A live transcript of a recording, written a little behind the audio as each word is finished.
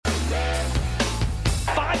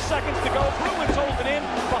seconds to go. Bruins hold it in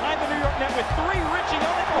behind the New York net with 3. Ritchie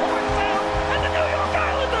on it, horns down, and the New York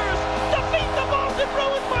Islanders defeat the Boston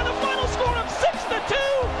Bruins by the final score of 6-2.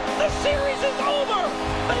 The series is over.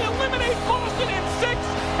 They eliminate Boston in 6,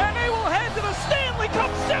 and they will head to the Stanley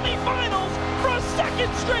Cup semifinals for a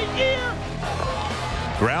second straight year.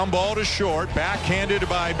 Ground ball to short, backhanded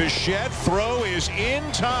by Bichette. Throw is in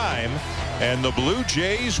time, and the Blue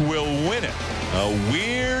Jays will win it. A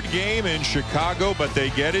weird game in Chicago, but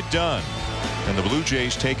they get it done. And the Blue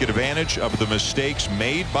Jays take advantage of the mistakes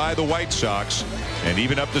made by the White Sox and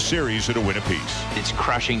even up the series at a win apiece. It's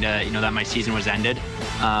crushing to that my season was ended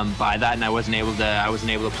by that, and I wasn't able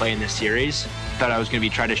to play in this series. Thought I was going to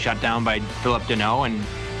be tried to shut down by Philip Deneau, and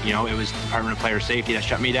it was Department of Player Safety that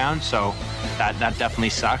shut me down. So that definitely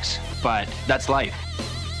sucks, but that's life.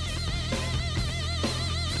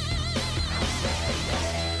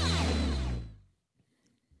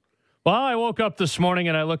 Well, I woke up this morning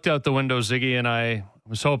and I looked out the window, Ziggy, and I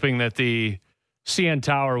was hoping that the CN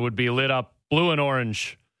Tower would be lit up blue and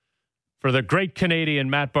orange for the great Canadian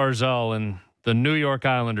Matt Barzal and the New York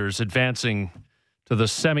Islanders advancing to the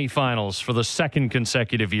semifinals for the second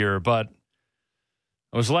consecutive year. But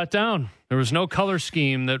I was let down. There was no color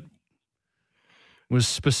scheme that was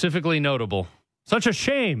specifically notable. Such a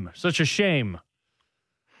shame. Such a shame.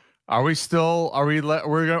 Are we going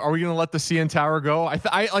to let the CN Tower go? I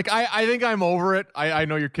think I'm over it. I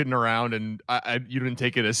know you're kidding around, and you didn't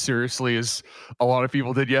take it as seriously as a lot of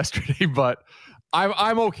people did yesterday, but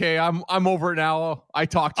I'm okay. I'm over it now. I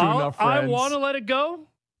talked to enough friends. I want to let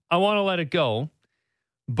it go.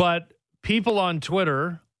 But people on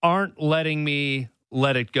Twitter aren't letting me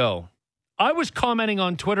let it go. I was commenting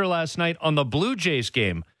on Twitter last night on the Blue Jays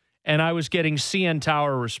game, and I was getting CN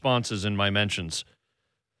Tower responses in my mentions.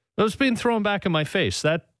 It was being thrown back in my face.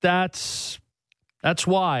 That's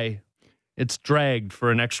why it's dragged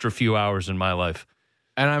for an extra few hours in my life.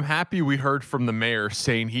 And I'm happy we heard from the mayor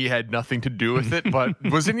saying he had nothing to do with it. But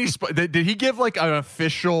wasn't he? Did he give like an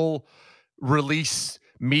official release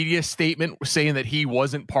media statement saying that he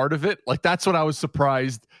wasn't part of it? Like, that's what I was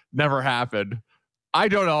surprised never happened. I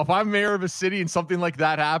don't know if I'm mayor of a city and something like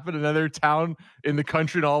that happened in another town in the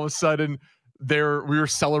country, and all of a sudden we were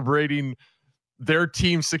celebrating their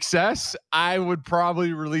team's success, I would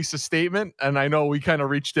probably release a statement. And I know we kind of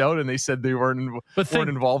reached out and they said they weren't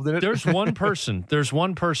involved in it. There's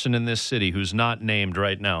one person in this city who's not named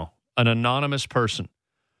right now, an anonymous person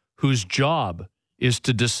whose job is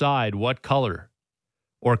to decide what color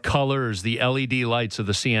or colors the LED lights of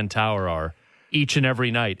the CN Tower are each and every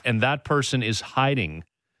night. And that person is hiding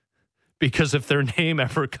because if their name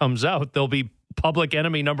ever comes out, they'll be public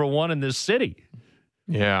enemy number one in this city.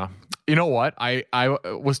 Yeah. You know what? I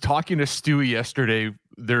was talking to Stewie yesterday.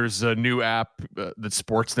 There's a new app that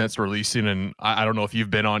Sportsnet's releasing, and I don't know if you've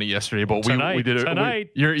been on it yesterday, but we did it tonight.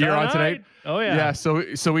 You're on tonight? Oh yeah. Yeah.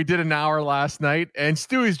 So we did an hour last night, and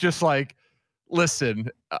Stewie's just like, listen,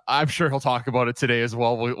 I'm sure he'll talk about it today as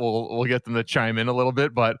well. We'll get them to chime in a little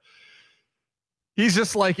bit, but he's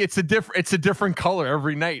just like, it's a different color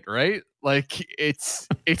every night, right? Like it's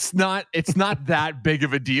not that big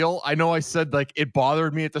of a deal. I know I said like it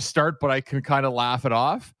bothered me at the start, but I can kind of laugh it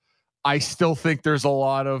off. I still think there's a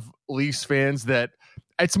lot of Leafs fans that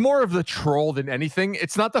it's more of the troll than anything.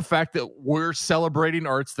 It's not the fact that we're celebrating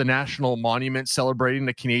or it's the national monument celebrating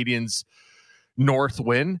the Canadians' North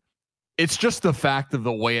win. It's just the fact of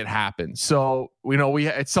the way it happened. So,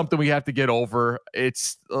 it's something we have to get over.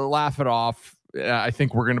 It's laugh it off. I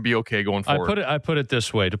think we're going to be okay going forward. I put it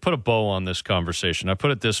this way, to put a bow on this conversation. I put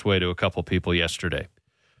it this way to a couple people yesterday.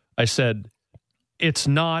 I said, it's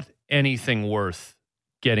not anything worth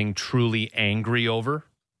getting truly angry over.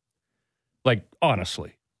 Like,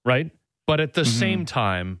 honestly, right? But at the same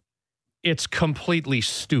time, it's completely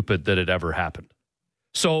stupid that it ever happened.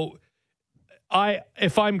 So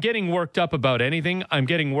if I'm getting worked up about anything, I'm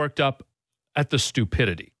getting worked up at the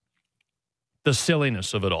stupidity, the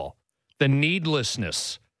silliness of it all. The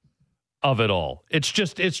needlessness of it all. It's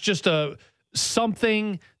just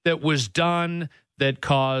something that was done that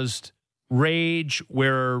caused rage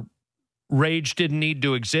where rage didn't need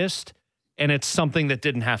to exist, and it's something that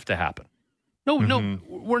didn't have to happen. No,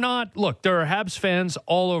 we're not. Look, there are Habs fans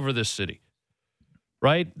all over this city,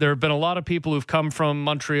 right? There have been a lot of people who've come from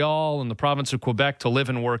Montreal and the province of Quebec to live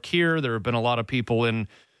and work here. There have been a lot of people in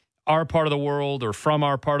our part of the world or from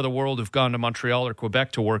our part of the world who've gone to Montreal or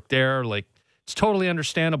Quebec to work there. Like, it's totally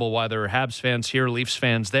understandable why there are Habs fans here, Leafs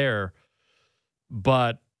fans there.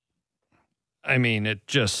 But I mean, it's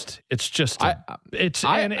just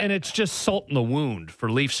salt in the wound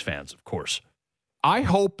for Leafs fans, of course. I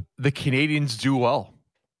hope the Canadians do well.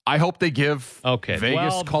 I hope they give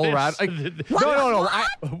Vegas, Colorado. No.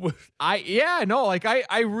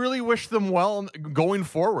 I really wish them well going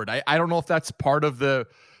forward. I don't know if that's part of the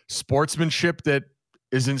sportsmanship that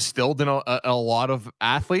is instilled in a lot of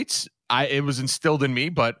athletes. It was instilled in me,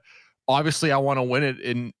 but obviously I want to win it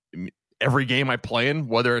in every game I play in,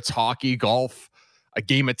 whether it's hockey, golf, a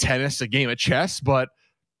game of tennis, a game of chess. But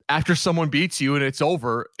after someone beats you and it's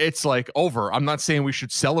over, it's like over. I'm not saying we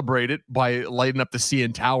should celebrate it by lighting up the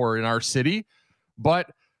CN Tower in our city,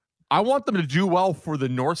 but I want them to do well for the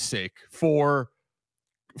North's sake, for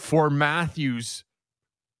Matthews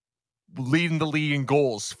leading the league in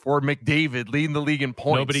goals, for McDavid leading the league in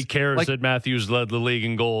points. Nobody cares that Matthews led the league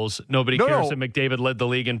in goals. Nobody cares that McDavid led the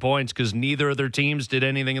league in points because neither of their teams did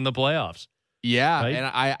anything in the playoffs. Yeah, right?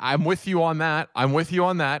 And I'm with you on that.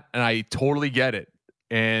 And I totally get it.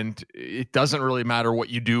 And it doesn't really matter what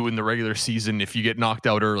you do in the regular season if you get knocked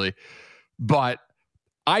out early. But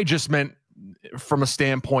I just meant from a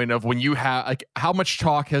standpoint of when you have, like, how much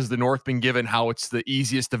talk has the North been given how it's the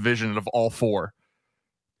easiest division of all four?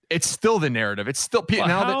 It's still the narrative. It's still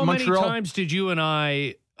now that Montreal. How many times did you and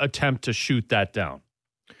I attempt to shoot that down?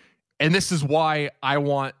 And this is why I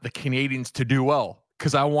want the Canadians to do well,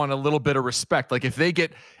 because I want a little bit of respect. Like if they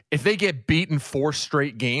get beaten 4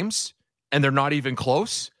 straight games and they're not even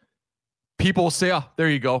close, people will say, "Oh, there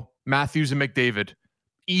you go, Matthews and McDavid,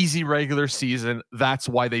 easy regular season." That's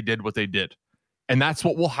why they did what they did, and that's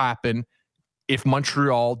what will happen if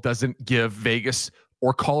Montreal doesn't give Vegas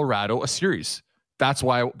or Colorado a series. That's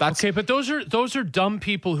why. Okay, but those are dumb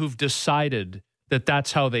people who've decided that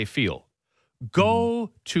that's how they feel.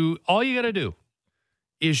 Go to all you got to do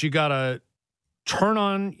is you got to turn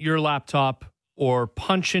on your laptop or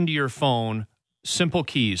punch into your phone simple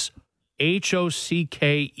keys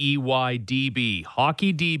HOCKEYDB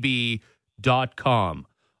hockeydb.com.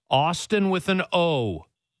 Austin with an O,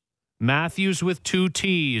 Matthews with 2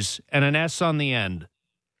 T's and an S on the end,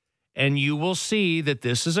 and you will see that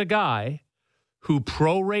this is a guy who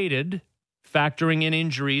prorated, factoring in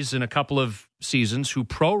injuries in a couple of seasons, who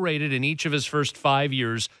prorated in each of his first 5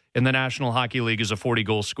 years in the National Hockey League as a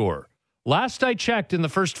 40-goal scorer. Last I checked, in the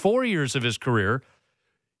first 4 years of his career,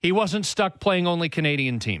 he wasn't stuck playing only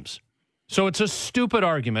Canadian teams. So it's a stupid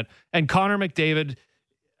argument. And Connor McDavid,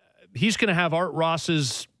 he's going to have Art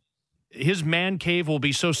Ross's, his man cave will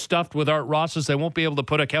be so stuffed with Art Ross's, they won't be able to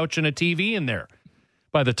put a couch and a TV in there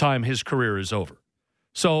by the time his career is over.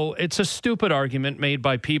 So it's a stupid argument made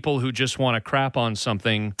by people who just want to crap on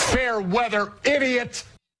something. Fair weather idiot.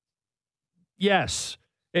 Yes.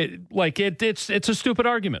 It's a stupid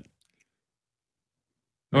argument.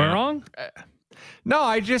 Am I wrong? No,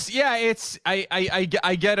 I get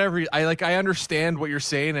I understand what you're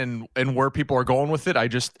saying and where people are going with it. I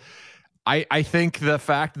think the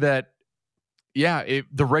fact that,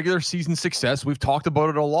 the regular season success, we've talked about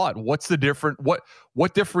it a lot. What's the different, what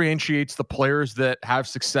differentiates the players that have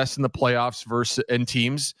success in the playoffs versus in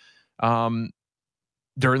teams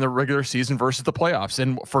during the regular season versus the playoffs?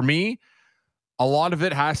 And for me, a lot of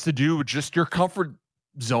it has to do with just your comfort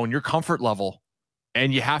zone, your comfort level.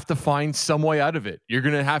 And you have to find some way out of it. You're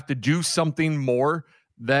going to have to do something more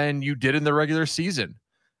than you did in the regular season.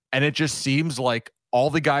 And it just seems like all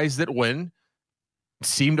the guys that win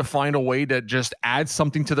seem to find a way to just add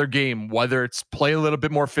something to their game, whether it's play a little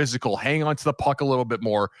bit more physical, hang on to the puck a little bit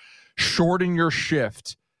more, shorten your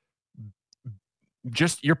shift.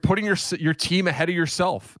 Just you're putting your team ahead of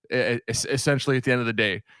yourself, essentially, at the end of the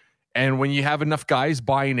day. And when you have enough guys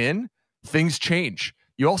buying in, things change.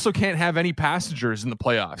 You also can't have any passengers in the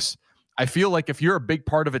playoffs. I feel like if you're a big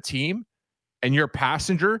part of a team and you're a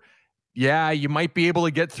passenger, you might be able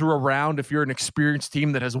to get through a round if you're an experienced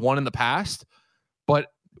team that has won in the past.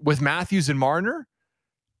 But with Matthews and Marner,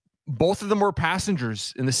 both of them were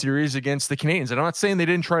passengers in the series against the Canadiens. And I'm not saying they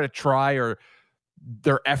didn't try or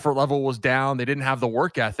their effort level was down. They didn't have the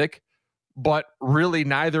work ethic. But really,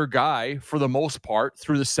 neither guy, for the most part,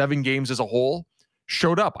 through the 7 games as a whole,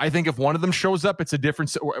 showed up. I think if one of them shows up, it's a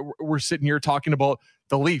difference. We're sitting here talking about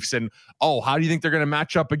the Leafs and, how do you think they're going to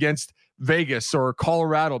match up against Vegas or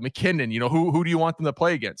Colorado, McKinnon? Who do you want them to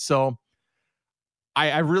play against? So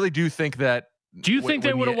I really do think that. Do you think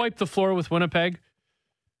they would have wiped the floor with Winnipeg?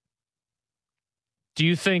 Do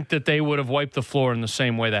you think that they would have wiped the floor in the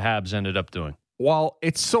same way the Habs ended up doing? Well,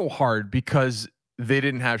 it's so hard because they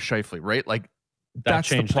didn't have Scheifele, right? Like, that's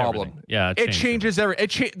the problem. Everything. Yeah, it changes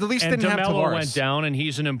everything. The Leafs didn't have Tavares. Went down, and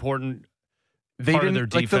he's an important part of their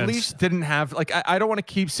defense. The Leafs didn't have. I don't want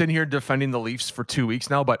to keep sitting here defending the Leafs for 2 weeks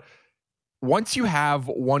now, but once you have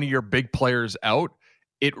one of your big players out,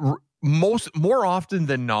 it more often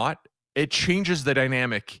than not, it changes the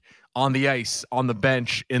dynamic on the ice, on the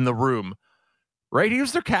bench, in the room, right? He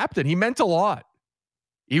was their captain. He meant a lot.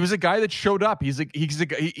 He was a guy that showed up.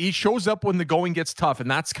 He shows up when the going gets tough, and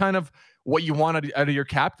that's kind of what you want out of your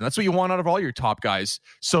captain. That's what you want out of all your top guys.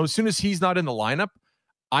 So as soon as he's not in the lineup,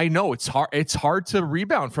 I know it's hard. It's hard to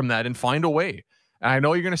rebound from that and find a way. And I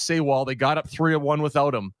know you're going to say, well, they got up 3-1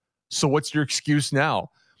 without him. So what's your excuse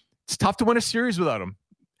now? It's tough to win a series without him.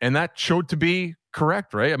 And that showed to be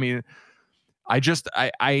correct, right? I mean, I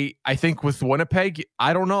think with Winnipeg,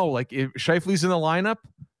 I don't know. Like if Scheifele's in the lineup,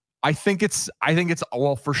 I think it's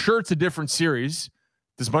well, for sure it's a different series.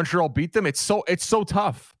 Does Montreal beat them? It's so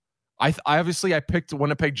tough. I obviously picked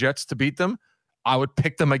Winnipeg Jets to beat them. I would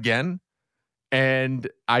pick them again. And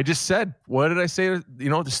I just said, what did I say?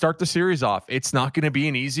 To start the series off, it's not going to be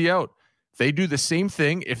an easy out. If they do the same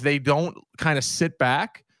thing, if they don't kind of sit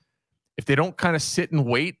back, if they don't kind of sit and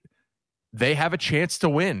wait, they have a chance to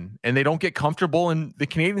win, and they don't get comfortable. And the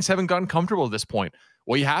Canadians haven't gotten comfortable at this point.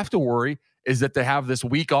 What you have to worry is that they have this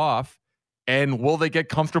week off, and will they get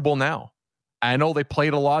comfortable now? I know they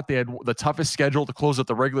played a lot. They had the toughest schedule to close out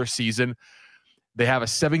the regular season. They have a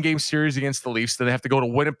 7-game series against the Leafs. Then they have to go to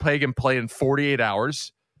Winnipeg and play in 48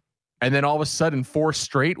 hours. And then all of a sudden 4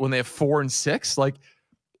 straight when they have 4 and 6. Like,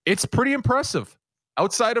 it's pretty impressive.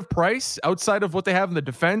 Outside of Price, outside of what they have in the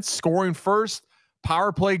defense, scoring first,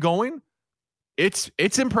 power play going, it's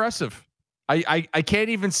impressive. I can't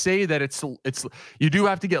even say that it's you do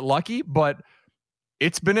have to get lucky, but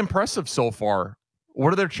it's been impressive so far.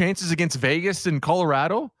 What are their chances against Vegas and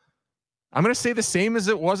Colorado? I'm going to say the same as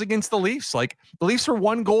it was against the Leafs. Like, the Leafs are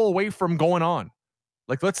 1 goal away from going on.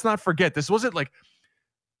 Like, let's not forget, this wasn't like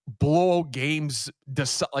blowout games,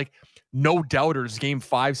 like no doubters game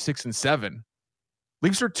 5, 6, and 7.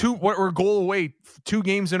 Leafs are a goal away 2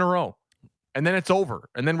 games in a row. And then it's over.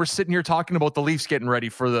 And then we're sitting here talking about the Leafs getting ready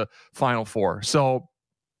for the Final Four. So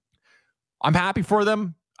I'm happy for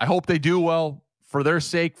them. I hope they do well for their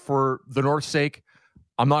sake, for the North's sake.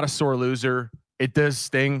 I'm not a sore loser. It does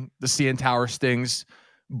sting. The CN Tower stings,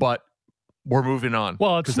 but we're moving on.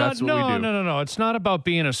 Well, it's not. No. It's not about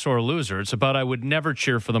being a sore loser. It's about I would never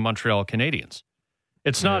cheer for the Montreal Canadiens.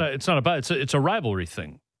 It's not about. It's a rivalry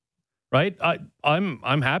thing, right?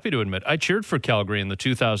 I'm happy to admit I cheered for Calgary in the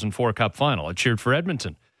 2004 Cup Final. I cheered for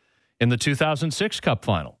Edmonton in the 2006 Cup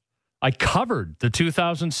Final. I covered the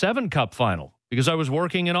 2007 Cup Final because I was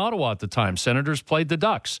working in Ottawa at the time. Senators played the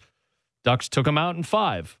Ducks. Ducks took them out in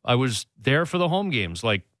 5. I was there for the home games.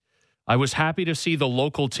 Like, I was happy to see the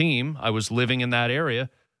local team, I was living in that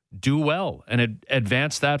area, do well and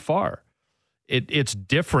advance that far. It's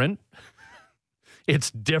different.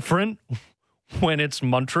 It's different when it's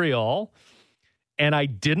Montreal. And I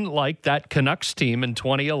didn't like that Canucks team in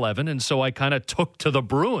 2011. And so I kind of took to the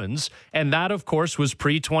Bruins. And that, of course, was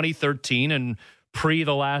pre-2013 and pre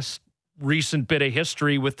the last recent bit of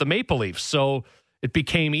history with the Maple Leafs. So it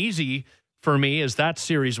became easy for me as that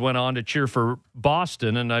series went on to cheer for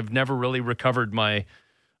Boston, and I've never really recovered my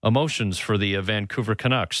emotions for the Vancouver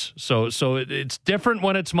Canucks. So it's different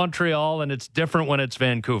when it's Montreal, and it's different when it's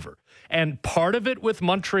Vancouver. And part of it with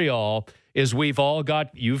Montreal is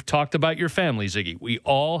you've talked about your family, Ziggy. We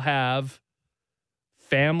all have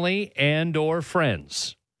family and or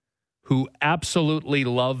friends who absolutely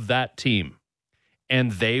love that team,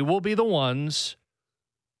 and they will be the ones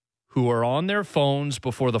who are on their phones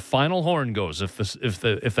before the final horn goes, if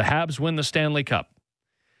the Habs win the Stanley Cup,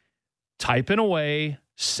 typing away,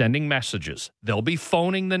 sending messages. They'll be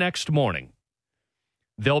phoning the next morning.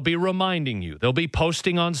 They'll be reminding you. They'll be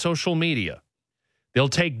posting on social media. They'll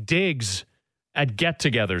take digs at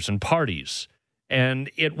get-togethers and parties. And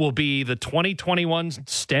it will be the 2021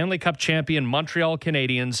 Stanley Cup champion Montreal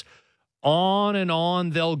Canadiens. On and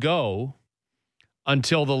on they'll go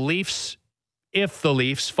until the Leafs, if the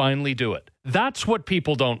Leafs finally do it. That's what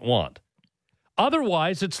people don't want.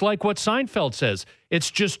 Otherwise, it's like what Seinfeld says. It's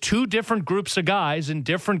just 2 different groups of guys in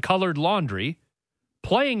different colored laundry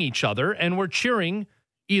playing each other, and we're cheering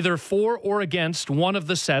either for or against one of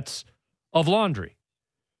the sets of laundry.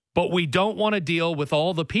 But we don't want to deal with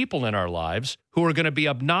all the people in our lives who are going to be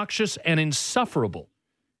obnoxious and insufferable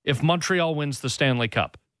if Montreal wins the Stanley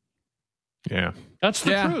Cup. Yeah. That's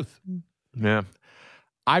the truth. Yeah.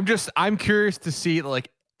 I'm curious to see, like,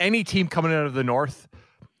 any team coming out of the North.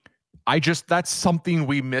 That's something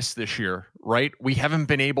we missed this year, right? We haven't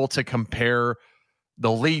been able to compare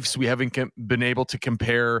the Leafs. We haven't been able to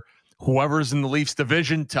compare whoever's in the Leafs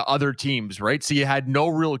division to other teams, right? So you had no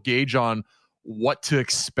real gauge on what to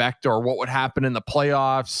expect or what would happen in the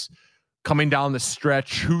playoffs coming down the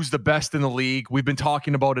stretch. Who's the best in the league? We've been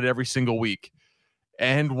talking about it every single week,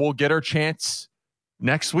 and we'll get our chance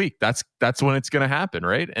next week. That's when it's going to happen,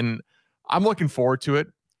 right? And I'm looking forward to it.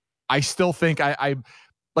 I still think I'm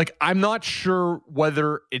not sure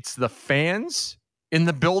whether it's the fans in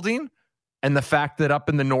the building and the fact that up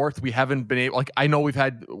in the north we haven't been able. Like I know we've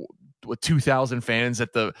had 2,000 fans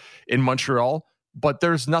in Montreal, but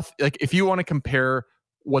there's nothing. Like if you want to compare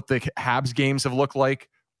what the Habs games have looked like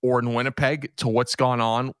or in Winnipeg to what's gone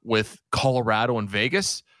on with Colorado and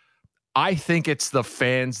Vegas, I think it's the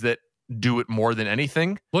fans that do it more than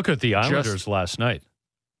anything. Look at the Islanders last night.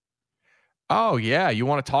 Oh yeah, you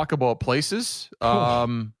want to talk about places?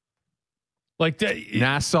 Like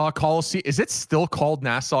Nassau Coliseum. Is it still called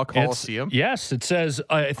Nassau Coliseum? Yes, it says.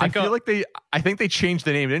 I think they changed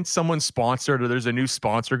the name. Didn't someone sponsor it, or there's a new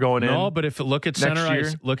sponsor going in? No, but if you look at Center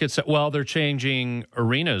Ice, they're changing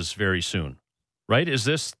arenas very soon, right? Is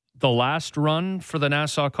this the last run for the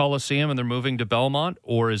Nassau Coliseum, and they're moving to Belmont,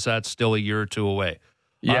 or is that still a year or two away?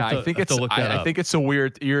 Yeah, I think it's a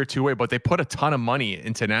weird year or two away, but they put a ton of money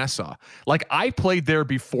into Nassau. Like I played there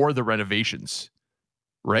before the renovations,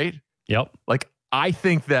 right? Yep. Like I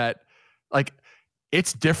think that like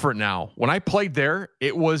it's different now. When I played there,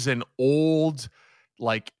 it was an old,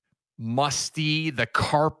 like musty. The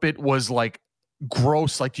carpet was like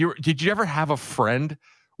gross. Like did you ever have a friend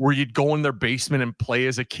where you'd go in their basement and play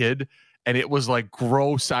as a kid and it was like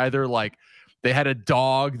gross? Either like they had a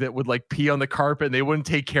dog that would like pee on the carpet and they wouldn't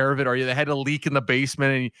take care of it, or they had a leak in the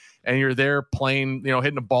basement and you're there playing,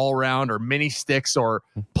 hitting a ball around or mini sticks or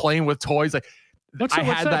playing with toys. Like What's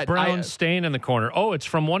that brown stain in the corner? Oh, it's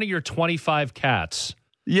from one of your 25 cats.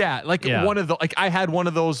 Yeah, I had one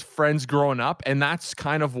of those friends growing up, and that's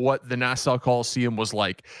kind of what the Nassau Coliseum was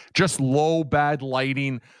like. Just low, bad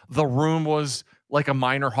lighting. The room was like a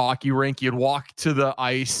minor hockey rink. You'd walk to the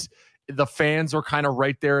ice. The fans were kind of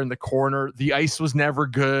right there in the corner. The ice was never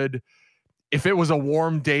good. If it was a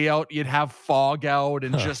warm day out, you'd have fog out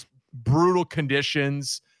and just brutal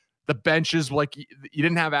conditions. The benches, like you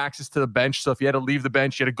didn't have access to the bench. So if you had to leave the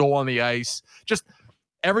bench, you had to go on the ice. Just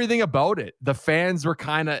everything about it. The fans were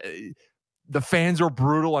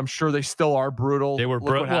brutal. I'm sure they still are brutal. They were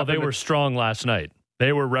they were strong last night.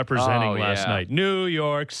 They were representing last night. New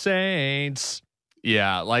York Saints.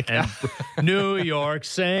 Yeah, and New York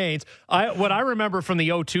Saints. What I remember from the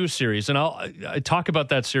 0-2 series, and I talk about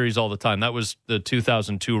that series all the time. That was the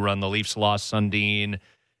 2002 run. The Leafs lost Sundin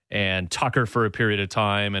and Tucker for a period of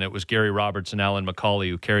time, and it was Gary Roberts and Alan McCauley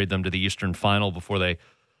who carried them to the Eastern Final before they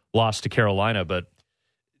lost to Carolina. But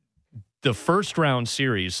the first round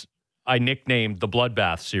series, I nicknamed the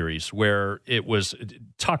Bloodbath series, where it was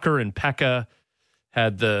Tucker and Pekka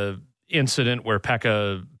had the incident where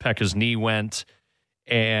Pekka's knee went,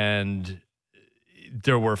 and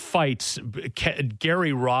there were fights.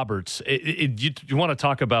 Gary Roberts, you want to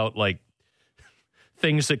talk about like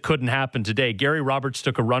things that couldn't happen today. Gary Roberts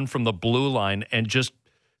took a run from the blue line and just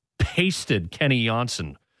pasted Kenny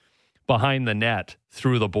Johnson behind the net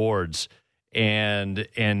through the boards, and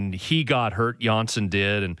he got hurt. Johnson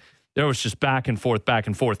did, and there was just back and forth.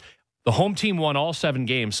 The home team won all 7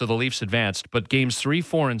 games, so the Leafs advanced. But games 3,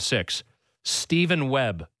 4, and 6, Stephen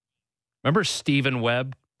Webb. Remember Stephen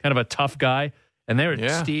Webb? Kind of a tough guy. And they were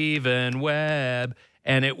Stephen Webb,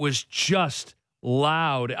 and it was just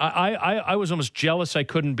loud. I was almost jealous I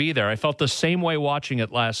couldn't be there. I felt the same way watching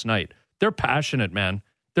it last night. They're passionate, man.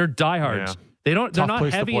 They're diehards. Yeah. They're not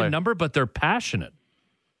heavy in number, but they're passionate.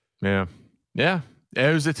 Yeah. Yeah.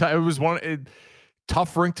 It was a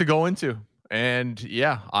tough rink to go into. And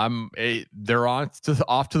they're off to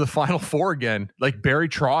the Final Four again. Like Barry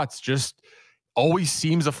Trotz just always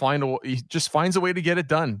seems to he just finds a way to get it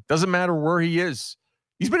done. Doesn't matter where he is.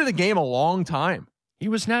 He's been in the game a long time. He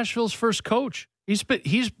was Nashville's first coach.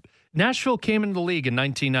 Nashville came into the league in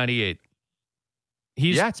 1998.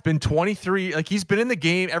 It's been 23. Like he's been in the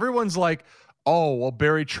game. Everyone's like, oh, well,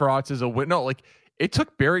 Barry Trotz is a win. No, like it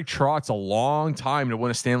took Barry Trotz a long time to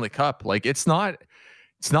win a Stanley Cup. Like it's not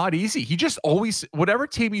easy. He just always, whatever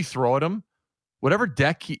team you throw at him, whatever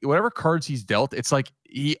cards he's dealt, it's like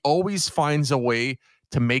he always finds a way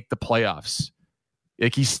to make the playoffs.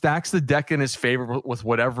 Like he stacks the deck in his favor with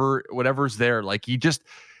whatever's there. Like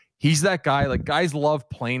he's that guy. Like guys love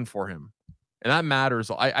playing for him, and that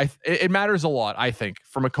matters. It matters a lot. I think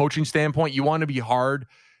from a coaching standpoint, you want to be hard,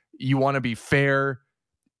 you want to be fair,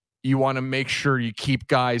 you want to make sure you keep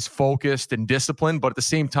guys focused and disciplined, but at the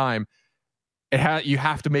same time, you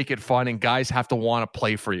have to make it fun, and guys have to want to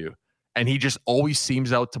play for you. And he just always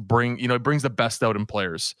seems out to bring, brings the best out in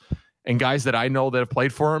players. And guys that I know that have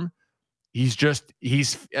played for him,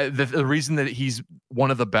 the reason that he's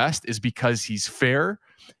one of the best is because he's fair,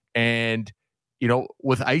 and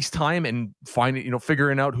with ice time and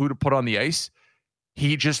figuring out who to put on the ice,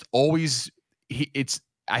 he just always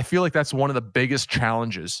I feel like that's one of the biggest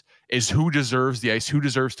challenges is who deserves the ice, who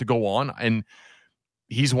deserves to go on, and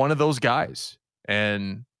he's one of those guys.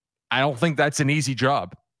 And I don't think that's an easy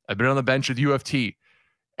job. I've been on the bench with UFT,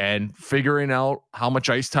 and figuring out how much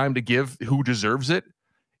ice time to give who deserves it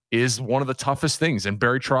is one of the toughest things. And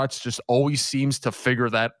Barry Trotz just always seems to figure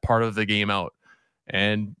that part of the game out.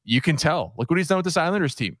 And you can tell. Look what he's done with this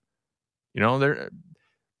Islanders team. You know,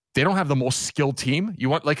 they don't have the most skilled team. You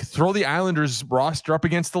want, like, throw the Islanders roster up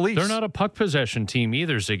against the Leafs. They're not a puck possession team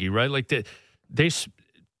either, Ziggy, right? Like they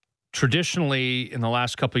traditionally in the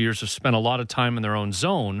last couple of years have spent a lot of time in their own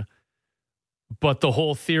zone, but the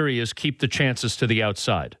whole theory is keep the chances to the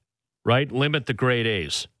outside, right? Limit the grade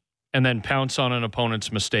A's and then pounce on an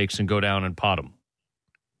opponent's mistakes and go down and pot them.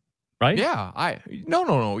 Right? Yeah.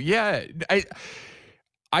 No. Yeah.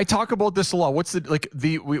 I talk about this a lot. What's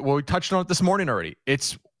we touched on it this morning already.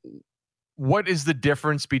 It's what is the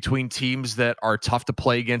difference between teams that are tough to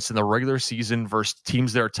play against in the regular season versus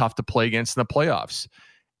teams that are tough to play against in the playoffs?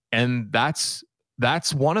 And that's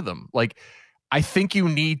one of them. Like, I think you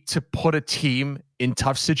need to put a team in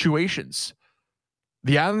tough situations.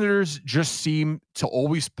 The Islanders just seem to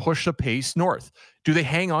always push the pace north. Do they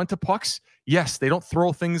hang on to pucks? Yes, they don't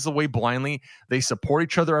throw things away blindly. They support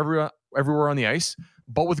each other everywhere on the ice.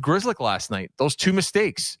 But with Grzelcyk last night, those two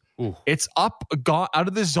mistakes, it's up, got out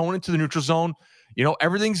of the zone into the neutral zone. You know,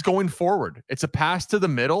 everything's going forward. It's a pass to the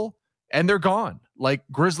middle, and they're gone. Like,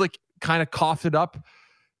 Grzelcyk kind of coughed it up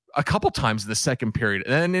a couple times in the second period.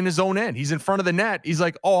 And then in his own end, he's in front of the net. He's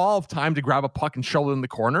like, oh, I'll have time to grab a puck and shove it in the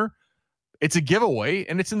corner. It's a giveaway,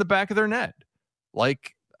 and it's in the back of their net.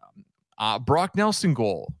 Like, Brock Nelson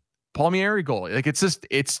goal, Palmieri goal. Like, it's just,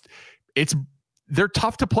 it's they're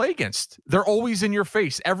tough to play against. They're always in your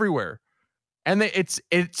face everywhere. And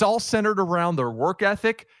it's all centered around their work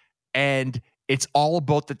ethic, and it's all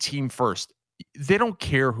about the team first. They don't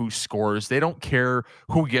care who scores. They don't care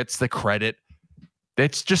who gets the credit.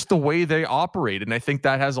 That's just the way they operate. And I think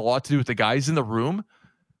that has a lot to do with the guys in the room.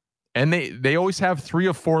 And they always have 3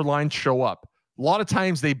 or 4 lines show up. A lot of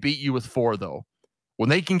times they beat you with 4, though. When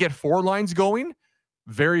they can get 4 lines going,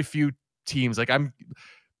 very few teams. Like,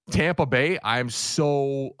 Tampa Bay, I'm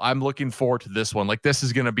looking forward to this one. Like, this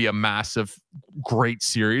is going to be a massive, great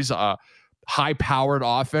series. High-powered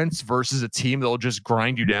offense versus a team that'll just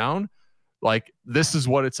grind you down. Like, this is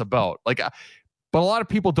what it's about. Like, but a lot of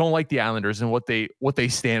people don't like the Islanders and what they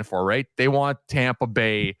stand for, right? They want Tampa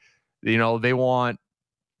Bay. You know, they want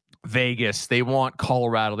Vegas. They want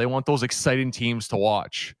Colorado. They want those exciting teams to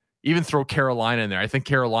watch. Even throw Carolina in there. I think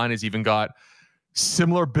Carolina's even got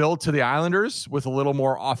similar build to the Islanders with a little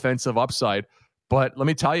more offensive upside. But let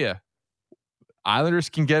me tell you, Islanders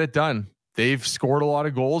can get it done. They've scored a lot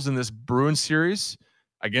of goals in this Bruins series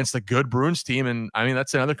against a good Bruins team. And I mean,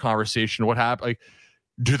 that's another conversation. What happened? Like,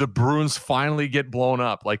 do the Bruins finally get blown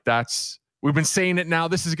up? Like, we've been saying it now.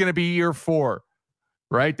 This is going to be year 4,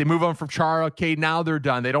 right? They move on from Chara. Okay, now they're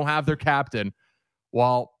done. They don't have their captain.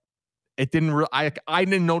 Well, it didn't. I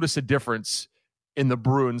didn't notice a difference in the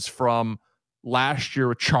Bruins from last year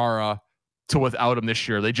with Chara to without him this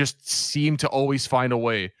year. They just seem to always find a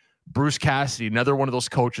way. Bruce Cassidy, another one of those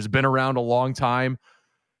coaches, been around a long time.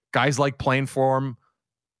 Guys like playing for him.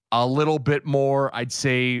 A little bit more, I'd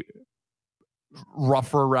say,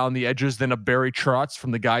 rougher around the edges than a Barry Trotz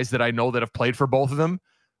from the guys that I know that have played for both of them.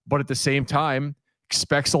 But at the same time,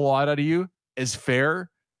 expects a lot out of you, is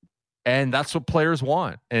fair. And that's what players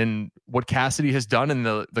want. And what Cassidy has done and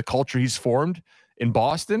the culture he's formed in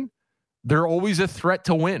Boston, they're always a threat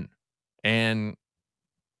to win. And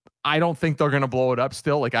I don't think they're going to blow it up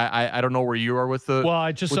still. Like, I don't know where you are with the. Well,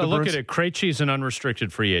 I just look at it. Krejci's an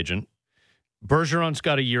unrestricted free agent. Bergeron's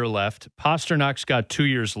got a year left. Pasternak's got 2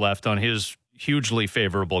 years left on his hugely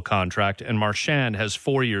favorable contract. And Marchand has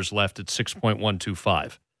 4 years left at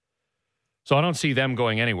 6.125. So I don't see them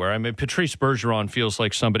going anywhere. I mean, Patrice Bergeron feels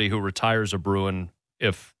like somebody who retires a Bruin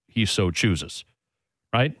if he so chooses,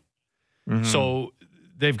 right? Mm-hmm. So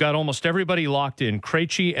they've got almost everybody locked in.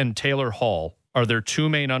 Krejci and Taylor Hall are their 2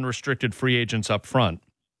 main unrestricted free agents up front.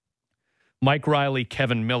 Mike Riley,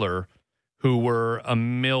 Kevin Miller, who were a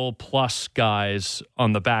mil-plus guys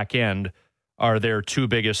on the back end, are their 2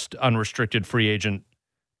 biggest unrestricted free agent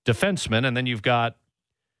defensemen. And then you've got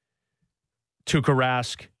Tuukka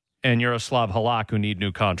Rask and Yaroslav Halak, who need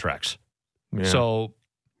new contracts. Yeah. So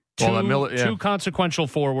two consequential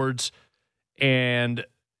forwards, and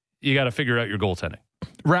you got to figure out your goaltending.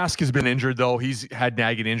 Rask has been injured, though. He's had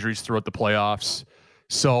nagging injuries throughout the playoffs.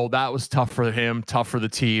 So that was tough for him, tough for the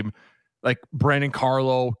team. Like Brandon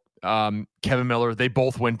Carlo, Kevin Miller, they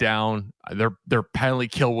both went down. Their penalty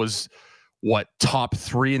kill was top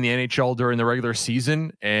 3 in the NHL during the regular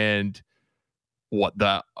season, and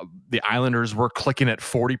the Islanders were clicking at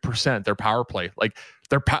 40% their power play. Like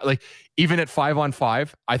even at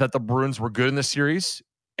 5-on-5, I thought the Bruins were good in this series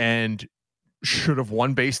and should have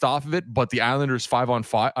won based off of it. But the Islanders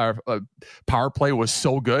 5-on-5 power play was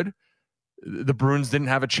so good, the Bruins didn't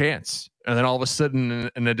have a chance. And then all of a sudden,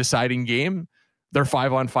 in a deciding game, their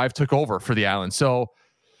 5-on-5 took over for the Islanders. So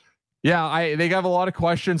yeah, they have a lot of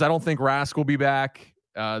questions. I don't think Rask will be back.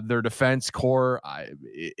 Their defense core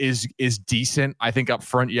is decent. I think up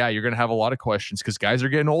front, yeah, you're going to have a lot of questions because guys are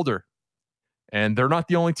getting older, and they're not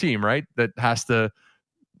the only team, right, that has to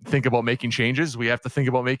think about making changes. We have to think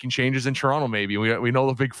about making changes in Toronto. Maybe we know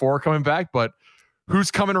the big four are coming back, but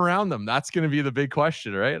who's coming around them? That's going to be the big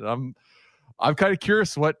question, right? I'm kind of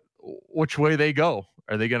curious which way they go.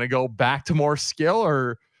 Are they going to go back to more skill,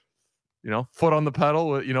 or foot on the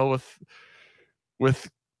pedal, with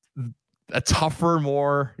a tougher,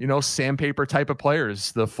 more, sandpaper type of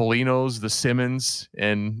players, the Folignos, the Simmons,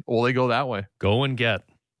 and will they go that way? Go and get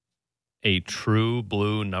a true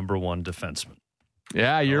blue number 1 defenseman.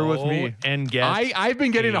 Yeah, you're with me. And get I've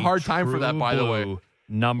been getting a hard time for that, by the way.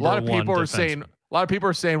 A lot of people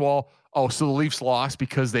are saying, well, so the Leafs lost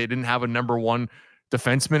because they didn't have a number 1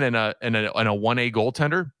 defenseman and a 1A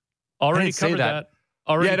goaltender. Already covered that.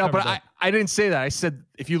 I didn't say that. I said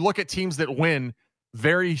if you look at teams that win,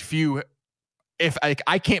 very few. If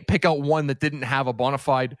I can't pick out one that didn't have a bona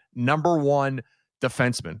fide number 1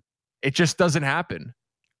 defenseman, it just doesn't happen.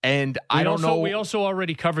 And I don't know. We also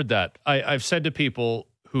already covered that. I've said to people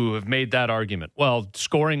who have made that argument, well,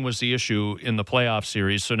 scoring was the issue in the playoff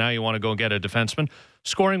series, so now you want to go get a defenseman.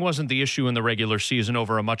 Scoring wasn't the issue in the regular season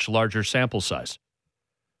over a much larger sample size.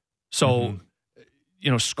 So,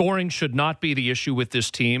 scoring should not be the issue with this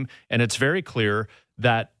team, and it's very clear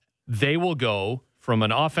that they will go, from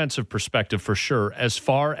an offensive perspective for sure, as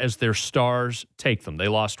far as their stars take them. They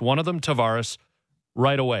lost one of them, Tavares,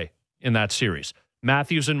 right away in that series.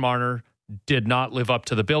 Matthews and Marner did not live up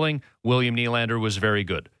to the billing. William Nylander was very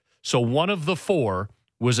good. So one of the 4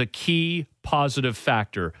 was a key positive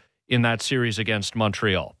factor in that series against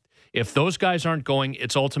Montreal. If those guys aren't going,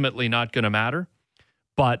 it's ultimately not going to matter.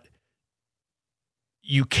 But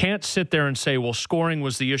you can't sit there and say, well, scoring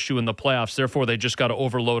was the issue in the playoffs, therefore they just got to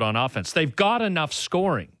overload on offense. They've got enough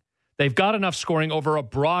scoring. They've got enough scoring over a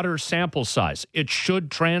broader sample size. It should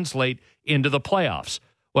translate into the playoffs.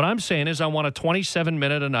 What I'm saying is I want a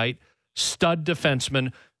 27-minute a night stud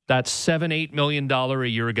defenseman, that's $7-8 million a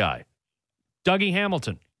year guy. Dougie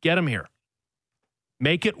Hamilton, get him here.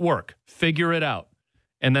 Make it work. Figure it out.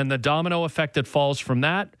 And then the domino effect that falls from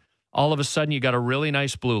that, all of a sudden you got a really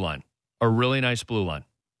nice blue line. A really nice blue line.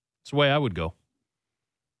 That's the way I would go.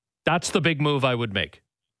 That's the big move I would make.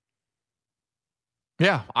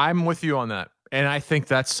 Yeah, I'm with you on that. And I think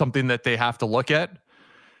that's something that they have to look at.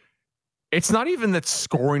 It's not even that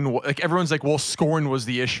scoring, like everyone's like, well, scoring was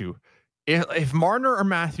the issue. If Marner or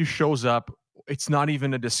Matthews shows up, it's not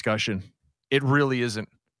even a discussion. It really isn't.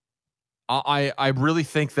 I really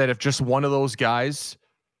think that if just one of those guys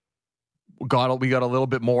we got a little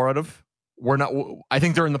bit more out of, I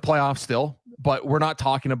think they're in the playoffs still, but we're not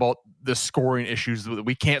talking about the scoring issues.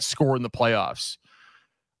 We can't score in the playoffs.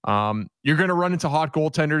 You're going to run into hot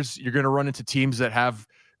goaltenders. You're going to run into teams that have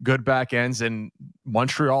good back ends, and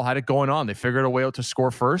Montreal had it going on. They figured a way out to score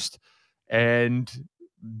first, and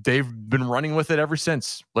they've been running with it ever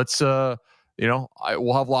since. Let's, we'll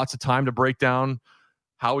have lots of time to break down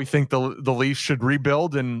how we think the Leafs should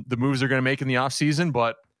rebuild and the moves they're going to make in the offseason,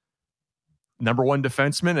 but number 1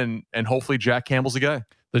 defenseman, and hopefully Jack Campbell's the guy.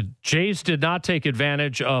 The Jays did not take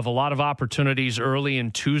advantage of a lot of opportunities early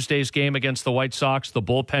in Tuesday's game against the White Sox. The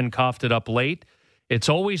bullpen coughed it up late. It's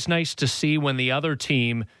always nice to see when the other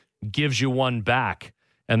team gives you one back.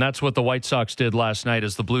 And that's what the White Sox did last night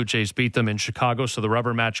as the Blue Jays beat them in Chicago. So the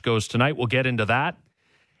rubber match goes tonight. We'll get into that.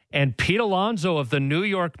 And Pete Alonso of the New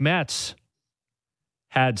York Mets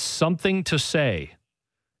had something to say,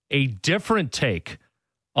 a different take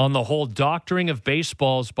on the whole doctoring of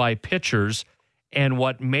baseballs by pitchers and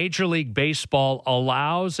what Major League Baseball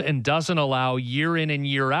allows and doesn't allow year in and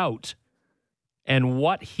year out, and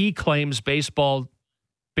what he claims baseball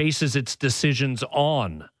bases its decisions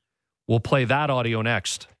on. We'll play that audio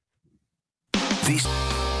next.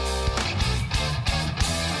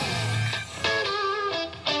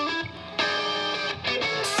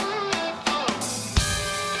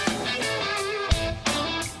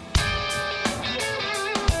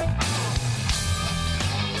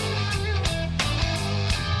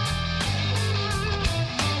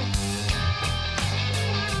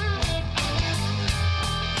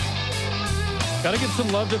 Got to give some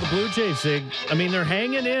love to the Blue Jays, Zig. I mean, they're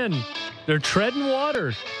hanging in. They're treading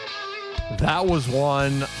water. That was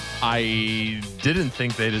one I didn't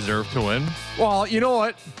think they deserved to win. Well, you know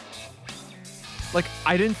what? Like,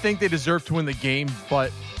 I didn't think they deserved to win the game,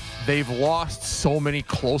 but they've lost so many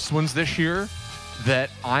close ones this year that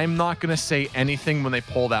I'm not going to say anything when they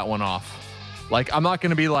pull that one off. Like, I'm not going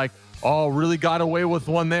to be like, oh, really got away with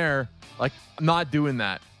one there. Like, I'm not doing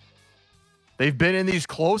that. They've been in these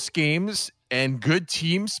close games, and good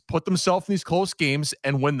teams put themselves in these close games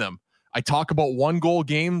and win them. I talk about 1-goal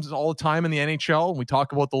games all the time in the NHL. We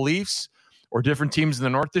talk about the Leafs or different teams in the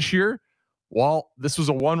North this year. Well, this was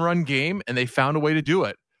a 1-run game, and they found a way to do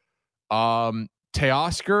it.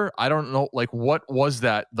 Teoscar, I don't know, like, what was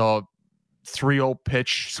that? The 3-0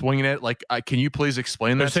 pitch, swinging it? Like, can you please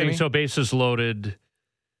explain that to me? So bases loaded,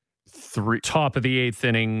 top of the 8th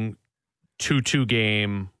inning, 2-2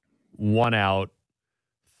 game, 1 out,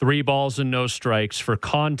 3 balls and no strikes. For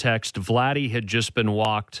context, Vladdy had just been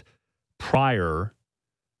walked prior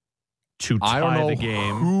to tie the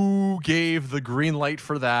game. Who gave the green light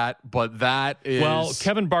for that, but that is... Well,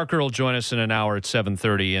 Kevin Barker will join us in an hour at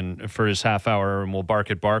 7:30 and for his half hour, and we'll bark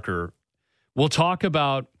at Barker. We'll talk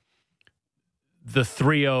about the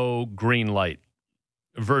 3-0 green light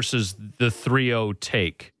versus the 3-0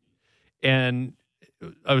 take. And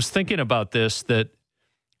I was thinking about this, that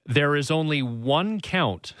there is only one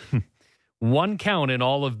count in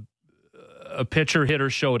all of a pitcher-hitter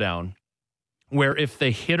showdown where if the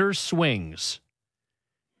hitter swings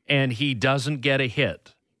and he doesn't get a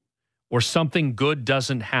hit or something good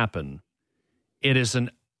doesn't happen, it is an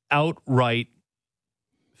outright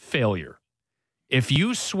failure. If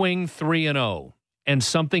you swing 3-0 and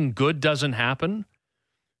something good doesn't happen,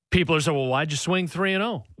 people are saying, well, why'd you swing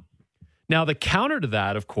 3-0? Now, the counter to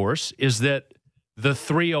that, of course, is that the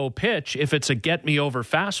 3-0 pitch, if it's a get-me-over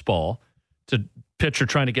fastball to pitcher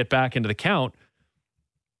trying to get back into the count,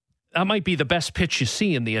 that might be the best pitch you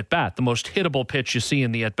see in the at-bat, the most hittable pitch you see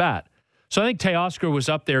in the at-bat. So I think Teoscar was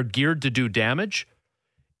up there geared to do damage,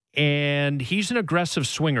 and he's an aggressive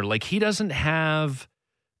swinger. Like, he doesn't have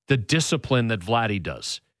the discipline that Vladdy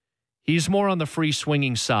does. He's more on the free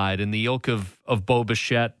swinging side in the ilk of Bo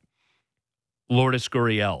Bichette, Lourdes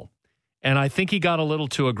Gurriel. And I think he got a little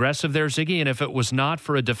too aggressive there, Ziggy, and if it was not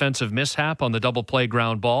for a defensive mishap on the double play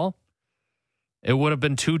ground ball, it would have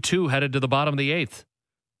been 2-2 headed to the bottom of the 8th.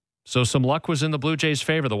 So some luck was in the Blue Jays'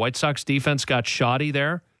 favor. The White Sox defense got shoddy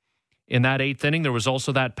there in that 8th inning. There was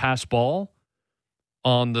also that pass ball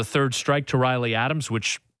on the 3rd strike to Riley Adams,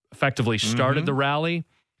 which effectively started the rally.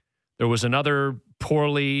 There was another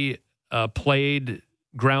poorly played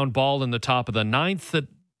ground ball in the top of the 9th that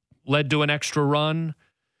led to an extra run.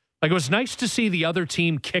 Like, it was nice to see the other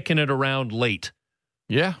team kicking it around late.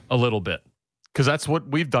 Yeah. A little bit. Because that's what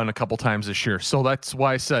we've done a couple times this year. So that's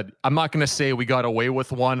why I said, I'm not going to say we got away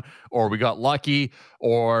with one or we got lucky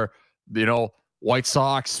or, White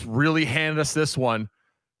Sox really handed us this one.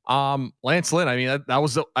 Lance Lynn, I mean, that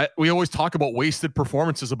was, we always talk about wasted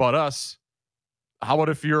performances about us. How about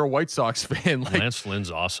if you're a White Sox fan? Like, Lance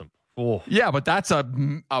Lynn's awesome. Oh. Yeah, but that's a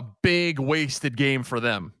big wasted game for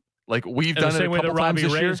them. Like, we've done it a couple times this year.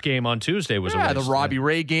 The Robbie Ray's game on Tuesday was a waste. The Robbie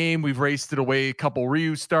Ray game. We've raced it away a couple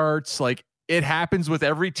restarts. Like, it happens with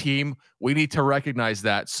every team. We need to recognize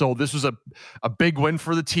that. So this was a big win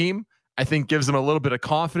for the team. I think gives them a little bit of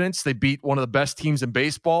confidence. They beat one of the best teams in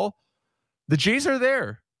baseball. The Jays are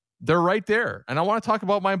there. They're right there. And I want to talk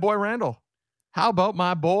about my boy Randall. How about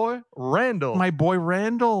my boy Randall? My boy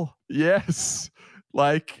Randall. Yes.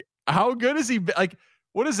 Like, how good is he? Like,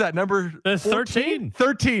 what is that number? 13.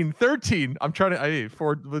 13. I'm trying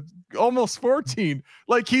to, almost 14.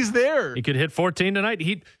 Like, he's there. He could hit 14 tonight.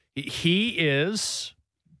 He is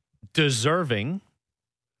deserving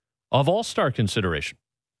of all-star consideration.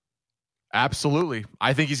 Absolutely.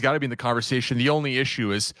 I think he's got to be in the conversation. The only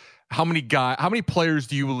issue is how many players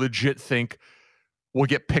do you legit think will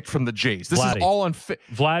get picked from the Jays? This is all unfair.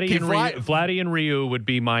 Vladdy and Ryu would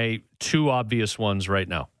be my 2 obvious ones right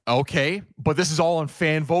now. Okay, but this is all on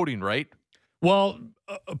fan voting, right? Well,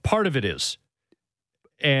 part of it is.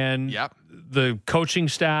 And the coaching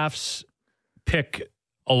staffs pick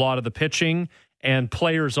a lot of the pitching, and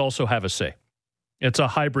players also have a say. It's a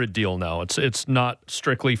hybrid deal now. It's not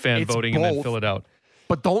strictly fan voting both, and then fill it out.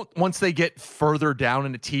 But once they get further down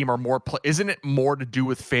in the team or more, isn't it more to do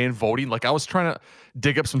with fan voting? Like, I was trying to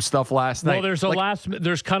dig up some stuff last night. Well,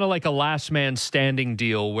 there's kind of like a last man standing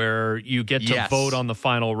deal where you get to vote on the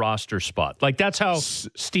final roster spot. Like, that's how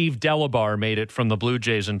Steve Delabar made it from the Blue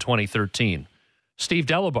Jays in 2013. Steve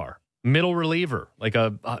Delabar, middle reliever, like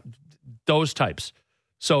those types.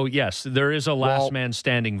 So yes, there is a last man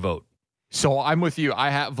standing vote. So I'm with you. I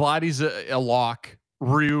have Vladdy's a lock.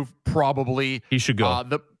 Ryu probably. He should go.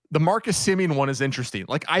 The Marcus Semien one is interesting.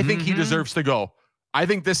 Like, I think he deserves to go. I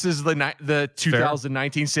think this is the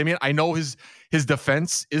 2019 Semien. I know his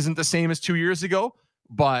defense isn't the same as 2 years ago,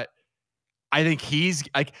 but I think he's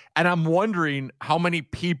like, and I'm wondering how many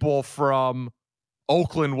people from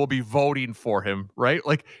Oakland will be voting for him, right?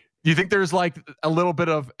 Like, do you think there's like a little bit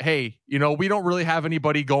of, hey, we don't really have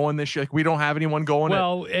anybody going this year. Like, we don't have anyone going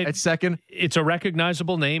at second. It's a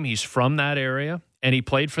recognizable name. He's from that area, and he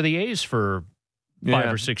played for the A's for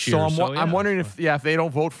 5 or 6 years. So I'm wondering if they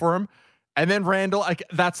don't vote for him. And then Randall, like,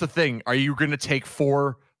 that's the thing. Are you going to take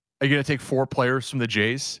 4? Are you going to take 4 players from the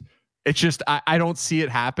Jays? It's just, I don't see it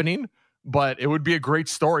happening, but it would be a great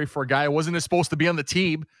story for a guy who wasn't supposed to be on the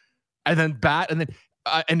team and then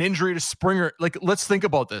an injury to Springer. Like, let's think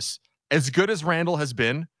about this. As good as Randall has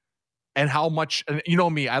been and how much, and you know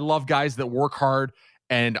me, I love guys that work hard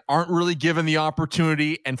and aren't really given the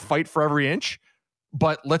opportunity and fight for every inch.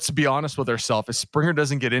 But let's be honest with ourselves. If Springer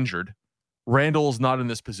doesn't get injured, Randall's not in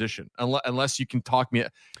this position unless you can talk me.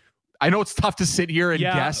 I know it's tough to sit here and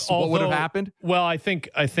guess what would have happened. Well, I think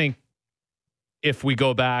if we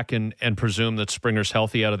go back and presume that Springer's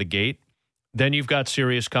healthy out of the gate, then you've got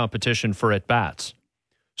serious competition for at-bats.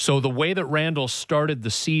 So the way that Randall started the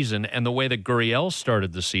season and the way that Gurriel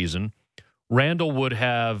started the season, Randall would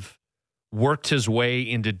have worked his way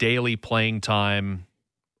into daily playing time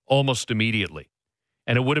almost immediately.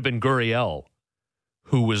 And it would have been Gurriel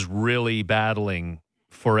who was really battling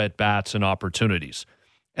for at-bats and opportunities.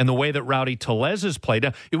 And the way that Rowdy Tellez has played.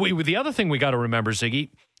 Now, the other thing we got to remember, Ziggy,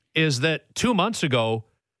 is that 2 months ago,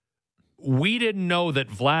 we didn't know that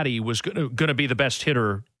Vladdy was going to be the best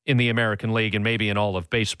hitter in the American League and maybe in all of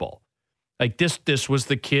baseball. Like, this was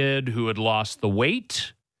the kid who had lost the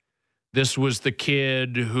weight. This was the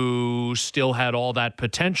kid who still had all that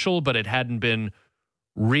potential, but it hadn't been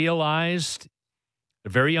realized at a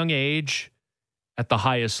very young age at the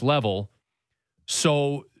highest level.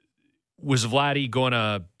 So was Vladdy going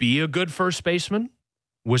to be a good first baseman?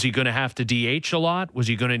 Was he going to have to DH a lot? Was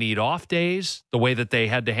he going to need off days the way that they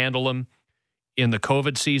had to handle him in the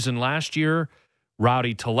COVID season last year?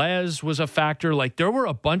 Rowdy Tellez was a factor. Like, there were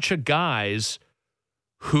a bunch of guys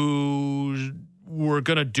who were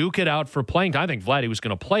going to duke it out for playing. I think Vladdy was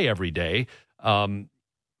going to play every day,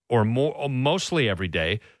 mostly every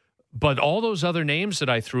day. But all those other names that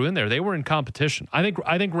I threw in there, they were in competition. I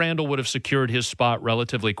think Randall would have secured his spot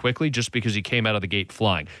relatively quickly just because he came out of the gate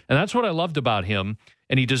flying. And that's what I loved about him,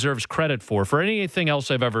 and he deserves credit for anything else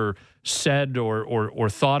I've ever said or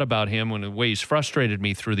thought about him, in the way he's frustrated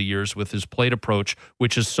me through the years with his plate approach,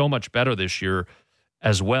 which is so much better this year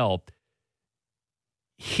as well.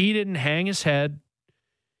 He didn't hang his head.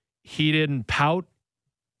 He didn't pout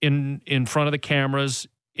in front of the cameras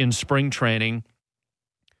in spring training.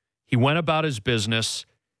 He went about his business,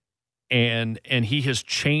 and he has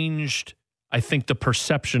changed, I think, the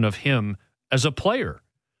perception of him as a player,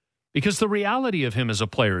 because the reality of him as a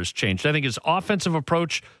player has changed. I think his offensive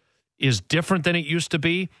approach is different than it used to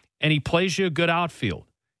be, and he plays you a good outfield.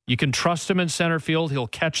 You can trust him in center field. He'll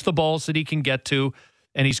catch the balls that he can get to,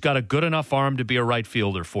 and he's got a good enough arm to be a right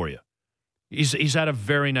fielder for you. He's had a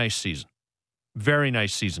very nice season. Very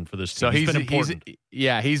nice season for this team. So he's been important.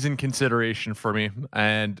 He's in consideration for me,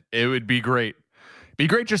 and it would be great. Be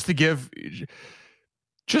great just to give.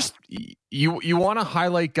 Just you want to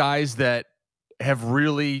highlight guys that have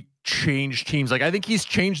really changed teams. Like, I think he's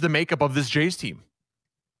changed the makeup of this Jays team.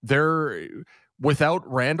 They're without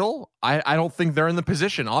Randall. I don't think they're in the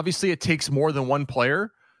position. Obviously, it takes more than one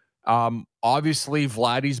player. Obviously,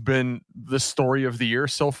 Vladdy's been the story of the year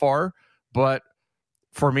so far, but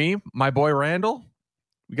for me, my boy Randall,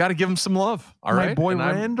 we got to give him some love. All right, my boy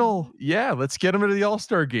Randall. Yeah, let's get him into the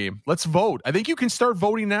All-Star game. Let's vote. I think you can start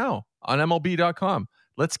voting now on MLB.com.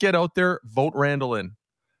 Let's get out there, vote Randall in.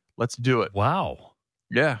 Let's do it. Wow.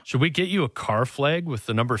 Yeah. Should we get you a car flag with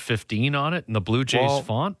the number 15 on it and the Blue Jays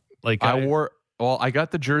font? Like, I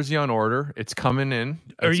got the jersey on order. It's coming in.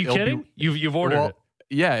 Are you kidding? You've ordered it.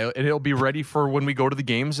 Yeah, and it'll be ready for when we go to the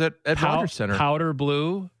games at Rogers Center. Powder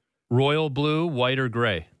blue, royal blue, white, or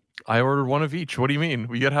gray? I ordered one of each. What do you mean?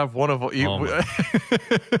 We gotta have one of. You're gonna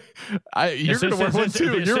wear one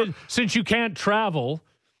too. Since you can't travel,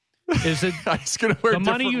 is it wear the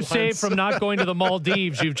money you save from not going to the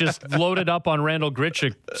Maldives? You've just loaded up on Randall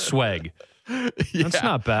Grichuk swag. That's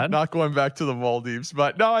not bad. Not going back to the Maldives,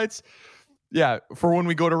 but no, it's for when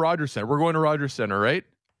we go to Rogers Center. We're going to Rogers Center, right?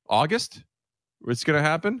 August. It's gonna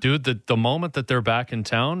happen, dude. The moment that they're back in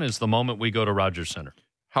town is the moment we go to Rogers Center.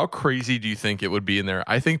 How crazy do you think it would be in there?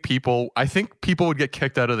 I think people would get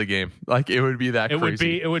kicked out of the game. Like, it would be that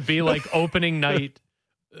crazy. It would be like opening night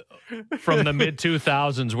from the mid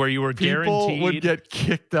 2000s where you were guaranteed. People would get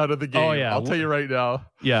kicked out of the game. Oh, yeah. I'll tell you right now.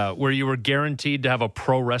 Yeah, where you were guaranteed to have a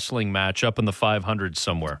pro wrestling match up in the 500s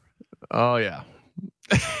somewhere. Oh yeah.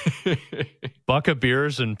 Buck of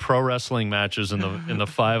beers and pro wrestling matches in the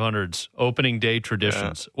 500s, opening day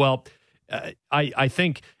traditions. Yeah. Well, I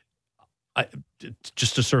think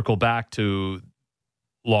just to circle back to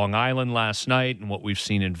Long Island last night and what we've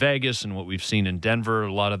seen in Vegas and what we've seen in Denver,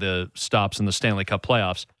 a lot of the stops in the Stanley Cup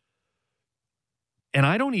playoffs. And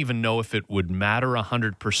I don't even know if it would matter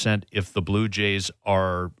 100% if the Blue Jays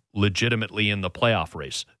are legitimately in the playoff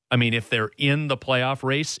race. I mean, if they're in the playoff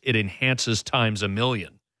race, it enhances times a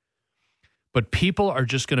million. But people are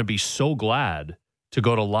just going to be so glad to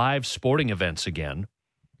go to live sporting events again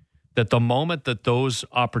that the moment that those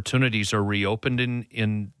opportunities are reopened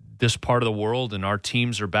in this part of the world and our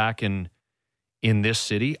teams are back in this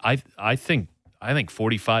city, I think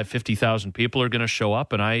 45, 50,000 people are going to show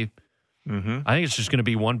up, and I think it's just going to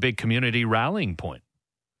be one big community rallying point.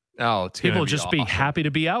 Oh, it's people will just be happy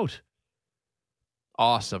to be out.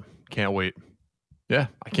 Awesome. Can't wait. Yeah,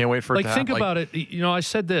 I can't wait for it to happen. Think about it. You know, I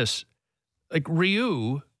said this. Like,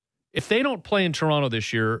 Ryu, if they don't play in Toronto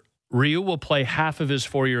this year, Ryu will play half of his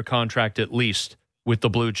 4-year contract at least with the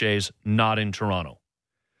Blue Jays, not in Toronto.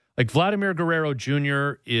 Like, Vladimir Guerrero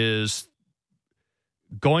Jr. is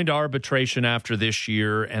going to arbitration after this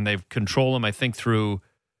year, and they've controlled him, I think, through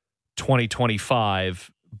 2025.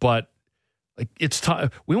 But like, it's time.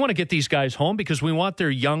 We want to get these guys home because we want their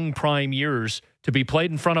young prime years to be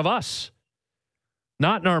played in front of us,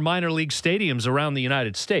 not in our minor league stadiums around the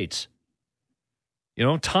United States. You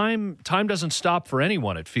know, time doesn't stop for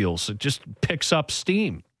anyone, it feels. It just picks up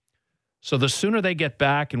steam. So the sooner they get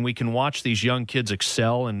back and we can watch these young kids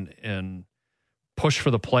excel and push for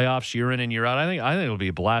the playoffs year in and year out, I think it'll be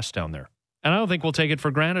a blast down there. And I don't think we'll take it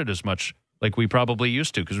for granted as much like we probably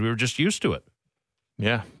used to because we were just used to it.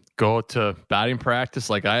 Yeah. Go to batting practice.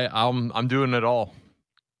 Like I'm doing it all.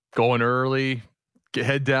 Going early,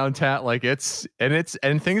 head downtown. Like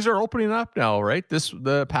and things are opening up now, right?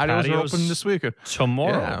 The patios are open this weekend.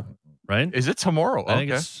 Tomorrow, right? Is it tomorrow? I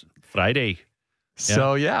think it's Friday.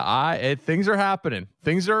 So things are happening.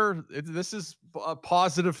 This is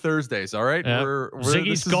positive Thursdays. All right. Yeah.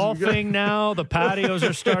 Ziggy's golfing now. The patios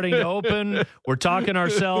are starting to open. We're talking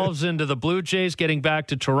ourselves into the Blue Jays getting back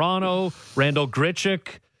to Toronto. Randall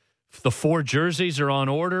Grichuk. The 4 jerseys are on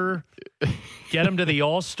order. Get him to the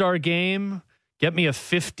All-Star game. Get me a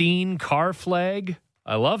 15 car flag.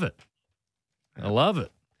 I love it.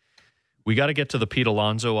 We got to get to the Pete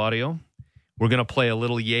Alonso audio. We're going to play a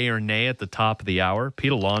little yay or nay at the top of the hour.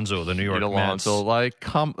 Pete Alonso, the New York Mets.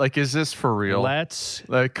 Is this for real?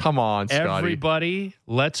 Come on, Scotty. Everybody,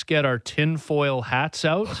 let's get our tinfoil hats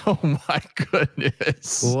out. Oh my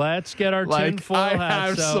goodness. Let's get our tinfoil hats out. I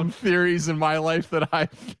have some theories in my life that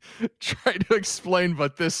I've tried to explain,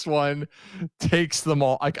 but this one takes them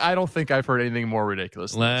all. I don't think I've heard anything more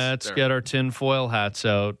ridiculous. Let's get our tinfoil hats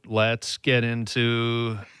out. Let's get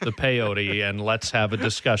into the peyote and let's have a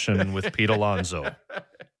discussion with Pete Alonso.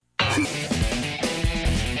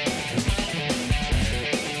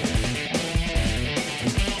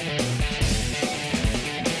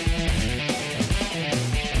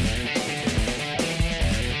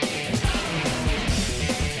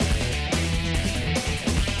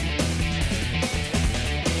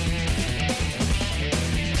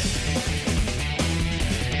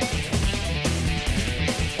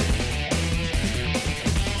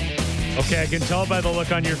 Okay, I can tell by the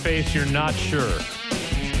look on your face you're not sure.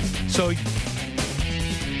 So,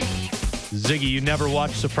 Ziggy, you never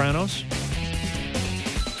watched Sopranos?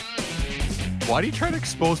 Why do you try to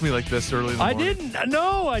expose me like this early in the morning? I didn't.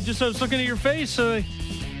 No, I was looking at your face.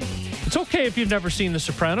 It's okay if you've never seen The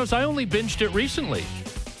Sopranos. I only binged it recently,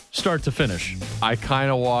 start to finish. I kind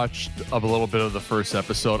of watched a little bit of the first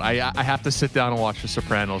episode. I have to sit down and watch The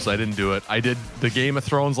Sopranos. I didn't do it. I did the Game of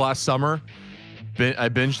Thrones last summer. I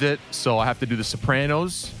binged it, so I have to do The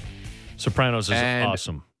Sopranos. Sopranos is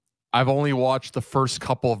awesome. I've only watched the first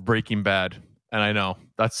couple of Breaking Bad, and I know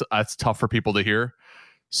that's tough for people to hear.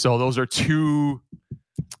 So those are two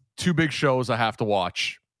big shows I have to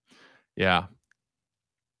watch. Yeah.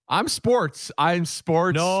 I'm sports. No,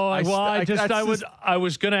 I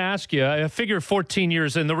was going to ask you. I figure 14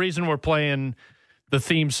 years, and the reason we're playing the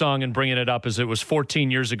theme song and bringing it up is it was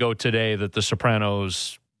 14 years ago today that The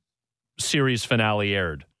Sopranos series finale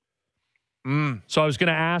aired. So I was going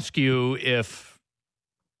to ask you if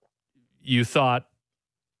you thought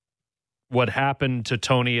what happened to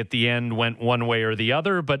Tony at the end went one way or the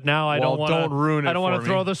other, but now I don't want to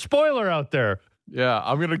throw the spoiler out there. Yeah,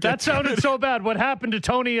 I'm gonna. That sounded so bad. What happened to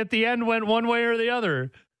Tony at the end went one way or the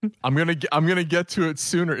other. I'm gonna get to it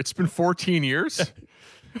sooner. It's been 14 years.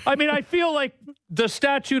 I mean, I feel like the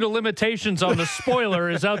statute of limitations on the spoiler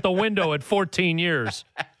is out the window at 14 years.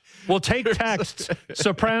 We'll take texts.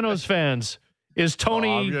 Sopranos fans, is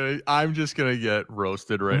Tony I'm just gonna get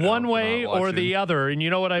roasted right now. One way or the other, and you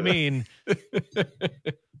know what I mean?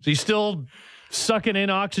 He's still sucking in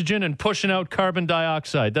oxygen and pushing out carbon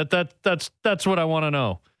dioxide. That's what I want to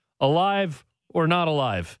know. Alive or not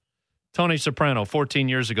alive? Tony Soprano, 14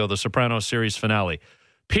 years ago, the Sopranos series finale.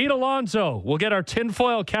 Pete Alonso, we'll get our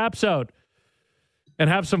tinfoil caps out and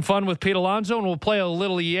have some fun with Pete Alonso, and we'll play a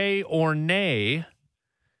little yay or nay.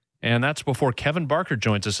 And that's before Kevin Barker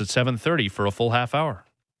joins us at 7:30 for a full half hour.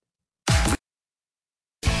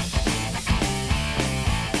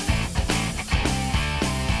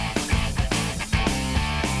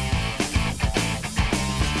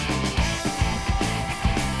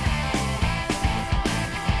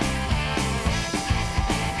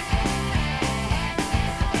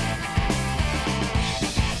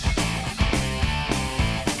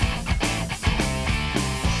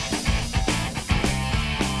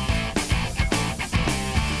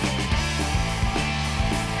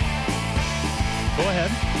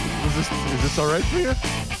 Is this all right for you?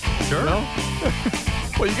 Sure. No?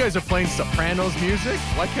 Well, you guys are playing Sopranos music.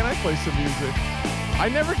 Why can't I play some music? I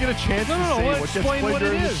never get a chance to say what gets played what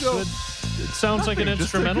during it the is. show. It sounds like an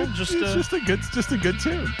instrumental. It's just a good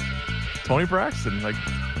tune. Tony Braxton, like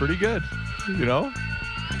pretty good. You know,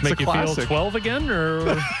 it's make you classic. Feel 12 again,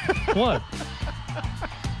 or what?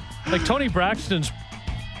 Like Tony Braxton's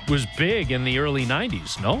was big in the early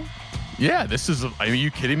 90s. No. Yeah, this is. Are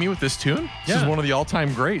you kidding me with this tune? This is one of the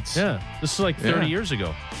all-time greats. Yeah, this is like 30 years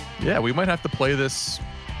ago. Yeah, we might have to play this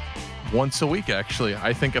once a week. Actually,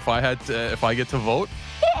 I think if I get to vote,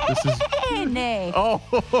 this is. Nay. Oh,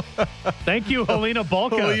 thank you, Helena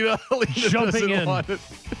Balka. Helena jumping in.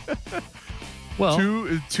 Well,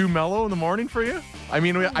 too mellow in the morning for you. I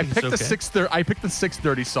mean, I picked the 6:30. I picked the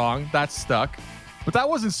 6:30 song. That stuck, but that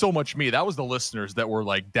wasn't so much me. That was the listeners that were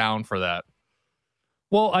like down for that.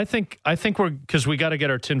 Well, I think we're, because we got to get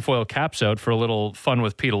our tinfoil caps out for a little fun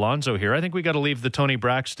with Pete Alonso here. I think we got to leave the Tony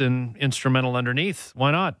Braxton instrumental underneath.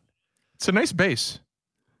 Why not? It's a nice bass.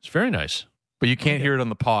 It's very nice. But you can't hear it on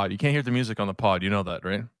the pod. You can't hear the music on the pod. You know that,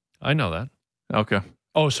 right? I know that. Okay.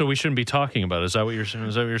 Oh, so we shouldn't be talking about it. Is that what you're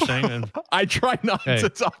saying? And, I try not to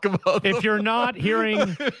talk about it. If you're not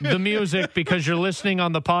hearing the music because you're listening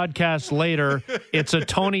on the podcast later, it's a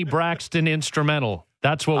Tony Braxton instrumental.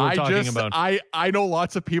 That's what we're talking about. I know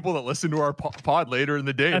lots of people that listen to our pod later in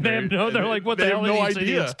the day. And they're like, what the hell is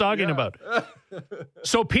he talking about?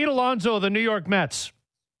 So Pete Alonso of the New York Mets.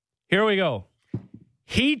 Here we go.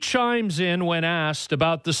 He chimes in when asked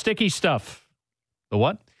about the sticky stuff. The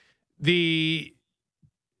what? The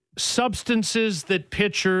substances that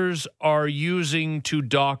pitchers are using to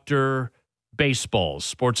doctor baseballs.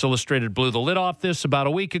 Sports Illustrated blew the lid off this about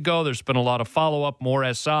a week ago. There's been a lot of follow-up, more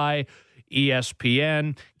SI.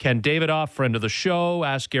 ESPN. Ken Davidoff, friend of the show,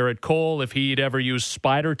 asked Garrett Cole if he'd ever used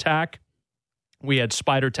Spider Tack. We had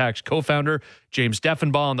Spider Tack's co-founder, James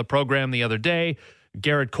Deffenbaugh, on the program the other day.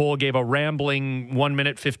 Garrett Cole gave a rambling 1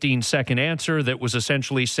 minute, 15-second answer that was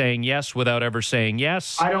essentially saying yes without ever saying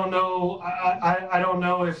yes. I don't know. I don't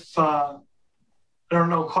know if I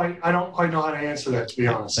don't quite know how to answer that, to be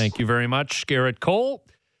honest. Thank you very much, Garrett Cole.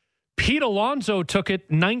 Pete Alonso took it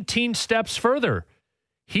 19 steps further.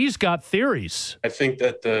 He's got theories. I think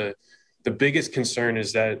that the biggest concern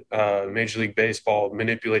is that Major League Baseball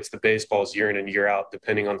manipulates the baseballs year in and year out,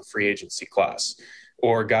 depending on the free agency class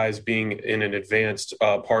or guys being in an advanced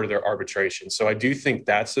part of their arbitration. So I do think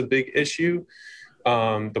that's a big issue.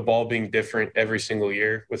 The ball being different every single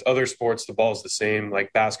year. With other sports, the ball is the same,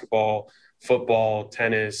 like basketball, football,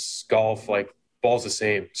 tennis, golf, like ball's the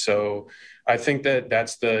same. So I think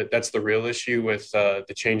that's the real issue with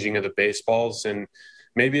the changing of the baseballs. And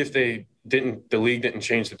maybe if the league didn't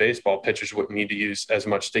change the baseball, pitchers wouldn't need to use as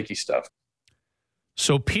much sticky stuff.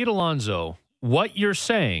 So, Pete Alonso, what you're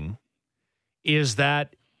saying is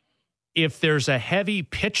that if there's a heavy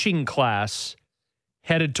pitching class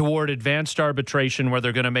headed toward advanced arbitration where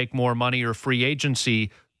they're going to make more money or free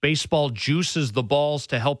agency, baseball juices the balls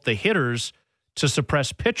to help the hitters to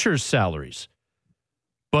suppress pitchers' salaries.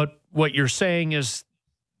 But what you're saying is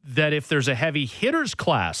that if there's a heavy hitters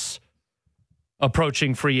class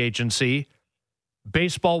approaching free agency,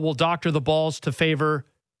 baseball will doctor the balls to favor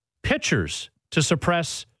pitchers to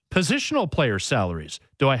suppress positional player salaries.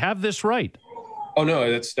 Do I have this right? Oh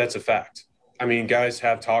no, that's a fact. I mean, guys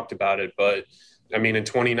have talked about it, but I mean, in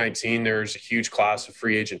 2019, there's a huge class of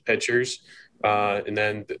free agent pitchers, and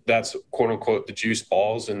then that's quote unquote the juice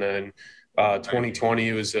balls, and then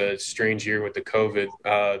 2020 was a strange year with the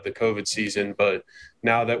COVID season, but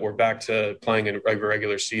now that we're back to playing a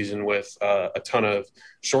regular season with a ton of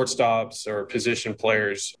shortstops or position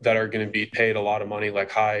players that are going to be paid a lot of money, like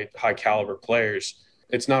high caliber players,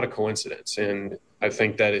 it's not a coincidence. And I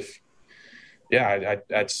think that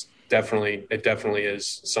that's definitely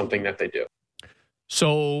is something that they do.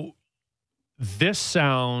 So this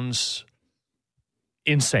sounds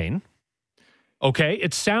insane. Okay,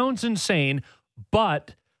 it sounds insane,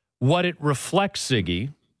 but what it reflects,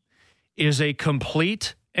 Ziggy, is a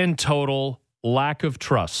complete and total lack of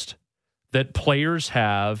trust that players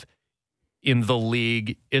have in the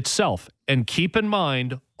league itself. And keep in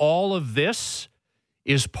mind, all of this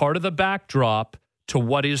is part of the backdrop to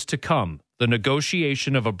what is to come, the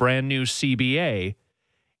negotiation of a brand new CBA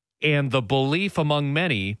and the belief among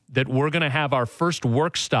many that we're going to have our first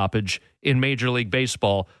work stoppage in Major League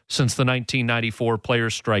Baseball since the 1994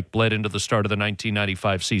 players' strike bled into the start of the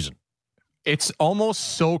 1995 season. It's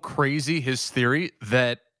almost so crazy, his theory,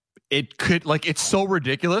 that it could, like, it's so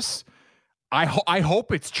ridiculous. I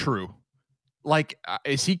hope it's true. Like,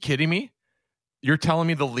 is he kidding me? You're telling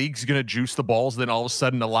me the league's going to juice the balls, then all of a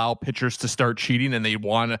sudden allow pitchers to start cheating and they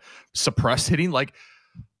want to suppress hitting? Like,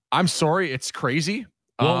 I'm sorry, it's crazy.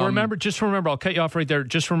 Well, remember, I'll cut you off right there.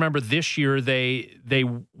 Just remember this year they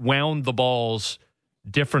wound the balls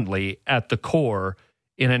differently at the core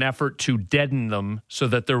in an effort to deaden them so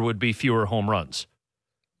that there would be fewer home runs.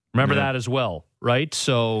 Remember that as well, right?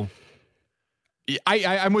 So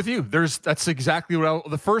I'm with you. That's exactly what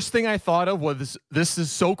the first thing I thought of was, this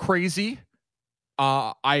is so crazy.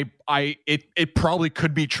 It probably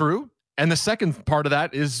could be true. And the second part of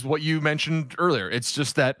that is what you mentioned earlier. It's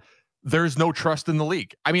just that there's no trust in the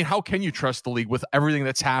league. I mean, how can you trust the league with everything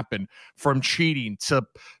that's happened, from cheating to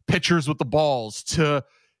pitchers with the balls to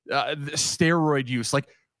steroid use? Like,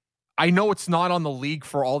 I know it's not on the league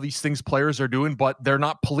for all these things players are doing, but they're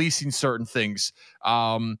not policing certain things.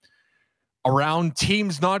 Around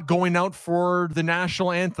teams not going out for the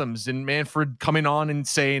national anthems, and Manfred coming on and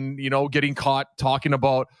saying, getting caught talking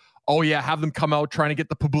about, oh yeah, have them come out trying to get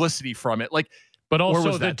the publicity from it. Like, but also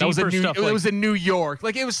was the deeper stuff. It was in New York.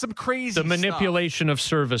 Like, it was some crazy. The manipulation of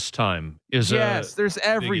service time is there's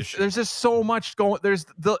there's just so much going.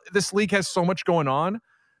 This league has so much going on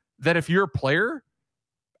that if you're a player,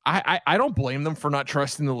 I don't blame them for not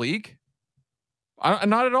trusting the league.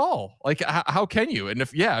 Not at all. Like, how can you? And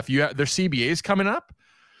if you have their CBAs coming up,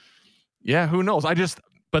 who knows?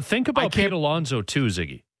 But think about Pete Alonso too,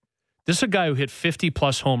 Ziggy. This is a guy who hit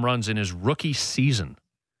 50-plus home runs in his rookie season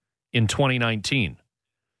in 2019.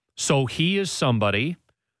 So he is somebody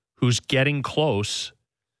who's getting close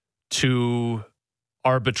to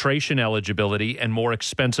arbitration eligibility and more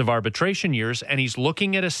expensive arbitration years, and he's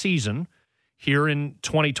looking at a season here in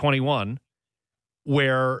 2021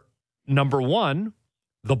 where, number one,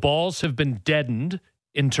 the balls have been deadened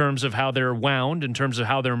in terms of how they're wound, in terms of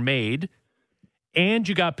how they're made, and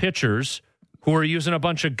you got pitchers who are using a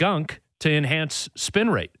bunch of gunk to enhance spin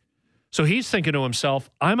rate. So he's thinking to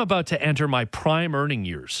himself, I'm about to enter my prime earning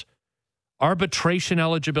years. Arbitration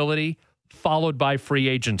eligibility followed by free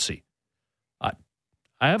agency.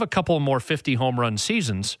 I have a couple more 50 home run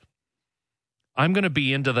seasons. I'm going to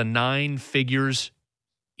be into the 9 figures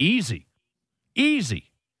easy.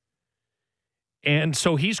 And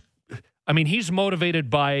so he's motivated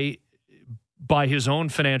by his own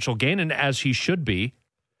financial gain, and as he should be.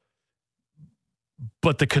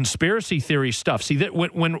 But the conspiracy theory stuff, see, that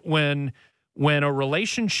when a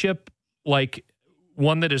relationship like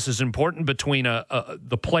one that is as important between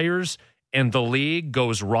the players and the league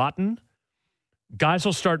goes rotten, guys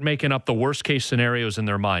will start making up the worst case scenarios in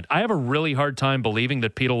their mind. I have a really hard time believing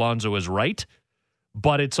that Pete Alonso is right,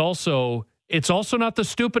 but it's also not the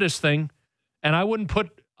stupidest thing, and I wouldn't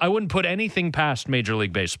put anything past Major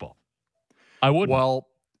League Baseball. I wouldn't. Well,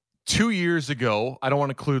 2 years ago, I don't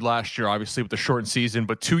want to include last year, obviously, with the shortened season,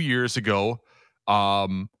 but 2 years ago,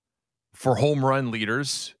 for home run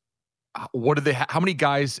leaders, what did they? How many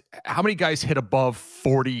guys hit above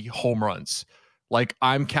 40 home runs? Like,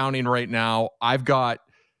 I'm counting right now. I've got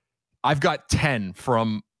 10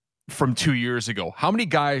 from 2 years ago. How many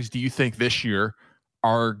guys do you think this year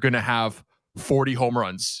are going to have 40 home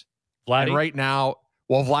runs? Vladdy? And right now,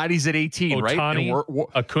 Vladdy's at 18, Ohtani, right? And we're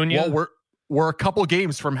Acuna. Well, we're a couple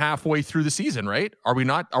games from halfway through the season, right? Are we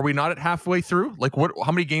not at halfway through? Like,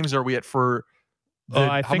 how many games are we at for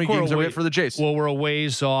how many games are we at for the Jays? Well, we're a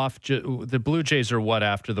ways off. The Blue Jays are what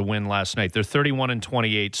after the win last night? They're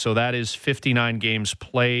 31-28, so that is 59 games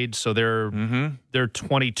played. So they're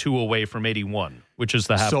 22 away from 81, which is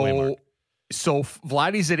the halfway mark. So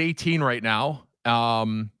Vladdy's at 18 right now. How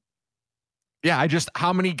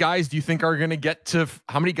many guys do you think are going to get to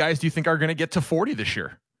 40 this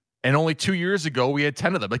year? And only 2 years ago we had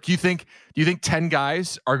 10 of them. Like, do you think 10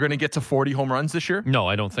 guys are going to get to 40 home runs this year? No,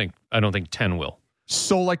 I don't think 10 will.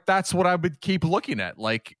 So like, that's what I would keep looking at.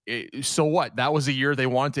 Like, so what? That was a year they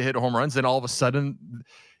wanted to hit home runs, and all of a sudden,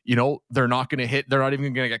 they're not going to hit. They're not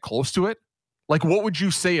even going to get close to it. Like, what would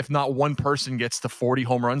you say if not one person gets to 40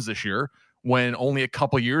 home runs this year, when only a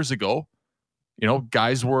couple years ago, you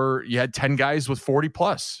had 10 guys with 40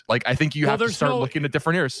 plus. Like, I think you have to start looking at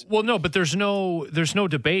different years. Well, no, but there's no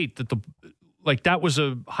debate that that was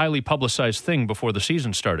a highly publicized thing before the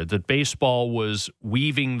season started, that baseball was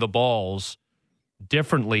weaving the balls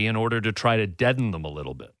differently in order to try to deaden them a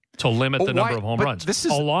little bit, to limit the number of home runs.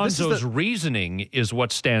 Alonso's reasoning is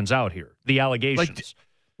what stands out here, the allegations.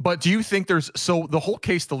 But do you think the whole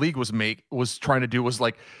case the league was trying to do was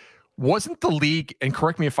like, wasn't the league, and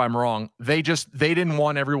correct me if I'm wrong, they didn't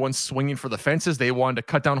want everyone swinging for the fences. They wanted to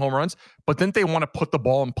cut down home runs, but didn't they want to put the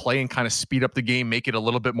ball in play and kind of speed up the game, make it a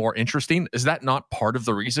little bit more interesting? Is that not part of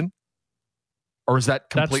the reason? Or is that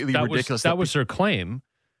completely ridiculous? That was their claim.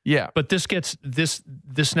 Yeah. But this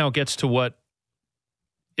now gets to what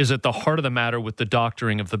is at the heart of the matter with the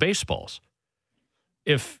doctoring of the baseballs.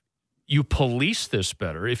 If you police this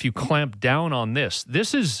better, if you clamp down on this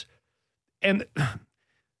is, and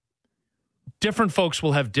different folks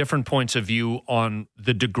will have different points of view on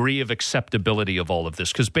the degree of acceptability of all of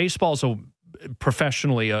this, because baseball is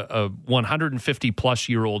professionally a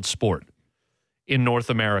 150-plus-year-old sport in North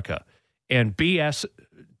America. And BS,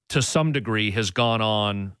 to some degree, has gone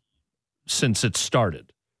on since it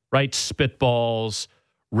started, right? Spitballs,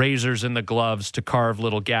 razors in the gloves to carve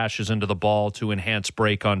little gashes into the ball to enhance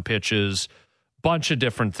break on pitches, bunch of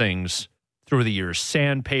different things through the years.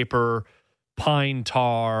 Sandpaper, pine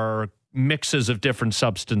tar, mixes of different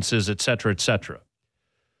substances, et cetera, et cetera.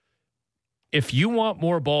 If you want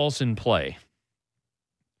more balls in play,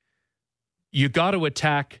 you got to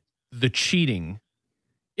attack the cheating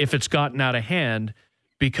if it's gotten out of hand,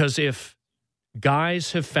 because if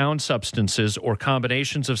guys have found substances or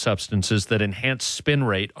combinations of substances that enhance spin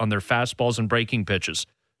rate on their fastballs and breaking pitches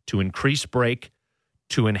to increase break,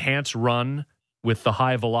 to enhance run with the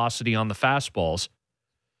high velocity on the fastballs,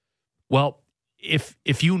 well,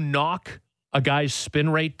 if you knock a guy's spin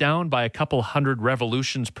rate down by a couple hundred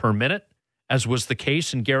revolutions per minute, as was the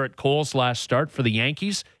case in Garrett Cole's last start for the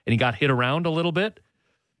Yankees, and he got hit around a little bit,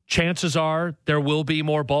 chances are there will be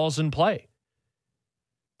more balls in play.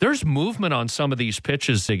 There's movement on some of these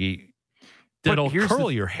pitches, Ziggy, that'll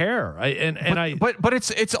curl your hair. But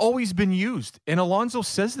it's always been used. And Alonso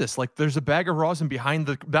says this, like, there's a bag of rosin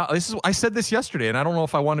behind I said this yesterday, and I don't know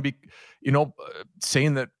if I want to be,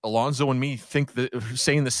 saying that Alonso and me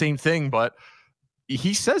saying the same thing, but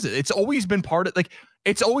he says it. It's always been part of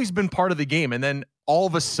the game. And then all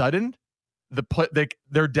of a sudden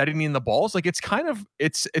they're deadening the balls. Like, it's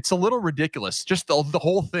a little ridiculous. Just the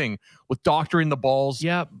whole thing with doctoring the balls.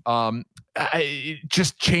 Yeah.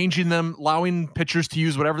 Just changing them, allowing pitchers to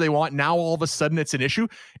use whatever they want. Now all of a sudden it's an issue.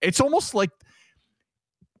 It's almost like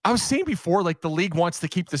I was saying before, like, the league wants to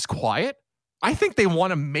keep this quiet. I think they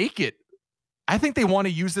want to make it. I think they want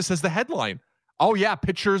to use this as the headline. Oh yeah,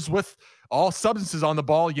 pitchers with all substances on the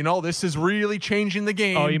ball. This is really changing the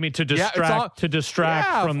game. Oh, you mean to distract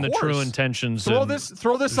from the true intentions? Throw this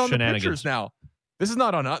on the pitchers now. This is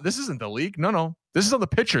not on us. This isn't the league. No. This is on the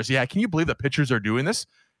pitchers. Yeah, can you believe the pitchers are doing this?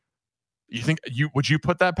 Would you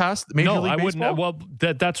put that past Major League Baseball? I wouldn't.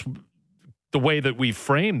 Well, that's the way that we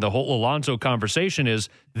framed the whole Alonso conversation. Is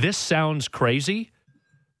this sounds crazy,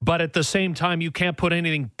 but at the same time, you can't put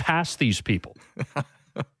anything past these people.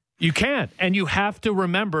 You can't. And you have to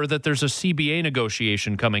remember that there's a CBA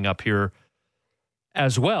negotiation coming up here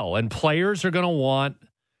as well. And players are going to want,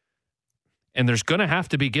 and there's going to have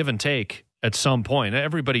to be give and take at some point.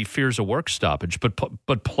 Everybody fears a work stoppage,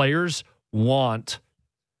 but players want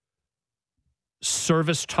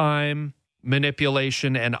service time,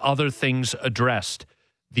 manipulation, and other things addressed.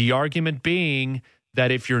 The argument being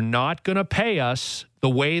that if you're not going to pay us the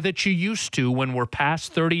way that you used to when we're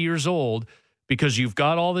past 30 years old, because you've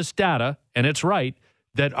got all this data, and it's right,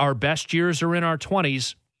 that our best years are in our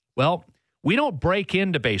 20s, well, we don't break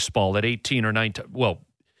into baseball at 18 or 19. Well,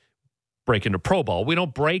 break into pro ball. We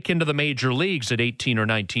don't break into the major leagues at 18 or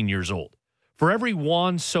 19 years old. For every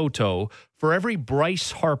Juan Soto, for every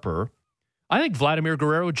Bryce Harper, I think Vladimir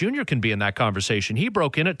Guerrero Jr. can be in that conversation. He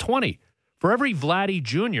broke in at 20. For every Vladdy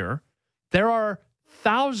Jr., there are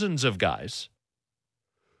thousands of guys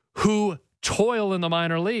who toil in the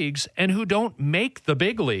minor leagues and who don't make the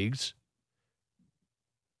big leagues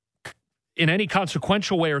in any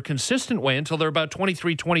consequential way or consistent way until they're about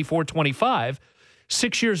 23, 24, 25.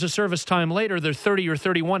 6 years of service time later, they're 30 or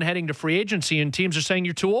 31 heading to free agency, and teams are saying,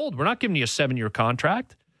 you're too old. We're not giving you a 7-year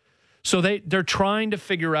contract. So they're trying to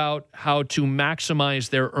figure out how to maximize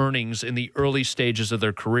their earnings in the early stages of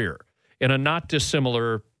their career in a not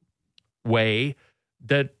dissimilar way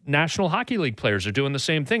that National Hockey League players are doing the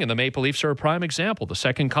same thing. And the Maple Leafs are a prime example. The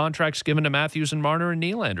second contracts given to Matthews and Marner and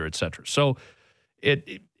Nylander, et cetera. So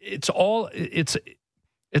it's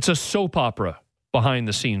a soap opera behind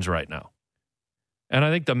the scenes right now. And I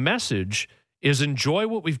think the message is enjoy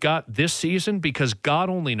what we've got this season, because God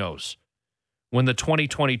only knows when the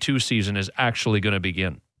 2022 season is actually going to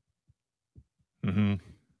begin. Mm-hmm.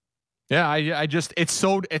 Yeah, I just it's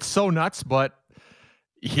so nuts, but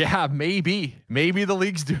yeah, maybe the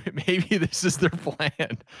league's do it. Maybe this is their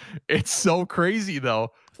plan. It's so crazy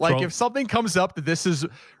though. Like if something comes up that this is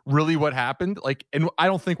really what happened, like, and I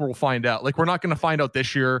don't think we'll find out. Like, we're not going to find out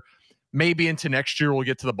this year. Maybe into next year we'll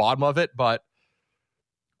get to the bottom of it, but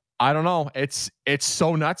I don't know. It's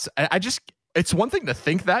so nuts. It's one thing to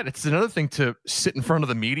think that. It's another thing to sit in front of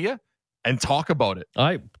the media and talk about it.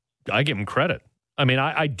 I give him credit. I mean,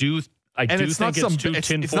 I do think it's too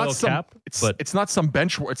tinfoil cap. It's not some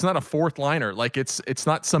bench. It's not a fourth liner. Like it's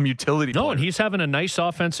not some utility. No, player. And he's having a nice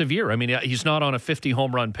offensive year. I mean, he's not on a 50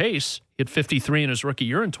 home run pace. He hit 53 in his rookie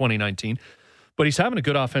year in 2019, but he's having a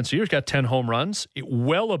good offensive year. He's got 10 home runs,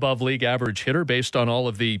 well above league average hitter based on all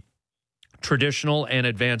of the traditional and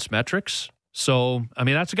advanced metrics. So, I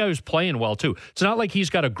mean, that's a guy who's playing well too. It's not like he's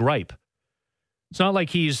got a gripe. It's not like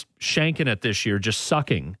he's shanking it this year, just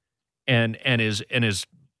sucking and is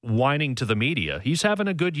whining to the media. He's having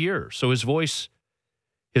a good year. So his voice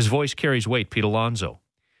carries weight, Pete Alonso.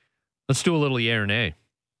 Let's do a little yeah or nay.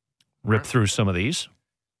 Rip through some of these.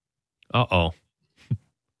 Uh-oh.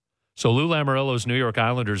 So Lou Lamoriello's New York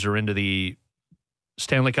Islanders are into the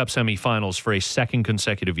Stanley Cup semifinals for a second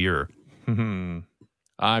consecutive year.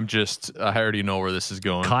 I already know where this is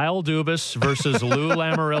going. Kyle Dubas versus Lou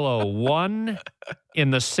Lamoriello. One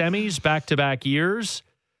in the semis back-to-back years.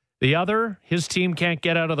 The other, his team can't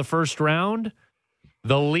get out of the first round.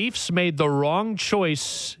 The Leafs made the wrong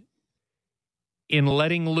choice in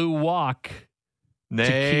letting Lou walk to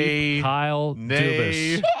keep Kyle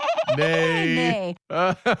Dubas. Nay.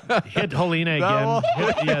 Hit Helena again.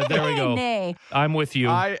 Yeah, there we go. Nay. I'm with you.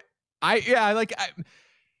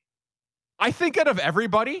 I think out of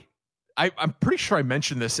everybody, I'm pretty sure I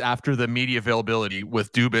mentioned this after the media availability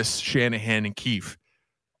with Dubas, Shanahan, and Keefe.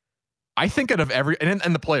 I think out of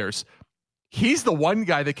and the players, he's the one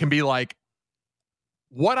guy that can be like,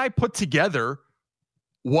 what I put together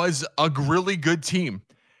was a really good team.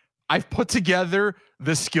 I've put together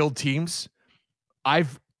the skilled teams.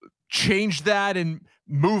 I've changed that and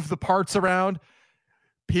moved the parts around.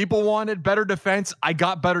 People wanted better defense. I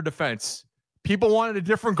got better defense. People wanted a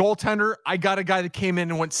different goaltender. I got a guy that came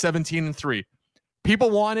in and went 17-3.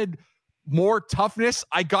 People wanted more toughness.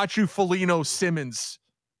 I got you Foligno, Simmons.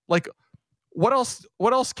 Like, what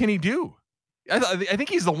else can he do? I think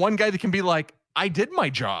he's the one guy that can be like, I did my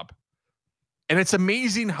job. And it's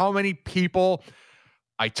amazing how many people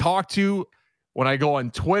I talk to when I go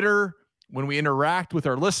on Twitter, when we interact with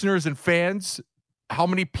our listeners and fans, how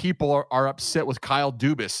many people are upset with Kyle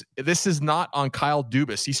Dubas. This is not on Kyle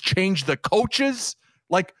Dubas. He's changed the coaches.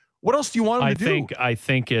 Like, what else do you want him to do? I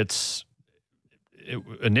think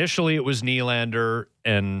initially it was Nylander,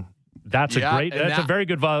 and that's a very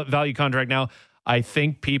good value contract. Now, I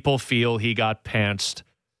think people feel he got pantsed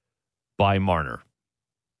by Marner.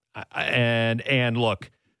 And look,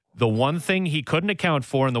 the one thing he couldn't account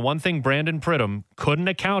for, and the one thing Brandon Pridham couldn't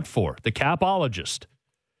account for, the capologist,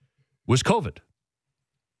 was COVID.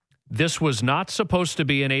 This was not supposed to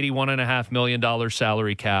be an $81.5 million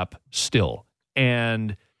salary cap still.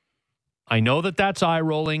 And I know that that's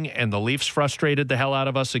eye-rolling, and the Leafs frustrated the hell out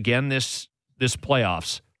of us again this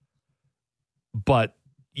playoffs. But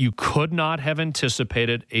you could not have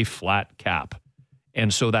anticipated a flat cap.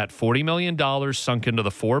 And so that $40 million sunk into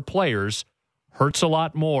the 4 players hurts a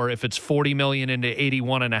lot more if it's $40 million into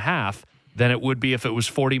 $81.5 than it would be if it was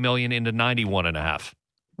 $40 million into $91.5.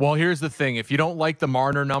 Well, here's the thing. If you don't like the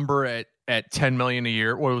Marner number at $10 million a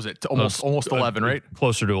year, what was it? Almost 11, right?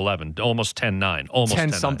 Closer to 11, almost 10.9, almost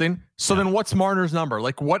 10 something. So then what's Marner's number?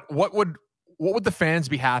 Like what would the fans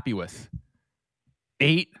be happy with?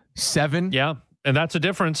 8, 7? Yeah. And that's a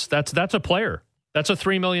difference. That's a player. That's a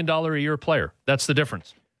 $3 million a year player. That's the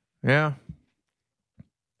difference. Yeah.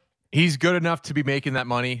 He's good enough to be making that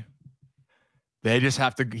money. They just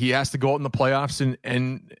have to, he has to go out in the playoffs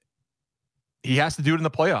and he has to do it in the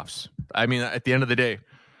playoffs. I mean, at the end of the day,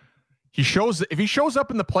 if he shows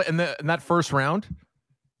up in that first round,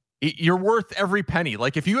 you're worth every penny.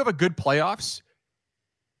 Like if you have a good playoffs,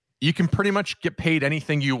 you can pretty much get paid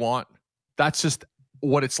anything you want. That's just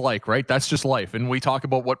what it's like, right? That's just life. And we talk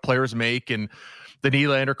about what players make and the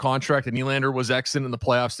Nylander contract. And Nylander was excellent in the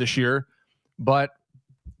playoffs this year, but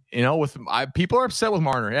you know, people are upset with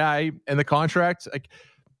Marner. Yeah, and the contract, like,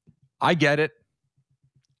 I get it.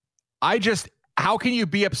 How can you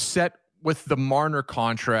be upset with the Marner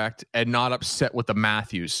contract and not upset with the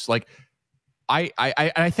Matthews? Like,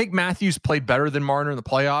 I think Matthews played better than Marner in the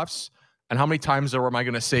playoffs. And how many times am I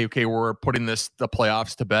going to say, okay, we're putting the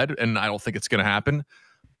playoffs to bed? And I don't think it's going to happen.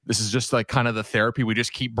 This is just like kind of the therapy. We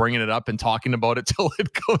just keep bringing it up and talking about it till it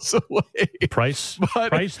goes away. Price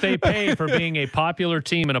they pay for being a popular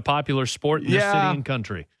team and a popular sport in this city and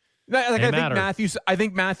country. I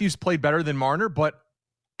think Matthews played better than Marner, but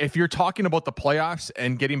if you're talking about the playoffs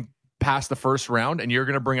and getting past the first round and you're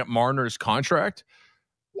going to bring up Marner's contract,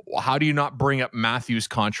 how do you not bring up Matthews'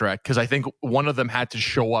 contract? Because I think one of them had to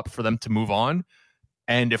show up for them to move on.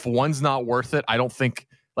 And if one's not worth it, I don't think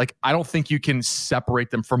you can separate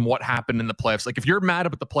them from what happened in the playoffs. Like if you're mad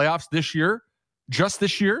about the playoffs this year,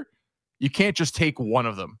 you can't just take one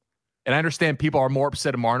of them. And I understand people are more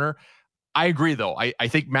upset at Marner. I agree, though. I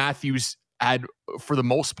think Matthews had, for the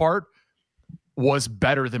most part, was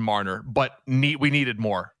better than Marner, but we needed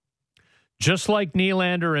more. Just like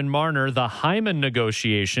Nylander and Marner, the Hyman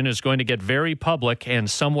negotiation is going to get very public and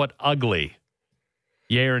somewhat ugly.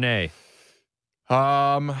 Yay or nay?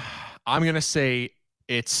 I'm going to say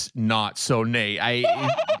it's not. So nay.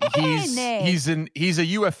 He's a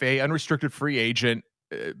UFA, unrestricted free agent.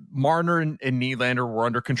 Marner and Nylander were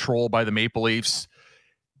under control by the Maple Leafs.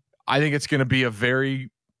 I think it's going to be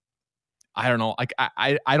I don't know. Like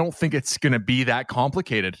I don't think it's going to be that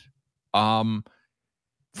complicated.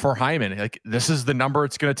 For Hyman, like this is the number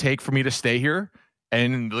it's going to take for me to stay here.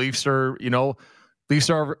 And the Leafs are either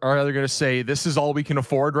going to say this is all we can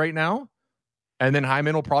afford right now. And then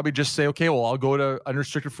Hyman will probably just say, okay, well, I'll go to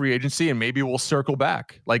unrestricted free agency and maybe we'll circle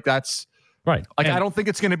back. Like that's right. Like, I don't think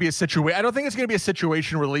it's going to be a situation. I don't think it's going to be a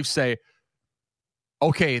situation where the Leafs say,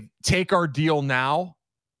 okay, take our deal now.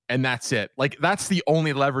 And that's it. Like that's the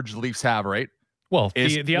only leverage the Leafs have, right? Well, we'll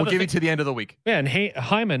give you to the end of the week. Yeah, and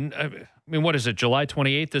Hyman, I mean, what is it, July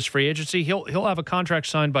 28th, this free agency? He'll have a contract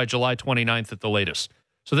signed by July 29th at the latest.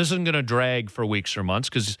 So this isn't going to drag for weeks or months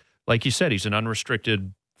because, like you said, he's an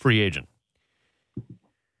unrestricted free agent.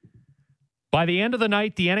 By the end of the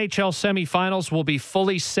night, the NHL semifinals will be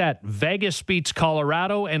fully set. Vegas beats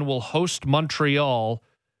Colorado and will host Montreal,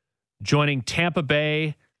 joining Tampa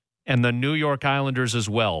Bay and the New York Islanders as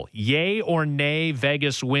well. Yay or nay,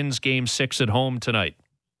 Vegas wins Game 6 at home tonight?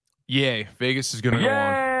 Yay. Vegas is going to go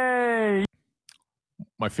on.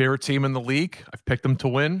 My favorite team in the league. I've picked them to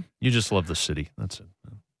win. You just love the city. That's it.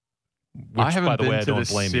 Which, I haven't by the been way, I to don't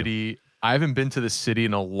the blame city. you. I haven't been to the city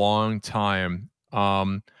in a long time.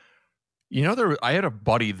 I had a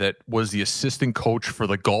buddy that was the assistant coach for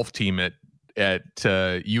the golf team at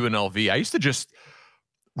UNLV. I used to just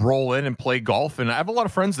roll in and play golf, and I have a lot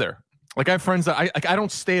of friends there. Like I have friends that I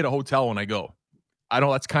don't stay at a hotel when I go. I know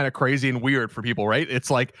that's kind of crazy and weird for people, right? It's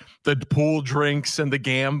like the pool drinks and the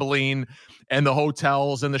gambling and the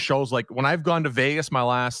hotels and the shows. Like when I've gone to Vegas my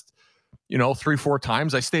last, 3-4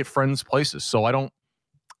 times, I stay at friends' places. So I don't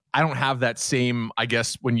have that same, I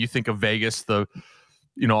guess, when you think of Vegas, all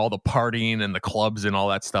the partying and the clubs and all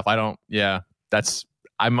that stuff. I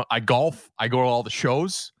golf. I go to all the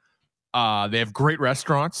shows. They have great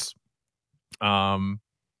restaurants.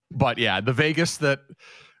 But yeah, the Vegas that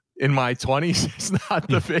in my 20s is not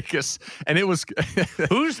the Vegas. And it was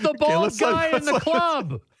who's the bald guy in the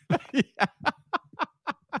club?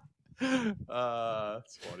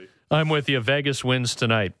 That's funny. I'm with you. Vegas wins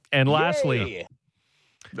tonight. And lastly,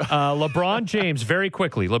 LeBron James, very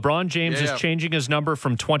quickly. LeBron James is changing his number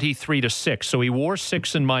from 23 to 6. So he wore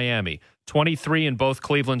 6 in Miami, 23 in both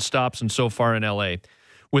Cleveland stops and so far in LA.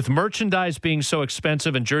 With merchandise being so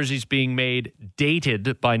expensive and jerseys being made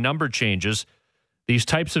dated by number changes, these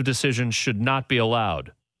types of decisions should not be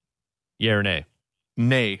allowed. Yeah or nay?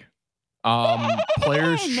 Nay.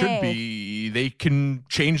 Players should be. They can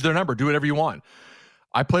change their number. Do whatever you want.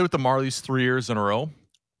 I played with the Marlies 3 years in a row.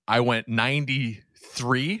 I went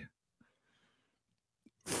 93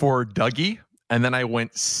 for Dougie, and then I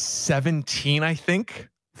went 17, I think,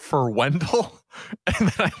 for Wendell. And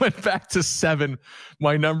then I went back to 7,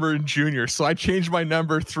 my number in junior. So I changed my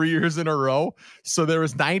number 3 years in a row. So there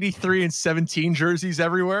was 93 and 17 jerseys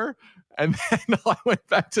everywhere. And then I went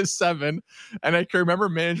back to 7. And I can remember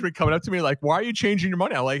management coming up to me like, why are you changing your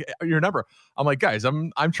money? I'm like, your number. I'm like, guys,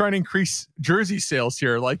 I'm trying to increase jersey sales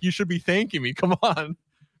here. Like, you should be thanking me. Come on.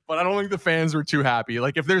 But I don't think the fans were too happy.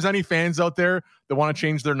 Like, if there's any fans out there that want to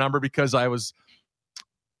change their number because I was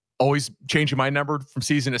always changing my number from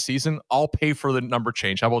season to season, I'll pay for the number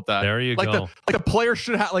change. How about that? There you go. The player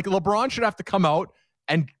should have, like LeBron should have to come out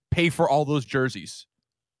and pay for all those jerseys.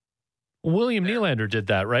 William Nylander did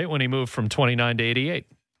that, right? When he moved from 29 to 88.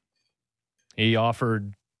 He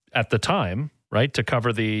offered at the time, right, to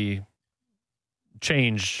cover the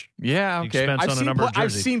change. Yeah, okay. Expense on a number of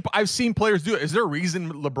jerseys. I've seen players do it. Is there a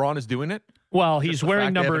reason LeBron is doing it? Well, he's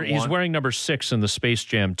wearing number 6 in the Space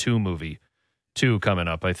Jam 2 movie. 2 coming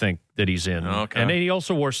up, I think, that he's in. Okay. And he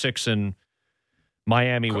also wore 6 in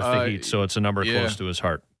Miami with the Heat, so it's a number close to his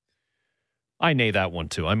heart. I nay that one,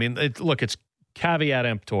 too. I mean, it's caveat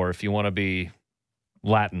emptor if you want to be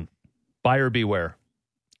Latin. Buyer beware.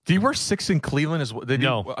 Do you wear 6 in Cleveland as well?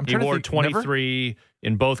 No, he wore 23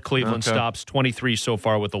 in both Cleveland stops, 23 so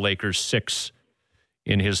far with the Lakers, 6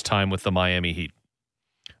 in his time with the Miami Heat.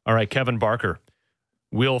 All right, Kevin Barker.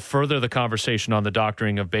 We'll further the conversation on the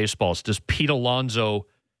doctoring of baseballs. Does Pete Alonso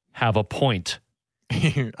have a point?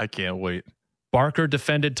 I can't wait. Barker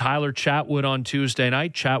defended Tyler Chatwood on Tuesday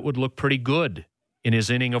night. Chatwood looked pretty good in his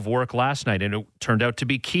inning of work last night, and it turned out to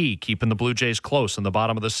be key, keeping the Blue Jays close. In the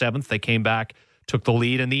bottom of the 7th, they came back, took the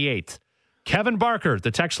lead in the 8th. Kevin Barker,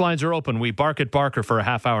 the text lines are open. We bark at Barker for a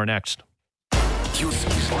half hour next.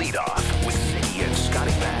 QC's leadoff with Ziggy and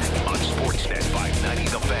Scotty back on Sportsnet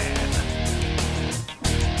 590 The Fan.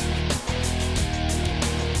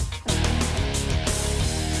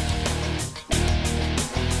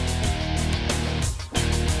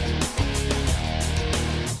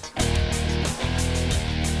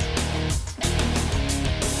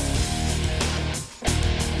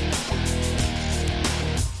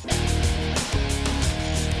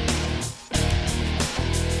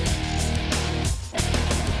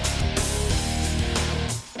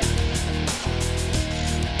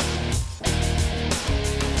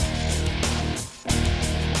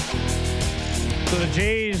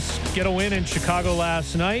 Jays get a win in Chicago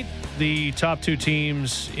last night. The top 2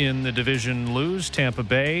 teams in the division lose, Tampa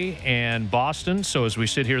Bay and Boston. So as we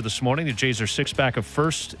sit here this morning, the Jays are 6 back of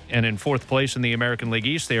first and in 4th place in the American League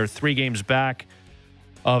East. They are 3 games back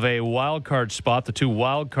of a wild card spot. The 2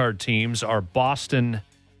 wild card teams are Boston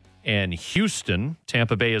and Houston.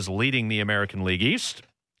 Tampa Bay is leading the American League East.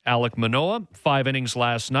 Alek Manoah, 5 innings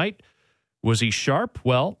last night. Was he sharp?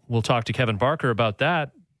 Well, we'll talk to Kevin Barker about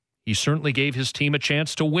that. He certainly gave his team a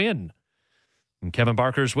chance to win. And Kevin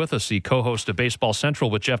Barker is with us, the co-host of Baseball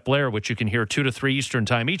Central with Jeff Blair, which you can hear 2 to 3 Eastern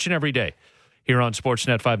time each and every day here on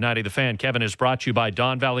Sportsnet 590 The Fan. Kevin is brought to you by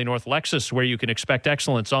Don Valley North Lexus, where you can expect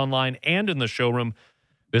excellence online and in the showroom.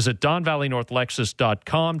 Visit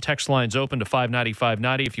DonValleyNorthLexus.com. Text lines open to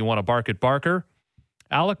 590-590 if you want to bark at Barker.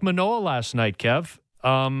 Alek Manoah last night, Kev.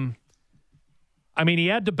 I mean, he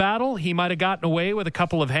had to battle. He might have gotten away with a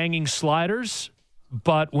couple of hanging sliders.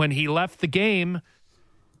 But when he left the game,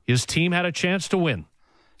 his team had a chance to win.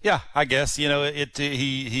 Yeah, I guess he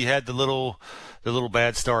had the little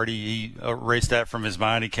bad start. He erased that from his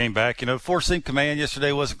mind. He came back. Four-seam command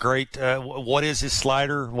yesterday wasn't great. What is his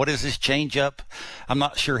slider? What is his changeup? I'm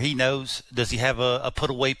not sure he knows. Does he have a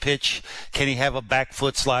put-away pitch? Can he have a back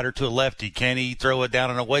foot slider to a lefty? Can he throw it down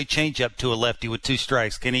and away changeup to a lefty with 2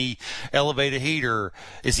 strikes? Can he elevate a heater?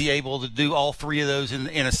 Is he able to do all 3 of those in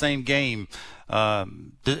a same game?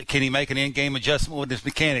 Can he make an in-game adjustment with his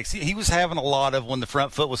mechanics? He was having a lot of, when the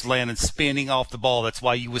front foot was landing, spinning off the ball. That's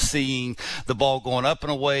why you were seeing the ball going up and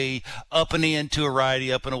away, up and in to a righty,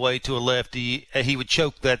 up and away to a lefty. He would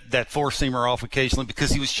choke that four-seamer off occasionally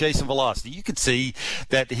because he was chasing velocity. You could see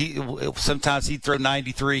that sometimes he'd throw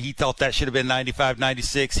 93. He thought that should have been 95,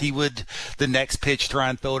 96. He would, the next pitch, try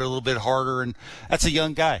and throw it a little bit harder. And that's a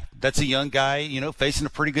young guy. Facing a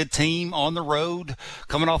pretty good team on the road,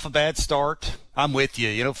 coming off a bad start. I'm with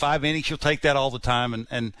you. 5 innings, you'll take that all the time.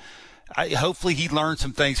 And hopefully he learned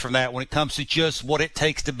some things from that when it comes to just what it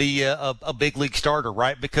takes to be a big league starter,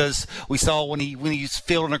 right? Because we saw when he's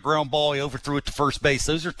fielding a ground ball, he overthrew it to first base.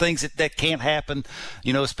 Those are things that can't happen,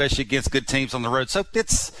 especially against good teams on the road. So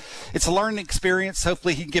it's a learning experience.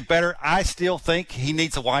 Hopefully he can get better. I still think he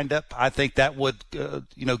needs a windup. I think that would,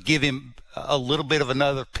 give him a little bit of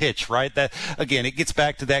another pitch, right? That again, it gets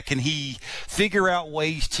back to that. Can he figure out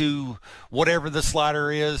ways to, whatever the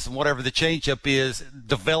slider is and whatever the changeup is,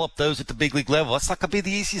 develop those at the big league level? That's not going to be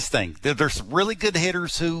the easiest thing. There's some really good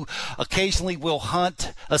hitters who occasionally will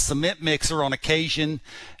hunt a cement mixer on occasion,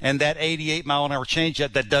 and that 88-mile-an-hour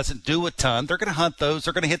changeup that doesn't do a ton, they're going to hunt those.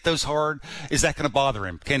 They're going to hit those hard. Is that going to bother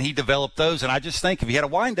him? Can he develop those? And I just think if he had a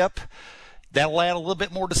windup, that'll add a little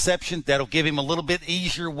bit more deception. That'll give him a little bit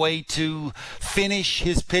easier way to finish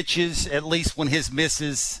his pitches, at least when his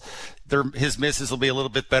misses will be a little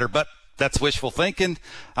bit better. But that's wishful thinking.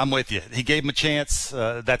 I'm with you. He gave him a chance.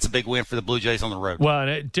 That's a big win for the Blue Jays on the road. Well,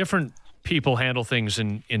 and different people handle things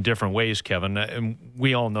in different ways, Kevin, and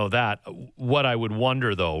we all know that. What I would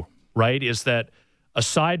wonder, though, right, is that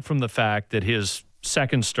aside from the fact that his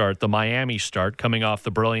second start, the Miami start, coming off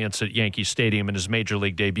the brilliance at Yankee Stadium in his major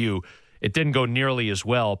league debut, it didn't go nearly as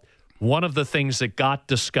well. One of the things that got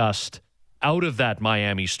discussed out of that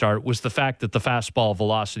Miami start was the fact that the fastball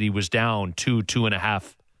velocity was down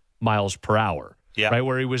 2.5 miles per hour. Yeah. Right,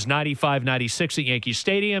 where he was 95, 96 at Yankee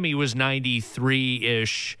Stadium, he was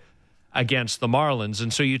 93-ish against the Marlins.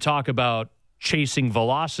 And so you talk about chasing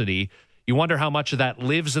velocity. You wonder how much of that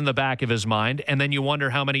lives in the back of his mind, and then you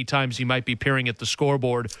wonder how many times he might be peering at the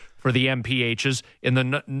scoreboard for the MPHs in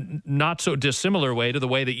the not so dissimilar way to the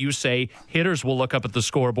way that you say hitters will look up at the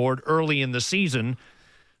scoreboard early in the season,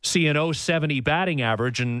 see an 070 batting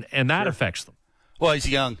average, and that affects them. Well, he's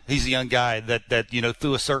young. He's a young guy that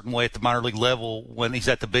threw a certain way at the minor league level. When he's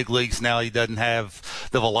at the big leagues now, he doesn't have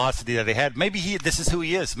the velocity that he had. Maybe this is who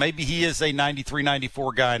he is. Maybe he is a 93,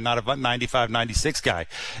 94 guy, not a 95, 96 guy.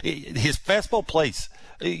 His fastball plays.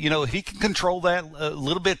 If he can control that a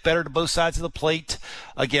little bit better to both sides of the plate.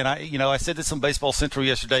 Again, I said this on Baseball Central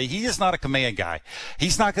yesterday. He is not a command guy.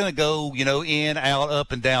 He's not going to go, in, out,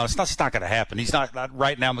 up, and down. It's not going to happen. He's not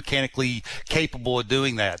right now mechanically capable of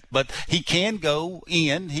doing that. But he can go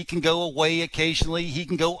in. He can go away occasionally. He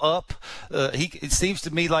can go up. It seems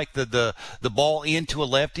to me like the ball into a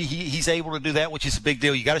lefty. He's able to do that, which is a big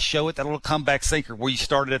deal. You got to show it. That little comeback sinker where you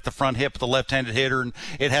started at the front hip with the left-handed hitter, and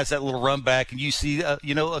it has that little run back, and you see.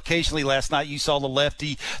 Occasionally last night you saw the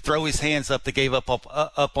lefty throw his hands up that gave up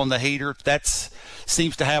on the heater. That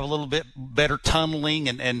seems to have a little bit better tunneling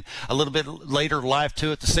and a little bit later life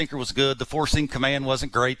to it. The sinker was good. The four-seam command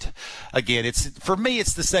wasn't great. Again, for me,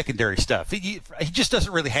 it's the secondary stuff. He just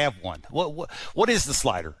doesn't really have one. What is the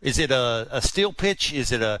slider? Is it a steal pitch?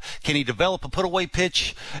 Is it can he develop a put-away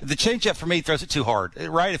pitch? The changeup for me throws it too hard,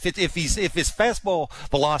 right? If his fastball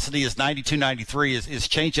velocity is 92, 93, his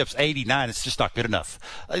changeup's 89, it's just not good enough.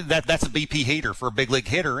 That's a BP heater for a big league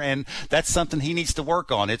hitter, and that's something he needs to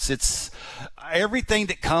work on. It's everything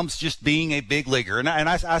that comes just being a big leaguer. And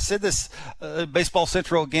I said this, Baseball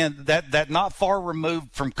Central again, that not far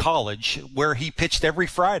removed from college where he pitched every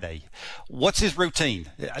Friday. What's his routine?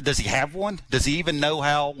 Does he have one? Does he even know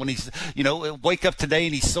how when he's, wake up today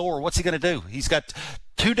and he's sore, what's he going to do? He's got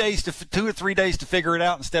 2 or 3 days to figure it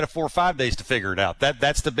out instead of 4 or 5 days to figure it out.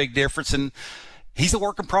 That's the big difference. And he's a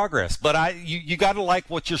work in progress, but you got to like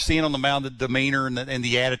what you're seeing on the mound, the demeanor and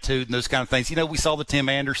the attitude and those kind of things. We saw the Tim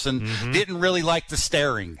Anderson didn't really like the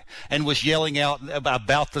staring and was yelling out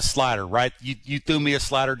about the slider, right? You threw me a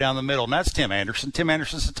slider down the middle, and that's Tim Anderson. Tim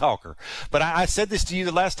Anderson's a talker. But I said this to you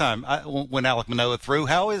the last time when Alek Manoah threw.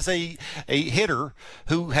 How is a hitter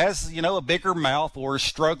who has, a bigger mouth or is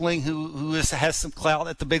struggling, who has some clout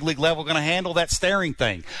at the big league level going to handle that staring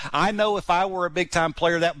thing? I know if I were a big-time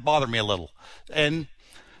player, that would bother me a little. And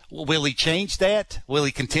will he change that? Will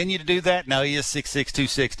he continue to do that? No, he is 6'6",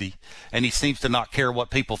 260, and he seems to not care what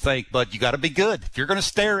people think. But you got to be good. If you're going to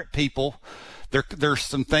stare at people, there's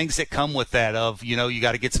some things that come with that. You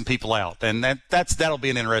got to get some people out, and that'll be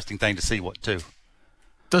an interesting thing to see too.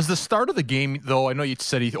 Does the start of the game, though, I know you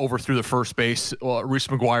said he overthrew the first base. Reese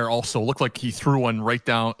McGuire also looked like he threw one right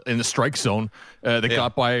down in the strike zone that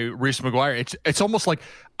got by Reese McGuire. It's almost like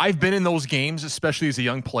I've been in those games, especially as a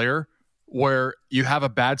young player, where you have a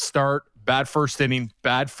bad start, bad first inning,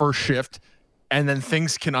 bad first shift, and then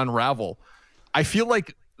things can unravel. I feel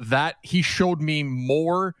like that he showed me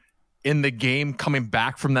more in the game coming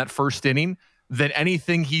back from that first inning than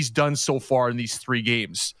anything he's done so far in these 3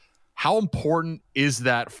 games. How important is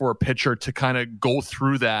that for a pitcher to kind of go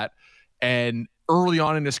through that and early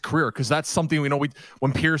on in his career? Because that's something we know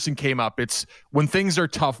when Pearson came up, it's when things are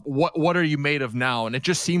tough, what are you made of now? And it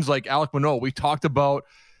just seems like Alek Manoah, we talked about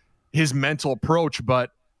his mental approach,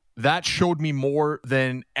 but that showed me more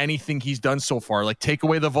than anything he's done so far. Like take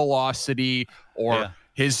away the velocity or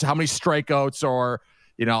how many strikeouts or,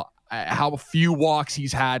 how few walks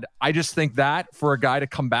he's had. I just think that for a guy to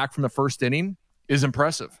come back from the first inning is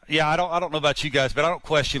impressive. Yeah, I don't know about you guys, but I don't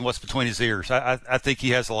question what's between his ears. I think he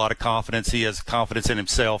has a lot of confidence. He has confidence in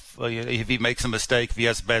himself. If he makes a mistake, if he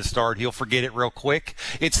has a bad start, he'll forget it real quick.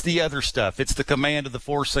 It's the other stuff. It's the command of the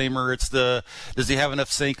four-seamer. It's does he have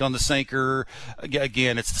enough sink on the sinker?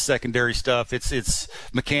 Again, it's the secondary stuff. It's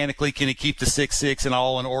mechanically, can he keep the 6-6 and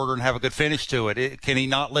all in order and have a good finish to it? Can he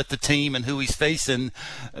not let the team and who he's facing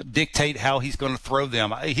dictate how he's going to throw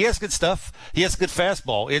them? He has good stuff. He has a good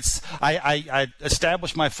fastball. I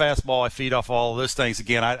establish my fastball. I feed off all of those things.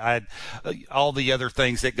 Again, I all the other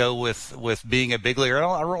things that go with being a big leaguer.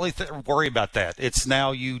 I don't really worry about that. It's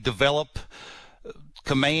now you develop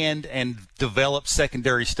command and develop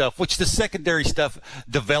secondary stuff, which the secondary stuff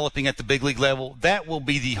developing at the big league level, that will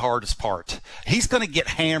be the hardest part. He's going to get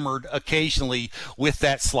hammered occasionally with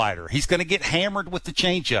that slider. He's going to get hammered with the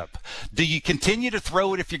changeup. Do you continue to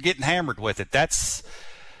throw it if you're getting hammered with it? That's,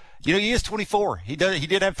 he is 24. He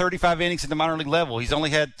did have 35 innings at the minor league level. He's only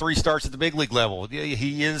had 3 starts at the big league level.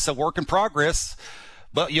 He is a work in progress,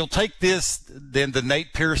 but you'll take this than the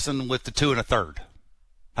Nate Pearson with the 2 1/3.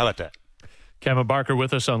 How about that? Kevin Barker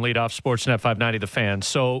with us on Leadoff Sportsnet 590 The Fan.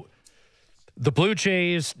 So the Blue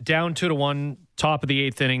Jays down 2-1, top of the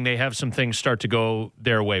 8th inning. They have some things start to go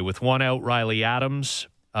their way. With 1 out, Riley Adams,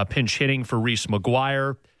 pinch hitting for Reese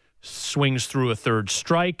McGuire, swings through a 3rd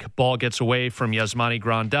strike. Ball gets away from Yasmani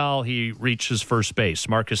Grandal. He reaches first base.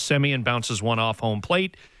 Marcus Semien bounces one off home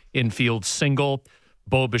plate. Infield single.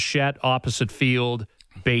 Bo Bichette, opposite field.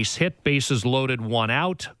 Base hit, bases loaded, 1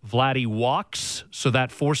 out. Vladdy walks, so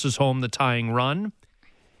that forces home the tying run.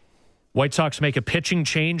 White Sox make a pitching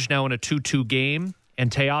change now in a 2-2 game,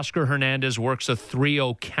 and Teoscar Hernandez works a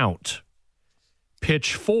 3-0 count.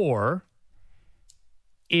 Pitch 4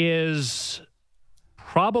 is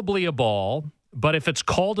probably a ball, but if it's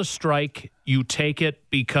called a strike, you take it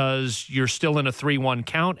because you're still in a 3-1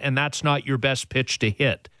 count, and that's not your best pitch to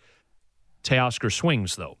hit. Teoscar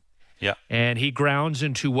swings, though. Yeah. And he grounds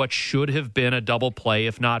into what should have been a double play,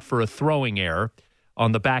 if not for a throwing error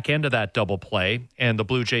on the back end of that double play, and the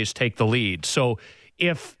Blue Jays take the lead. So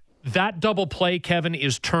if that double play, Kevin,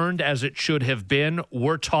 is turned as it should have been,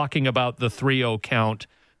 we're talking about the 3-0 count,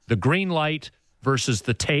 the green light versus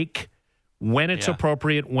the take, when it's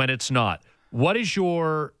appropriate, when it's not. What is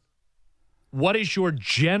your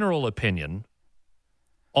general opinion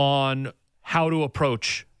on how to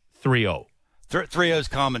approach 3-0? 3-0 is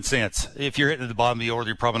common sense. If you're hitting at the bottom of the order,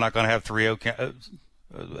 you're probably not going to have 3-0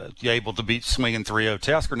 able to be swinging 3-0.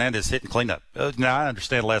 Teoscar Hernandez hitting cleanup. Now, I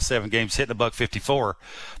understand the last 7 games hitting $154,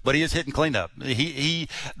 but he is hitting cleanup. He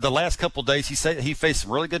the last couple of days, he faced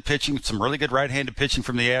some really good pitching, some really good right-handed pitching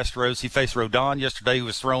from the Astros. He faced Rodon yesterday, who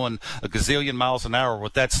was throwing a gazillion miles an hour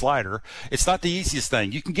with that slider. It's not the easiest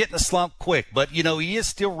thing. You can get in a slump quick, but, he is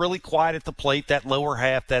still really quiet at the plate, that lower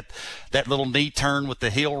half, that little knee turn with the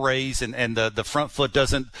heel raise, and the front foot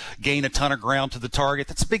doesn't gain a ton of ground to the target.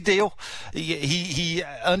 That's a big deal. He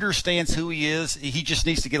understands who he is. He just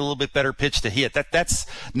needs to get a little bit better pitch to hit. That's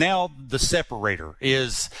now the separator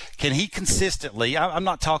is, can he consistently, I'm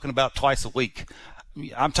not talking about twice a week,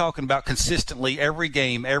 I'm talking about consistently every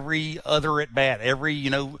game, every other at bat,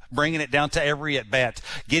 bringing it down to every at bat,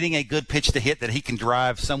 getting a good pitch to hit that he can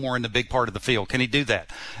drive somewhere in the big part of the field. Can he do that?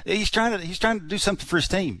 He's trying to do something for his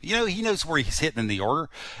team. He knows where he's hitting in the order.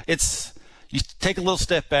 You take a little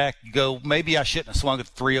step back, you go, maybe I shouldn't have swung a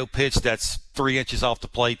 3-0 pitch that's 3 inches off the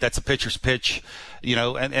plate. That's a pitcher's pitch,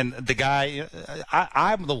 and the guy,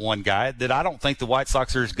 I'm the one guy that I don't think the White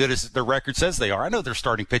Sox are as good as their record says they are. I know their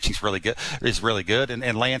starting pitching is really good,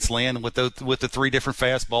 and Lance Lynn with the 3 different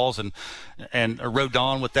fastballs and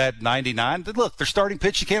Rodon with that 99. Look, their starting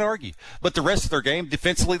pitch, you can't argue. But the rest of their game,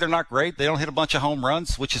 defensively, they're not great. They don't hit a bunch of home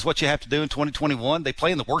runs, which is what you have to do in 2021. They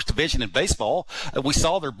play in the worst division in baseball. We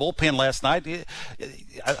saw their bullpen last night.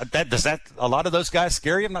 Does that a lot of those guys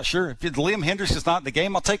scare you? I'm not sure. If Liam Hendricks is not in the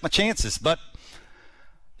game, I'll take my chances. But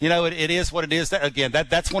it is what it is.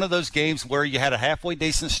 That's one of those games where you had a halfway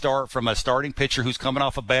decent start from a starting pitcher who's coming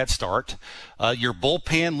off a bad start. Your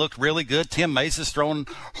bullpen looked really good. Tim Mesa's throwing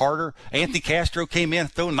harder. Anthony Castro came in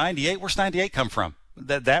throwing 98. Where's 98 come from?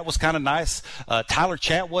 That was kind of nice. Tyler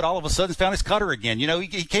Chatwood all of a sudden found his cutter again.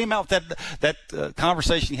 He came out with that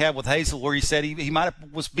conversation he had with Hazel where he said he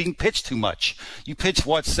was being pitched too much. You pitch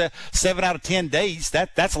 7 out of 10 days.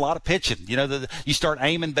 That's a lot of pitching. You start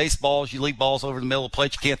aiming baseballs, you leave balls over the middle of the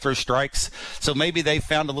plate, you can't throw strikes. So maybe they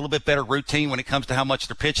found a little bit better routine when it comes to how much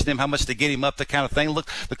they're pitching him, how much they get him up, that kind of thing. Look,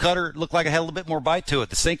 the cutter looked like it had a little bit more bite to it.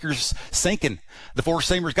 The sinker's sinking. The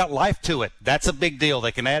four-seamer's got life to it. That's a big deal.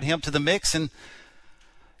 They can add him to the mix, and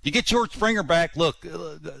you get George Springer back. Look,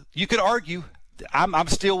 you could argue I'm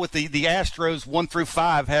still with the Astros 1 through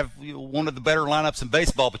 5 have one of the better lineups in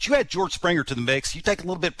baseball, but you add George Springer to the mix. You take a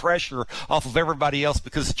little bit of pressure off of everybody else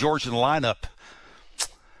because of George in the lineup.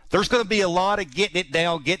 There's going to be a lot of getting it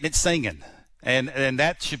down, getting it singing. And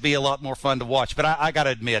that should be a lot more fun to watch. But I got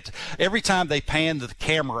to admit, every time they pan the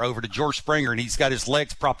camera over to George Springer and he's got his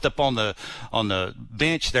legs propped up on the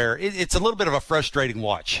bench there, it's a little bit of a frustrating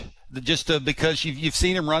watch. Just because you've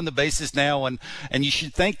seen him run the bases now, and you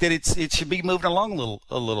should think that it should be moving along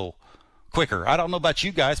a little quicker. I don't know about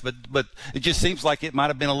you guys, but it just seems like it might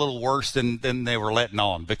have been a little worse than they were letting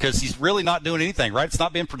on, because he's really not doing anything, right? It's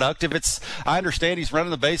not being productive. I understand he's running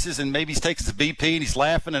the bases and maybe he's taking his BP and he's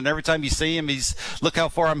laughing, and every time you see him, he's, look how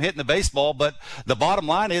far I'm hitting the baseball. But the bottom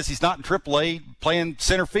line is he's not in AAA playing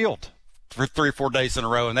center field for 3 or 4 days in a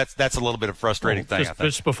row, and that's a little bit of a frustrating thing, I think.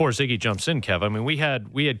 Just before Ziggy jumps in, Kev, I mean, we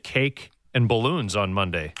had cake and balloons on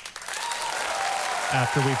Monday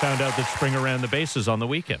after we found out that Springer ran the bases on the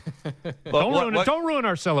weekend. Don't ruin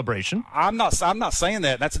our celebration. I'm not saying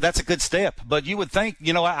that. That's a good step. But you would think,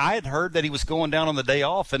 I had heard that he was going down on the day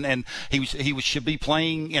off, and he should be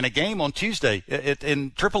playing in a game on Tuesday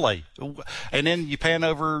in AAA. And then you pan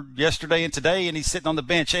over yesterday and today, and he's sitting on the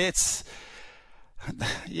bench. It's,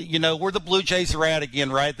 where the Blue Jays are at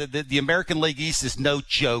again, right? The American League East is no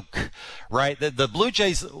joke, right? The Blue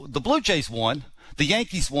Jays won. The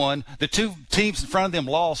Yankees won. The two teams in front of them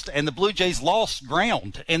lost, and the Blue Jays lost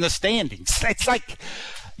ground in the standings. It's like,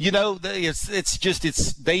 they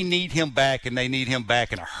need him back, and they need him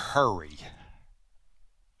back in a hurry.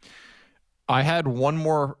 I had one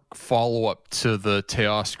more follow-up to the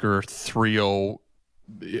Teoscar 3-0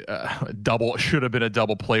 double. Should have been a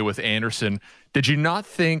double play with Anderson. Did you not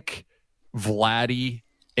think Vladdy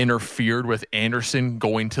interfered with Anderson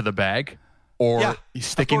going to the bag, or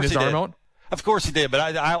sticking his arm out? Of course he did, but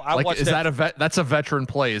I watched that. That's a veteran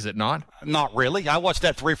play, is it not? Not really. I watched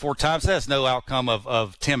that 3 or 4 times. That's no outcome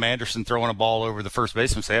of Tim Anderson throwing a ball over the first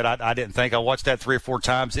baseman's head. I didn't think. I watched that 3 or 4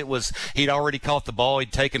 times. He'd already caught the ball.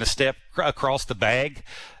 He'd taken a step across the bag.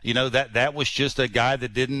 That was just a guy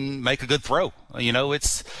that didn't make a good throw.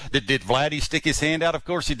 Did Vladdy stick his hand out? Of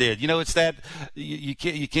course he did. It's that you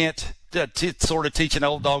can't sort of teach an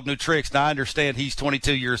old dog new tricks. Now, I understand he's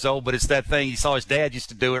 22 years old, but it's that thing. He saw his dad used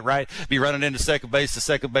to do it, right? Be running into second base,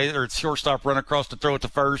 or shortstop run across to throw it to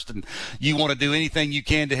first, and you want to do anything you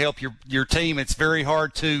can to help your team. It's very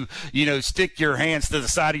hard to, stick your hands to the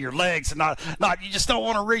side of your legs and not you just don't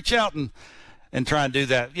want to reach out and try and do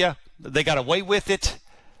that. Yeah, they got away with it.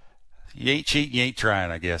 You ain't cheating, you ain't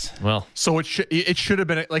trying, I guess. Well, so it should have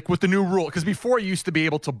been like with the new rule, because before you used to be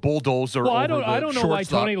able to bulldoze or. Well, I don't know why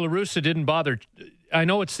Tony La Russa didn't bother. I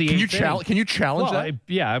know it's the. Can you challenge that?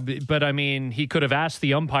 Yeah, but I mean, he could have asked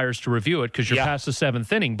the umpires to review it because you're past the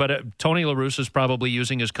 7th inning. But Tony La Russa's probably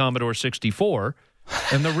using his Commodore 64.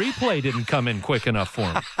 And the replay didn't come in quick enough for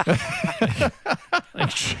him.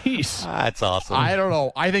 Jeez, that's awesome. I don't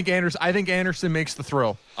know. I think Anderson makes the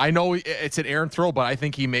throw. I know it's an errant throw, but I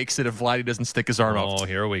think he makes it if Vladdy doesn't stick his arm out. Oh,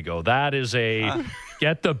 here we go. That is a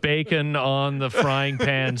get the bacon on the frying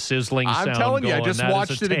pan sizzling sound. I'm telling you, I just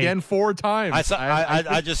watched it again 4 times.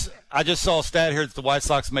 I just saw a stat here that the White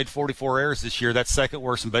Sox made 44 errors this year. That's second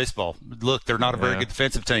worst in baseball. Look, they're not a very good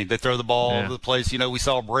defensive team. They throw the ball all over the place. We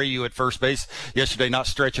saw Abreu at first base yesterday not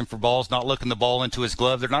stretching for balls, not looking the ball into his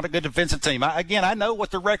glove. They're not a good defensive team. I know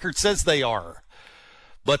what the record says they are.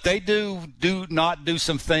 But they do not do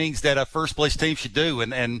some things that a first-place team should do.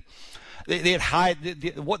 And it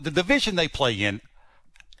hide what the division they play in.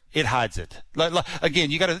 It hides it.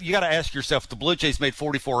 Again, you got to ask yourself: if the Blue Jays made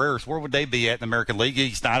 44 errors, where would they be at in the American League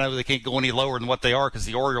East? I know they can't go any lower than what they are because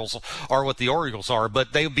the Orioles are what the Orioles are,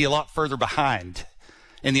 but they would be a lot further behind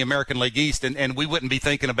in the American League East, and we wouldn't be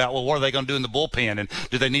thinking about, well, what are they going to do in the bullpen, and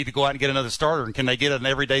do they need to go out and get another starter, and can they get an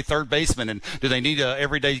everyday third baseman, and do they need an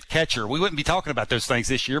everyday catcher? We wouldn't be talking about those things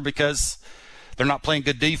this year because they're not playing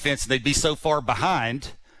good defense, and they'd be so far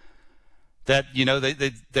behind that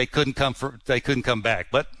they couldn't come back,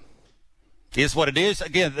 but. Is what it is.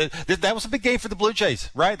 Again, that was a big game for the Blue Jays,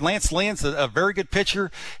 right? Lance Lynn's a very good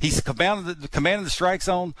pitcher. He's commanding the strike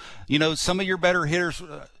zone. Some of your better hitters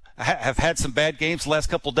have had some bad games the last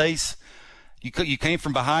couple of days. You came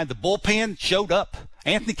from behind. The bullpen showed up.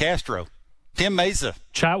 Anthony Castro, Tim Mesa,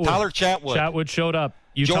 Tyler Chatwood. Chatwood showed up.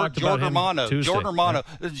 Jordan Romano. Jordan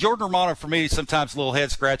Romano, for me, sometimes a little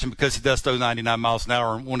head scratching because he does throw 99 miles an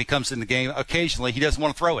hour. And when he comes in the game, occasionally he doesn't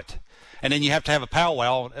want to throw it. And then you have to have a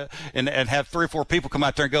powwow and have 3 or 4 people come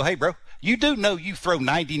out there and go, hey, bro, you do know you throw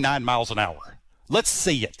 99 miles an hour. Let's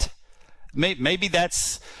see it. Maybe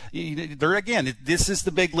that's there again. This is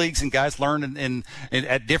the big leagues, and guys learn in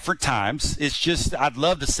at different times. It's just I'd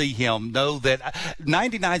love to see him know that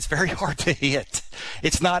 99 is very hard to hit.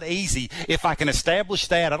 It's not easy. If I can establish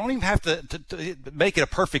that, I don't even have to make it a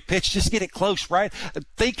perfect pitch. Just get it close, right?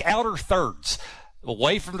 Think outer thirds.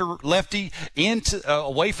 Away from the lefty,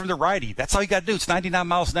 away from the righty. That's all you got to do. It's 99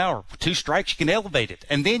 miles an hour. 2 strikes, you can elevate it.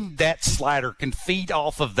 And then that slider can feed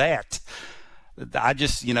off of that. I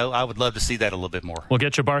just, I would love to see that a little bit more. We'll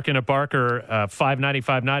get you barking at Barker.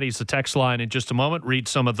 590-590 is the text line in just a moment. Read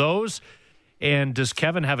some of those. And does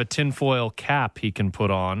Kevin have a tinfoil cap he can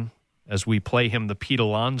put on as we play him the Pete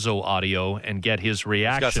Alonso audio and get his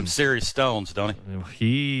reaction? He's got some serious stones, don't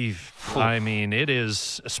he? It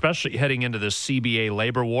is, especially heading into this CBA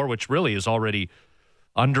labor war, which really is already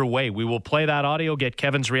underway. We will play that audio, get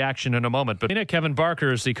Kevin's reaction in a moment. But Kevin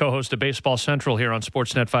Barker is the co-host of Baseball Central here on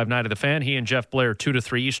Sportsnet 590 The Fan. He and Jeff Blair, 2 to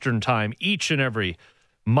 3 Eastern time, each and every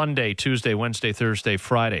Monday, Tuesday, Wednesday, Thursday,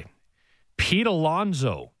 Friday. Pete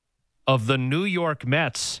Alonso of the New York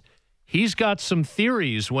Mets, he's got some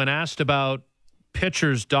theories when asked about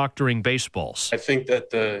pitchers doctoring baseballs. I think that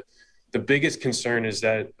the biggest concern is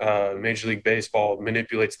that Major League Baseball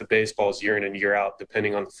manipulates the baseballs year in and year out,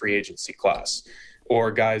 depending on the free agency class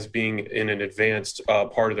or guys being in an advanced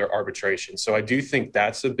part of their arbitration. So I do think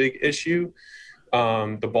that's a big issue.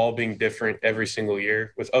 The ball being different every single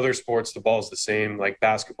year. With other sports, the ball's the same, like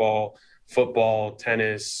basketball, football,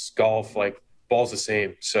 tennis, golf, like ball's the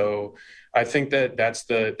same. So I think that's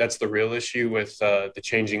the real issue with the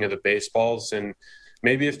changing of the baseballs. And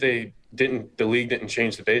maybe if the league didn't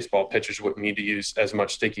change the baseball, pitchers wouldn't need to use as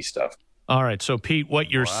much sticky stuff. All right. So Pete, what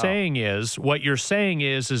you're saying is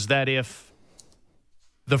that if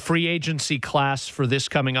the free agency class for this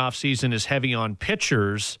coming off season is heavy on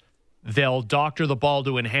pitchers, they'll doctor the ball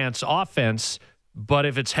to enhance offense. But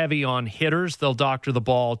if it's heavy on hitters, they'll doctor the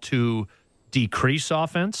ball to decrease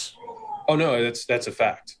offense. Oh no, that's a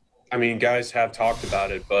fact. I mean, guys have talked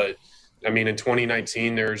about it, but I mean, in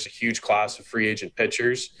 2019, there's a huge class of free agent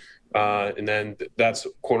pitchers. And then that's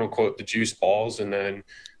quote unquote the juice balls. And then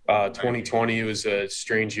 2020 was a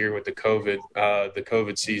strange year with the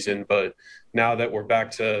COVID season. But now that we're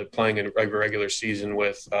back to playing a regular season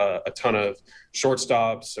with a ton of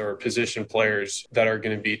shortstops or position players that are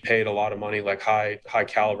going to be paid a lot of money, like high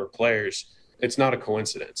caliber players, it's not a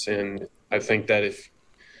coincidence. And I think that it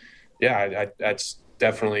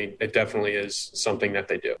definitely is something that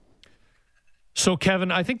they do. So,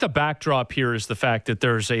 Kevin, I think the backdrop here is the fact that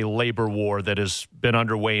there's a labor war that has been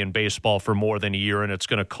underway in baseball for more than a year, and it's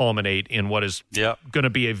going to culminate in what is going to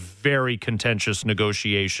be a very contentious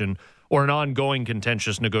negotiation or an ongoing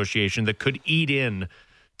contentious negotiation that could eat in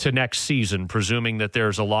to next season, presuming that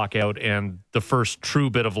there's a lockout and the first true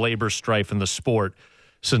bit of labor strife in the sport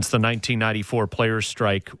since the 1994 players'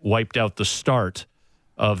 strike wiped out the start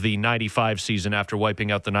of the 95 season after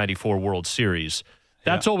wiping out the 94 World Series.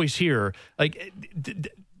 That's always here. Like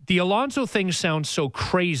the Alonso thing sounds so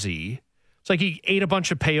crazy. It's like he ate a bunch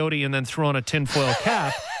of peyote and then threw on a tinfoil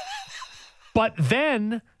cap. But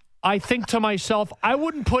then I think to myself, I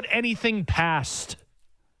wouldn't put anything past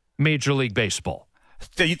Major League Baseball.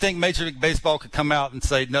 Do you think Major League Baseball could come out and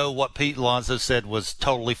say, no, what Pete Alonso said was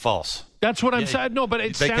totally false? That's what I'm saying. No, but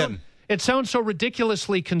it sounds so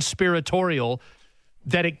ridiculously conspiratorial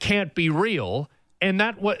that it can't be real. And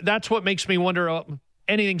that's what makes me wonder,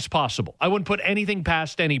 anything's possible. I wouldn't put anything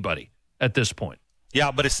past anybody at this point.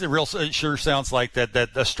 Yeah, but it sure sounds like that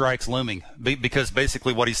a strike's looming because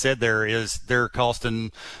basically what he said there is they're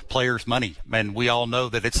costing players money, and we all know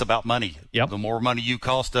that it's about money. Yep. The more money you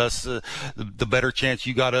cost us, the better chance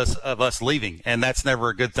you got of us leaving, and that's never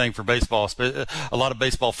a good thing for baseball. A lot of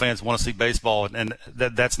baseball fans want to see baseball, and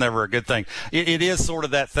that's never a good thing. It is sort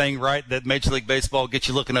of that thing, right, that Major League Baseball gets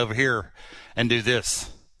you looking over here and do this.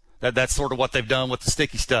 That's sort of what they've done with the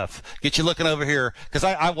sticky stuff. Get you looking over here. Because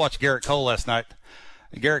I watched Garrett Cole last night.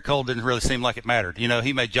 Garrett Cole didn't really seem like it mattered. You know,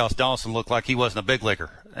 he made Josh Donaldson look like he wasn't a big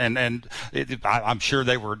leaguer. And I'm sure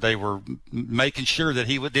they were making sure that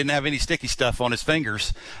he didn't have any sticky stuff on his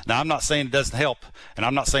fingers. Now, I'm not saying it doesn't help, and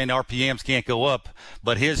I'm not saying the RPMs can't go up,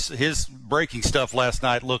 but his breaking stuff last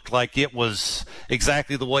night looked like it was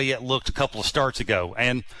exactly the way it looked a couple of starts ago.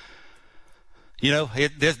 And, you know,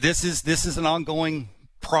 this is an ongoing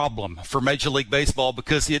problem for Major League Baseball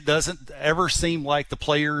because it doesn't ever seem like the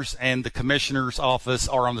players and the commissioner's office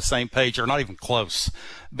are on the same page or not even close.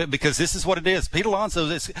 But because this is what it is. Pete Alonso,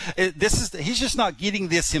 he's just not getting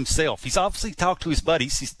this himself. He's obviously talked to his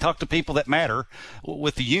buddies. He's talked to people that matter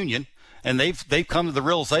with the union. And they've come to the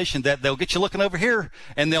realization that they'll get you looking over here,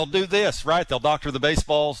 and they'll do this, right? They'll doctor the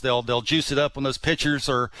baseballs. They'll juice it up when those pitchers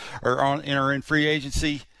are in free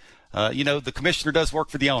agency. The commissioner does work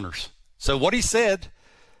for the owners. So what he said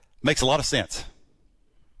makes a lot of sense.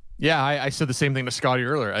 Yeah, I said the same thing to Scotty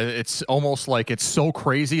earlier. It's almost like it's so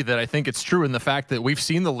crazy that I think it's true in the fact that we've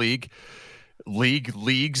seen the leagues,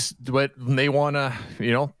 but they want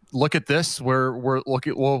to, look at this. We're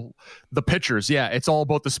looking, the pitchers. Yeah, it's all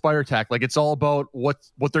about the Spire Tack. Like, it's all about what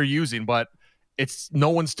they're using, but no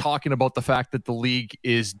one's talking about the fact that the league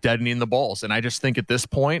is deadening the balls. And I just think at this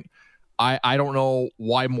point, I don't know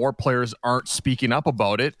why more players aren't speaking up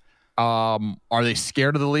about it. Are they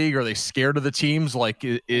scared of the league? Are they scared of the teams? Like,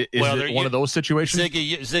 is it one of those situations?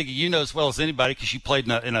 Ziggy, you know as well as anybody, because you played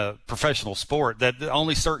in a professional sport, that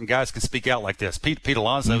only certain guys can speak out like this. Pete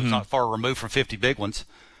Alonso is not far removed from 50 big ones.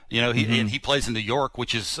 And he plays in New York,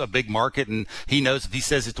 which is a big market, and he knows if he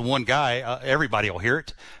says it to one guy, everybody will hear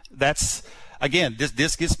it. That's, again,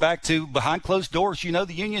 this gets back to behind closed doors. The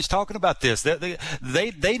union's talking about this.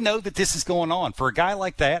 They know that this is going on. For a guy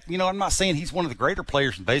like that, I'm not saying he's one of the greater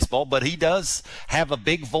players in baseball, but he does have a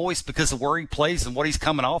big voice because of where he plays and what he's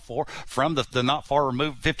coming off from the not far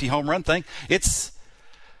removed 50 home run thing. It's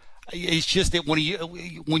just that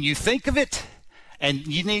when you think of it, and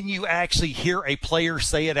you actually hear a player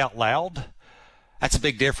say it out loud, that's a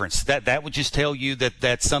big difference. That would just tell you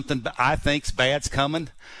that something I think's bad's coming,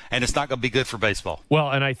 and it's not going to be good for baseball.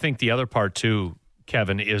 Well, and I think the other part too,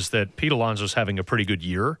 Kevin, is that Pete Alonso's having a pretty good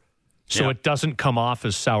year, so it doesn't come off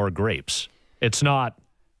as sour grapes. It's not,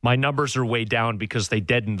 my numbers are way down because they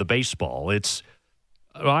deadened the baseball. It's,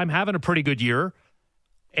 I'm having a pretty good year,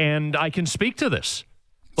 and I can speak to this.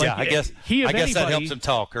 Like, I guess that helps him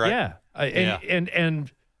talk, right? Yeah.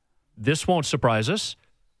 And this won't surprise us.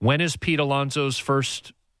 When is Pete Alonso's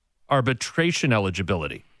first arbitration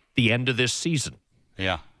eligibility? The end of this season.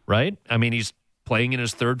 Yeah. Right? I mean, he's playing in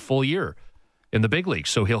his third full year in the big league,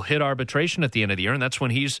 so he'll hit arbitration at the end of the year, and that's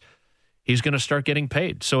when he's going to start getting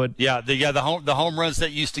paid. So the home runs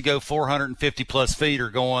that used to go 450 plus feet are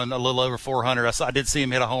going a little over 400. I did see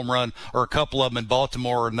him hit a home run or a couple of them in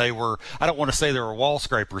Baltimore, and they were, I don't want to say they were wall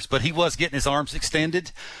scrapers, but he was getting his arms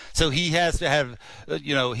extended. So he has to have,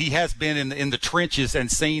 he has been in the trenches and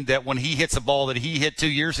seen that when he hits a ball that he hit 2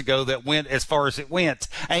 years ago that went as far as it went,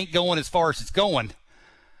 ain't going as far as it's going.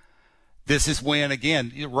 This is when,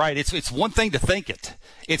 again, you're right, it's one thing to think it.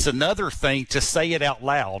 It's another thing to say it out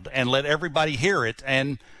loud and let everybody hear it.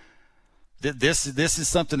 And this is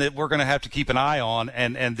something that we're going to have to keep an eye on.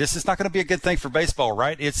 And this is not going to be a good thing for baseball,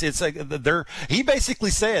 right? It's like he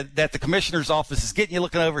basically said that the commissioner's office is getting you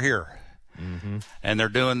looking over here. Mm-hmm. And they're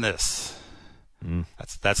doing this.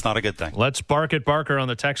 That's not a good thing. Let's bark at Barker on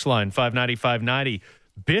the text line, 590-590.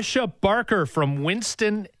 Bishop Barker from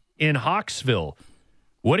Winston in Hawksville.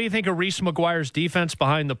 What do you think of Reese McGuire's defense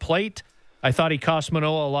behind the plate? I thought he cost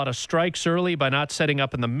Manoah a lot of strikes early by not setting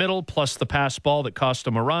up in the middle, plus the pass ball that cost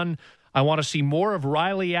him a run. I want to see more of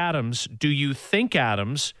Riley Adams. Do you think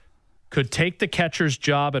Adams could take the catcher's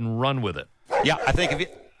job and run with it? Yeah, I think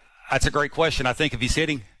that's a great question. I think if he's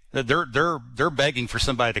hitting, they're begging for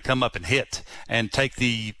somebody to come up and hit and take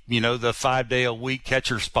the 5 day a week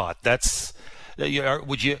catcher spot. That's.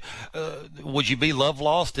 Would you be love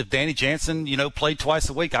lost if Danny Jansen, played twice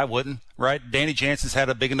a week? I wouldn't, right? Danny Jansen's had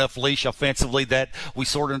a big enough leash offensively that we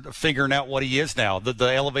sort of figuring out what he is now. The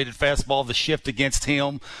elevated fastball, the shift against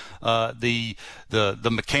him, the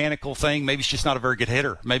mechanical thing. Maybe he's just not a very good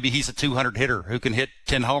hitter. Maybe he's a 200 hitter who can hit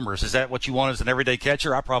 10 homers. Is that what you want as an everyday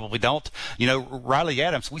catcher? I probably don't. Riley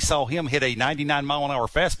Adams, we saw him hit a 99-mile-an-hour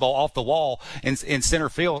fastball off the wall in center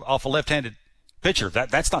field off a left-handed pitcher.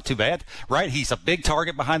 That's not too bad, right? He's a big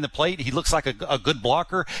target behind the plate. He looks like a good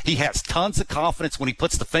blocker. He has tons of confidence when he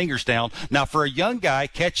puts the fingers down. Now, for a young guy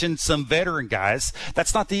catching some veteran guys,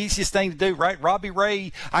 that's not the easiest thing to do, right? Robbie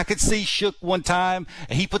Ray, I could see shook one time,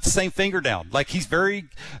 and he put the same finger down. Like, he's very,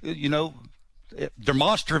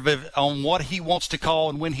 demonstrative on what he wants to call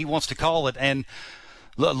and when he wants to call it. And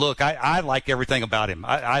look, I like everything about him.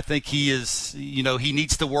 I think he is, he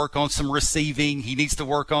needs to work on some receiving. He needs to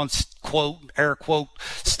work on, air quote,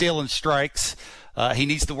 stealing strikes. He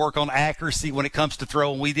needs to work on accuracy when it comes to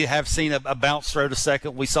throwing. We have seen a bounce throw to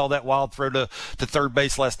second. We saw that wild throw to third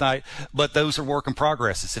base last night. But those are work in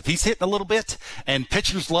progresses. If he's hitting a little bit and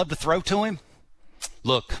pitchers love to throw to him,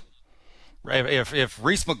 look, if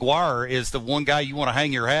Reese McGuire is the one guy you want to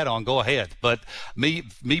hang your hat on, go ahead. But me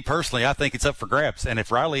personally, I think it's up for grabs. And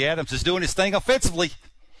if Riley Adams is doing his thing offensively,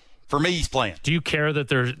 for me, he's playing. Do you care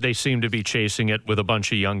that they seem to be chasing it with a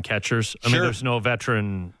bunch of young catchers? I mean, there's no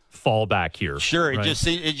veteran fallback here. Sure, right?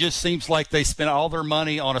 it just seems like they spent all their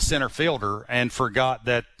money on a center fielder and forgot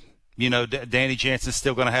that, Danny Jansen's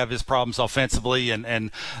still going to have his problems offensively and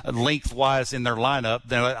lengthwise in their lineup.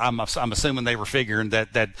 Then I'm assuming they were figuring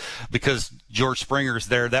that because George Springer's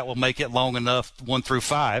there, that will make it long enough 1 through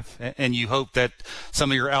 5, and you hope that some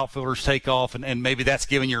of your outfielders take off, and maybe that's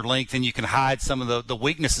giving your length, and you can hide some of the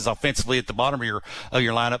weaknesses offensively at the bottom of your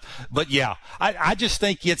lineup. But yeah, I just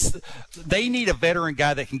think they need a veteran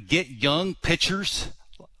guy that can get young pitchers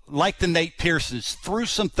like the Nate Pearsons through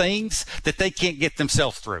some things that they can't get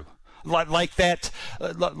themselves through. Like that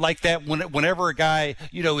whenever a guy,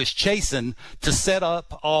 is chasing, to set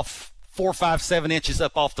up off 4, 5, 7 inches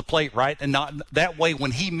up off the plate, right? And not that way when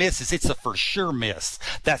he misses, it's a for sure miss.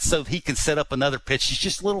 That's so he can set up another pitch. It's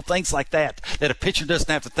just little things like that a pitcher doesn't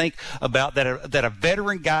have to think about, that a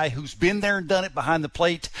veteran guy who's been there and done it behind the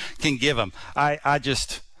plate can give him. I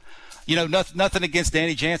just, nothing against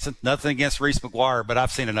Danny Jansen, nothing against Reese McGuire, but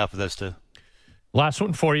I've seen enough of those two. Last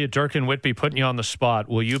one for you, Dirk and Whitby, putting you on the spot.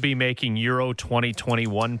 Will you be making Euro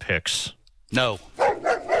 2021 picks? No.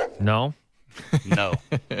 No? No.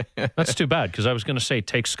 That's too bad, because I was going to say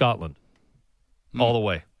take Scotland all the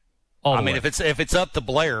way. If it's up to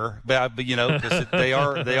Blair, but because they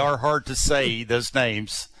are hard to say, those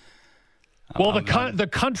names. Well, the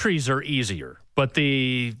countries are easier, but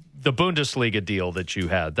the Bundesliga deal that you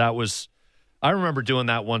had, that was. I remember doing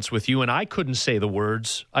that once with you, and I couldn't say the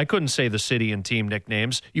words. I couldn't say the city and team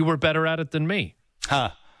nicknames. You were better at it than me.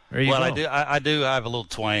 Huh. There you go. I do have a little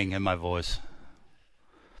twang in my voice.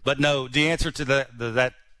 But no, the answer to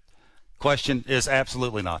that question is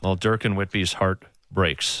absolutely not. Well, Dirk and Whitby's heart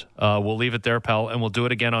breaks. We'll leave it there, pal, and we'll do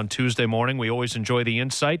it again on Tuesday morning. We always enjoy the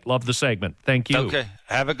insight. Love the segment. Thank you. Okay.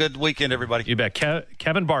 Have a good weekend, everybody. You bet.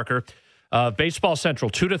 Kevin Barker, Baseball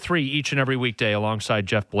Central, 2 to 3 each and every weekday alongside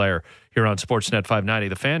Jeff Blair here on Sportsnet 590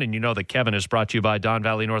 The Fan. And you know that Kevin is brought to you by Don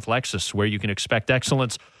Valley North Lexus, where you can expect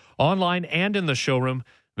excellence online and in the showroom.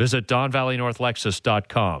 Visit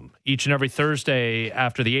DonValleyNorthLexus.com. Each and every Thursday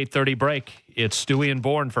after the 8:30 break, it's Stewie and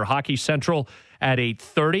Bourne for Hockey Central at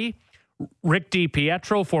 8:30. Rick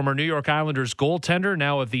DiPietro, former New York Islanders goaltender,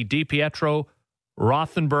 now of the DiPietro,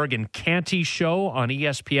 Rothenberg, and Canty show on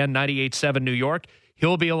ESPN 98.7 New York.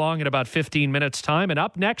 He'll be along in about 15 minutes' time. And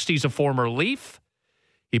up next, he's a former Leaf.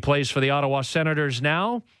 He plays for the Ottawa Senators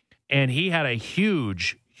now, and he had a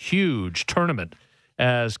huge, huge tournament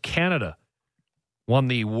as Canada won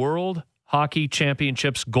the World Hockey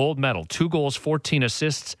Championships gold medal. 2 goals, 14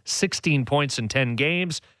 assists, 16 points in 10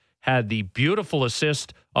 games. Had the beautiful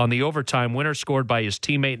assist on the overtime winner scored by his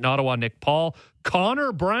teammate in Ottawa, Nick Paul.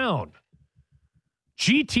 Connor Brown,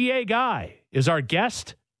 GTA guy, is our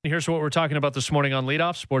guest. Here's what we're talking about this morning on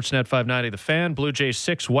Leadoff, Sportsnet 590 The Fan. Blue Jays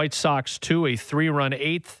 6, White Sox 2, a 3-run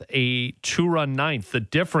 8th, a 2-run 9th. The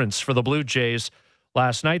difference for the Blue Jays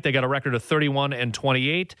last night, they got a record of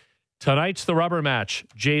 31-28. Tonight's the rubber match,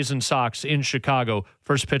 Jays and Sox in Chicago.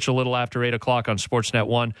 First pitch a little after 8 o'clock on Sportsnet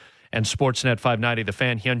 1 and Sportsnet 590 The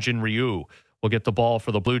Fan. Hyunjin Ryu will get the ball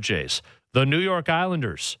for the Blue Jays. The New York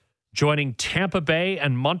Islanders joining Tampa Bay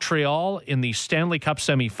and Montreal in the Stanley Cup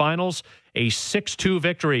semifinals. A 6-2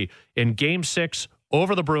 victory in Game 6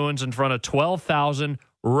 over the Bruins in front of 12,000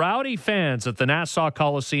 rowdy fans at the Nassau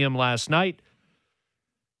Coliseum last night.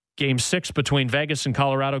 Game 6 between Vegas and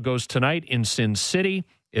Colorado goes tonight in Sin City.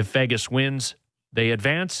 If Vegas wins, they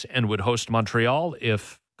advance and would host Montreal.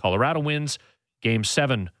 If Colorado wins, Game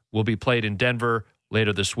 7 will be played in Denver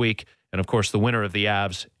later this week. And, of course, the winner of the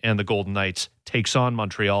Avs and the Golden Knights takes on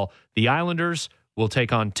Montreal. The Islanders will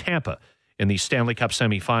take on Tampa in the Stanley Cup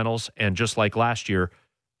semifinals. And just like last year,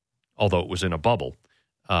 although it was in a bubble,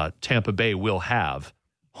 Tampa Bay will have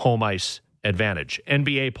home ice advantage.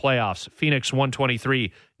 NBA playoffs, Phoenix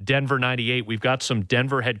 123, Denver 98. We've got some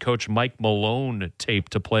Denver head coach Mike Malone tape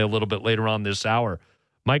to play a little bit later on this hour.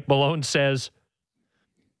 Mike Malone says,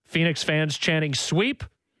 Phoenix fans chanting sweep.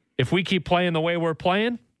 If we keep playing the way we're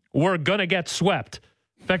playing, we're going to get swept.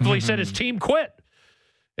 Effectively said his team quit.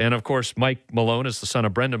 And, of course, Mike Malone is the son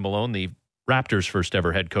of Brendan Malone, the Raptors' first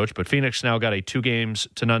ever head coach. But Phoenix now got a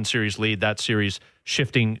 2-0 series lead. That series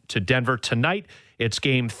shifting to Denver. Tonight, it's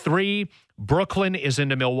Game 3. Brooklyn is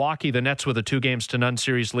into Milwaukee. The Nets with a 2-0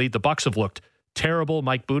 series lead. The Bucks have looked terrible.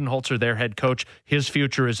 Mike Budenholzer, their head coach, his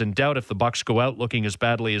future is in doubt if the Bucks go out looking as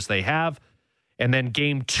badly as they have. And then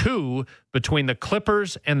Game 2 between the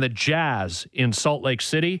Clippers and the Jazz in Salt Lake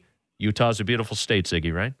City. Utah's a beautiful state,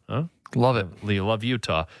 Ziggy, right? Huh? Love it. You love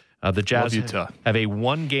Utah. The Jazz have a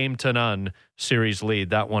 1-0 series lead.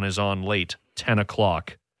 That one is on late, 10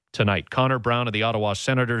 o'clock tonight. Connor Brown of the Ottawa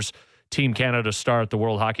Senators, Team Canada star at the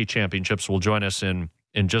World Hockey Championships, will join us in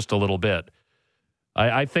just a little bit.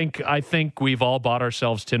 I think we've all bought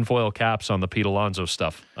ourselves tinfoil caps on the Pete Alonso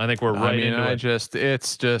stuff. I think we're right into it.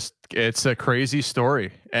 It's a crazy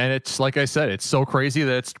story. And it's like I said, it's so crazy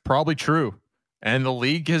that it's probably true. And the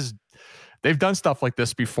league they've done stuff like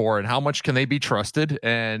this before, and how much can they be trusted?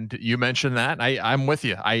 And you mentioned that. I'm with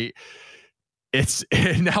you. It's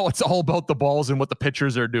now it's all about the balls and what the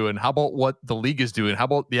pitchers are doing. How about what the league is doing? How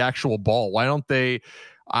about the actual ball? Why don't they?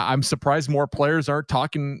 I'm surprised more players aren't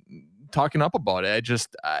talking up about it.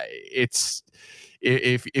 It's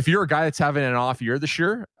if you're a guy that's having an off year this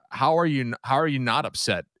year, how are you not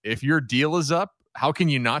upset? If your deal is up, how can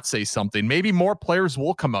you not say something? Maybe more players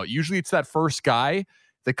will come out. Usually it's that first guy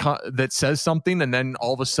that says something, and then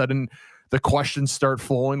all of a sudden the questions start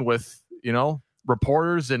flowing with,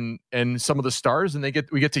 reporters and some of the stars, and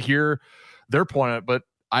we get to hear their point on it. But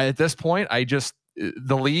at this point,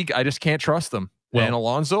 the league, I just can't trust them. Well, and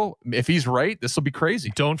Alonso, if he's right, this will be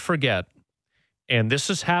crazy. Don't forget, and this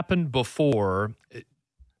has happened before,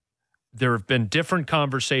 there have been different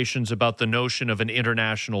conversations about the notion of an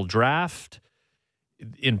international draft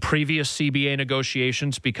in previous CBA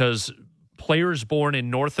negotiations, because players born in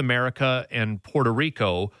North America and Puerto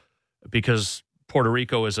Rico, because Puerto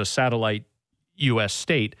Rico is a satellite U.S.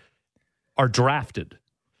 state, are drafted.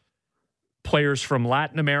 Players from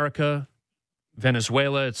Latin America,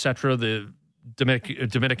 Venezuela, etc., the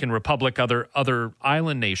Dominican Republic, other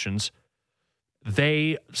island nations,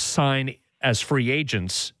 they sign as free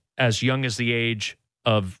agents as young as the age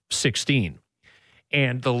of 16.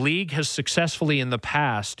 And the league has successfully in the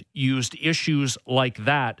past used issues like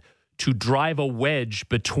that to drive a wedge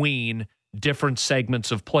between different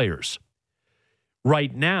segments of players.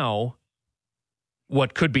 Right now,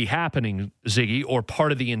 what could be happening, Ziggy, or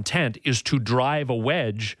part of the intent, is to drive a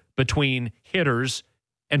wedge between hitters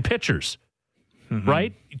and pitchers,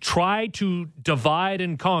 right? Try to divide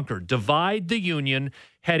and conquer. Divide the union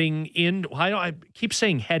heading in. I keep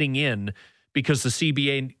saying heading in because the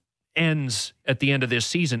CBA ends at the end of this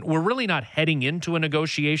season. We're really not heading into a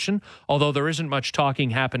negotiation, although there isn't much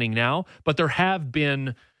talking happening now, but there have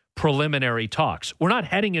been preliminary talks. We're not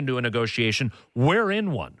heading into a negotiation. We're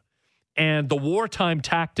in one. And the wartime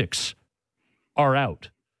tactics are out.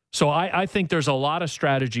 So I think there's a lot of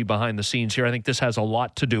strategy behind the scenes here. I think this has a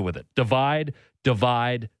lot to do with it. Divide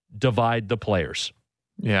the players.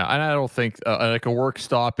 Yeah, and I don't think like a work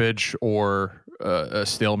stoppage or a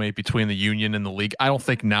stalemate between the union and the league, I don't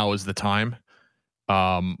think now is the time.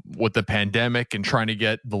 With the pandemic and trying to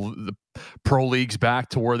get the pro leagues back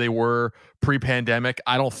to where they were pre-pandemic,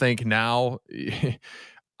 I don't think a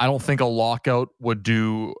lockout would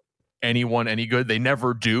do anyone any good. They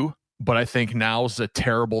never do, but I think now's a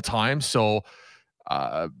terrible time. So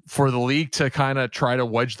for the league to kind of try to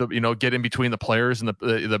wedge get in between the players and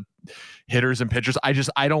the hitters and pitchers, I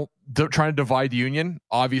don't try to divide the union.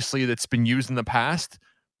 Obviously that's been used in the past,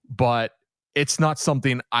 but it's not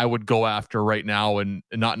something I would go after right now, and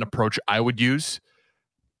not an approach I would use.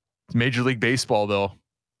 Major League Baseball, though,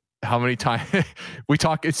 how many times we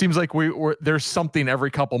talk? It seems like there's something every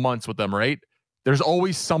couple months with them, right? There's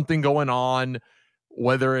always something going on,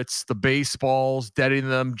 whether it's the baseballs, deading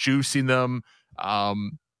them, juicing them,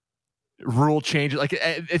 rule changes. Like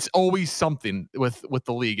it's always something with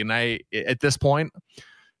the league. And at this point,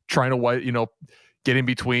 trying to get in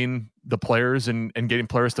between the players and getting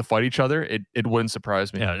players to fight each other, it wouldn't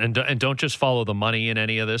surprise me. Yeah, and don't just follow the money in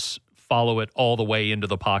any of this. Follow it all the way into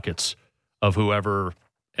the pockets of whoever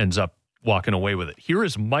ends up walking away with it. Here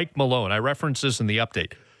is Mike Malone. I referenced this in the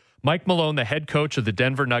update. Mike Malone, the head coach of the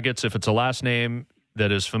Denver Nuggets. If it's a last name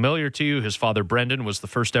that is familiar to you, his father, Brendan, was the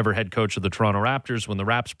first ever head coach of the Toronto Raptors when the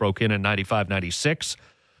Raps broke in 95-96.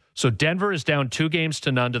 So Denver is down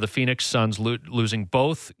 2-0 to the Phoenix Suns, losing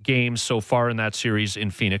both games so far in that series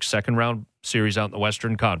in Phoenix, second round series out in the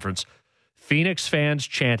Western Conference. Phoenix fans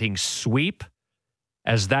chanting sweep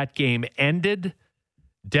as that game ended.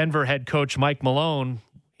 Denver head coach Mike Malone,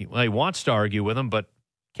 he wants to argue with him, but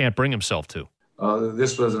can't bring himself to.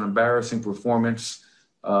 This was an embarrassing performance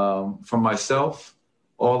from myself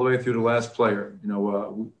all the way through the last player.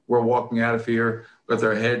 We're walking out of here with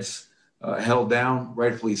our heads held down,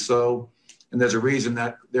 rightfully so. And there's a reason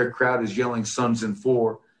that their crowd is yelling Suns in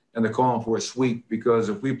 4, and they're calling for a sweep, because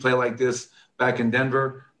if we play like this back in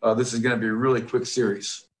Denver, this is going to be a really quick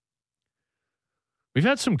series. We've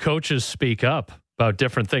had some coaches speak up about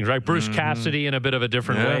different things, right? Bruce Cassidy in a bit of a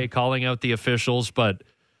different way, calling out the officials, but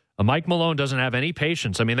Mike Malone doesn't have any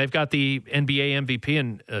patience. I mean, they've got the NBA MVP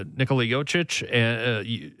and Nikola Jokic,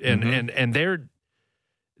 and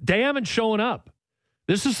they haven't shown up.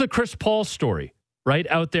 This is the Chris Paul story, right,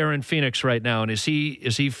 out there in Phoenix right now. And is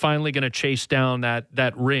he finally going to chase down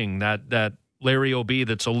that ring, that Larry O.B.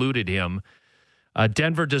 that's eluded him.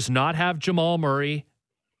 Denver does not have Jamal Murray.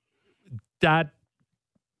 That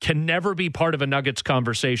can never be part of a Nuggets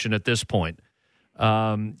conversation at this point.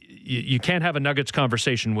 You can't have a Nuggets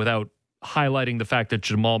conversation without highlighting the fact that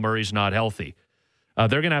Jamal Murray's not healthy.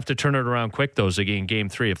 They're going to have to turn it around quick, though, Ziggy, in Game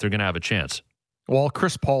 3 if they're going to have a chance. Well,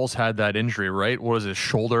 Chris Paul's had that injury, right? What was his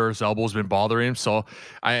shoulder? His elbow's been bothering him. So,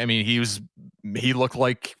 I mean, he looked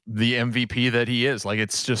like the MVP that he is. Like,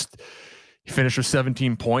 it's just, he finished with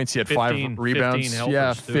 17 points. He had 5 rebounds.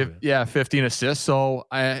 15 assists. So,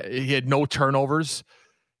 he had no turnovers.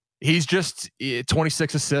 He's just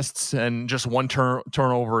 26 assists and just one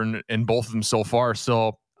turnover in both of them so far.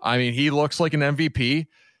 So, I mean, he looks like an MVP.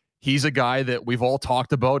 He's a guy that we've all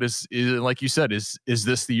talked about is like you said, is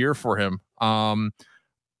this the year for him?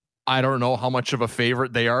 I don't know how much of a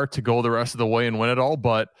favorite they are to go the rest of the way and win it all,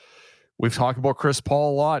 but we've talked about Chris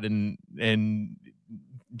Paul a lot and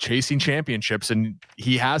chasing championships, and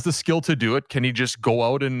he has the skill to do it. Can he just go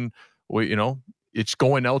out and, it's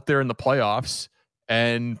going out there in the playoffs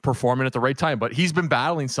and performing at the right time? But he's been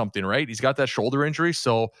battling something, right? He's got that shoulder injury.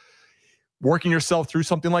 So working yourself through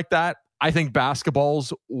something like that, I think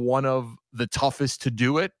basketball's one of the toughest to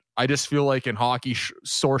do it. I just feel like in hockey,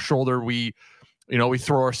 sore shoulder, we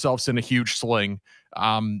throw ourselves in a huge sling.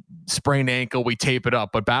 Sprained ankle, we tape it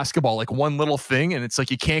up. But basketball, like one little thing, and it's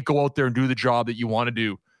like you can't go out there and do the job that you want to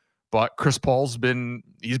do. But Chris Paul's been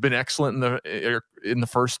excellent in the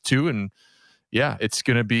first two, and yeah, it's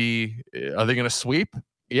gonna be. Are they gonna sweep?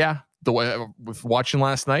 Yeah. The way with watching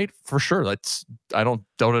last night, for sure. I don't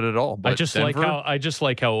doubt it at all. But I just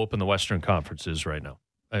like how open the Western Conference is right now,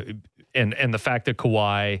 and the fact that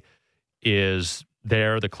Kawhi is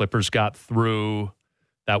there. The Clippers got through.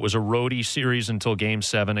 That was a roadie series until Game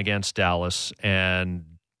 7 against Dallas, and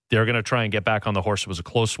they're going to try and get back on the horse. It was a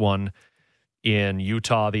close one in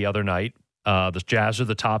Utah the other night. The Jazz are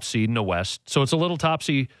the top seed in the West, so it's a little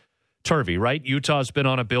topsy-turvy, right? Utah's been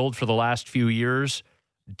on a build for the last few years.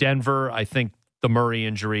 Denver, I think the Murray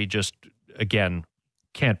injury just, again,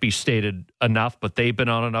 can't be stated enough, but they've been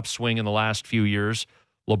on an upswing in the last few years.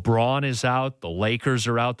 LeBron is out. The Lakers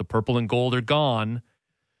are out. The purple and gold are gone.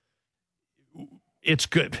 It's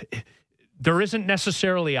good. There isn't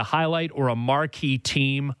necessarily a highlight or a marquee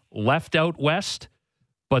team left out west,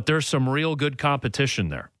 but there's some real good competition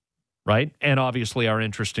there, right? And obviously our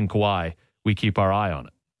interest in Kawhi, we keep our eye on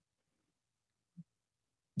it.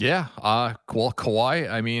 Yeah. Well, Kawhi,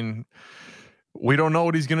 I mean, we don't know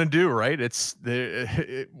what he's going to do, right? If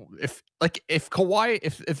the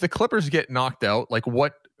Clippers get knocked out,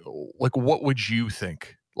 what would you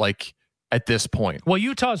think? Like at this point? Well,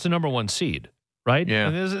 Utah's the number 1 seed, right? Yeah.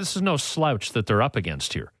 And this is no slouch that they're up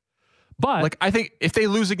against here. But I think if they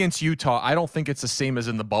lose against Utah, I don't think it's the same as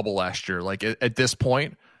in the bubble last year. Like at this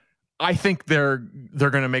point, I think they're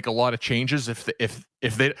going to make a lot of changes if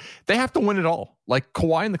they have to win it all. Like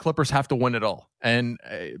Kawhi and the Clippers have to win it all, and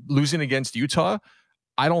losing against Utah,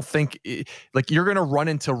 I don't think you're going to run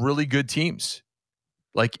into really good teams.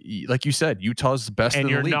 Like you said, Utah's the best in the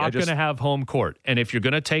league. And you're not going to have home court. And if you're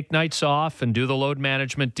going to take nights off and do the load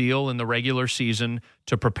management deal in the regular season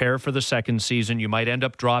to prepare for the second season, you might end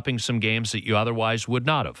up dropping some games that you otherwise would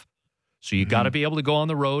not have. So you got to be able to go on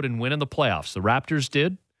the road and win in the playoffs. The Raptors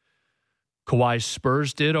did. Kawhi's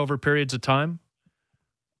Spurs did over periods of time.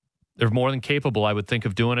 They're more than capable, I would think,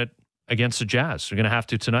 of doing it against the Jazz. They're going to have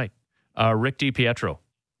to tonight. Rick DiPietro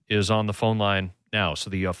is on the phone line now. So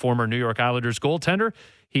the former New York Islanders goaltender,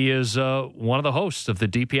 he is one of the hosts of the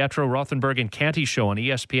DiPietro, Rothenberg, and Canty show on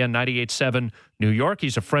ESPN 98.7 New York.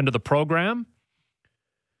 He's a friend of the program.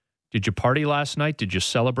 Did you party last night? Did you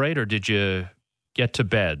celebrate, or did you get to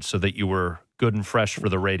bed so that you were good and fresh for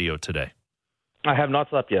the radio today? I have not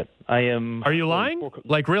slept yet. I am. Are you lying?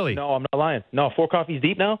 Like, really? No, I'm not lying. No, 4 coffees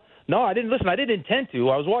deep now? No, I didn't listen. I didn't intend to.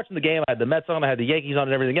 I was watching the game. I had the Mets on. I had the Yankees on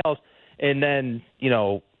and everything else. And then,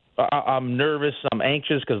 I'm nervous. I'm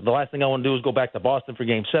anxious because the last thing I want to do is go back to Boston for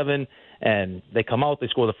Game 7. And they come out. They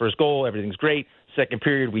score the first goal. Everything's great. Second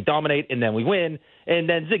period, we dominate, and then we win. And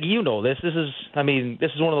then, Ziggy, you know this. This is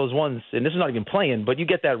one of those ones, and this is not even playing, but you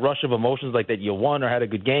get that rush of emotions like that you won or had a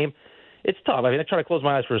good game. It's tough. I mean, I try to close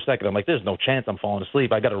my eyes for a second. I'm like, there's no chance I'm falling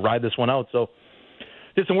asleep. I got to ride this one out. So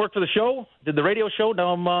did some work for the show, did the radio show.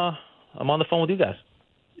 Now I'm on the phone with you guys.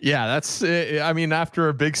 Yeah, that's, after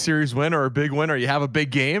a big series win or a big win or you have a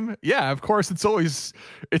big game. Yeah, of course, it's always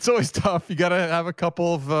tough. You got to have a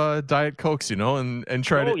couple of Diet Cokes, and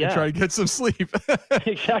try to get some sleep.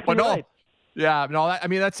 Exactly. But no, right. Yeah, no,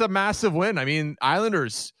 that's a massive win. I mean,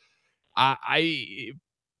 Islanders,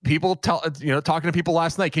 people talking to people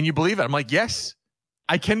last night, can you believe it? I'm like, yes,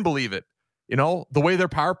 I can believe it. The way their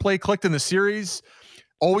power play clicked in the series,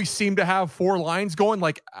 always seemed to have 4 lines going.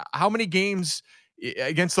 Like, how many games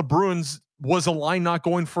against the Bruins was a line not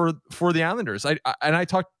going for the Islanders? I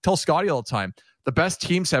tell Scotty all the time, the best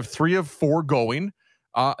teams have 3 of 4 going.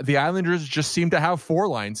 The Islanders just seem to have 4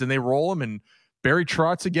 lines, and they roll them. And Barry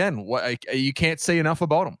Trotz again. You can't say enough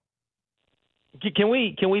about him. Can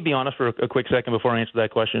we be honest for a quick second before I answer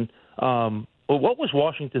that question? What was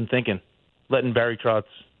Washington thinking, letting Barry Trotz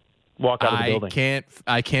walk out of the building?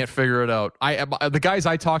 I can't figure it out. The guys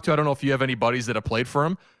I talk to, I don't know if you have any buddies that have played for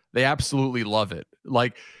him. They absolutely love it.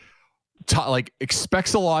 Like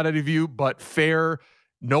expects a lot out of you, but fair,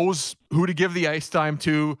 knows who to give the ice time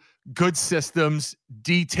to, good systems,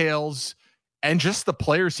 details, and just the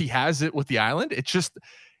players he has it with the Island. It's just,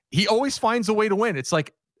 he always finds a way to win. It's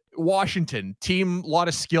like Washington team, a lot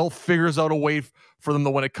of skill, figures out a way for them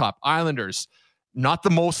to win a cup. Islanders, not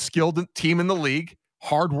the most skilled team in the league,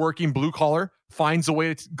 hardworking, blue collar, finds a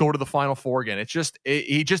way to go to the Final Four again. It's just,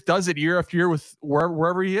 he just does it year after year with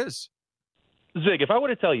wherever he is. Zig, if I were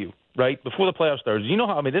to tell you, right, before the playoffs starts, you know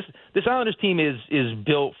how, this Islanders team is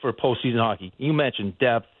built for postseason hockey. You mentioned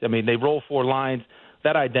depth. They roll 4 lines.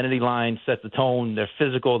 That identity line sets the tone. They're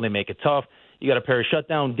physical. They make it tough. You got a pair of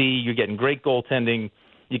shutdown D. You're getting great goaltending.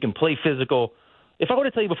 You can play physical. If I were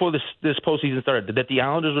to tell you before this postseason started that the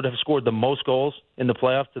Islanders would have scored the most goals in the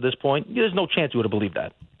playoffs to this point, there's no chance you would have believed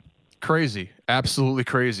that. Crazy. Absolutely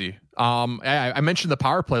crazy. I mentioned the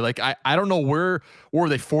power play. Like, I don't know where were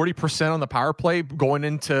they 40% on the power play going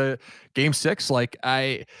into game 6.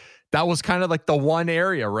 That was kind of like the one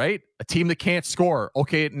area, right? A team that can't score.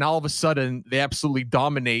 Okay. Now all of a sudden they absolutely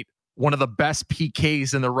dominate one of the best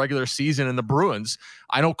PKs in the regular season in the Bruins.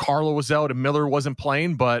 I know Carlo was out and Miller wasn't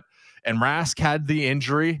playing, and Rask had the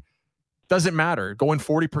injury. Doesn't matter. Going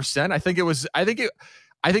 40%. I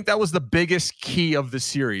think that was the biggest key of the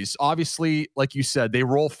series. Obviously, like you said, they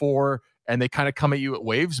roll 4 and they kind of come at you at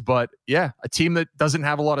waves. But yeah, a team that doesn't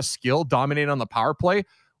have a lot of skill dominate on the power play.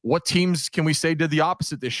 What teams can we say did the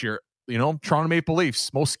opposite this year? Toronto Maple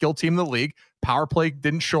Leafs, most skilled team in the league. Power play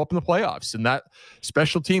didn't show up in the playoffs. And that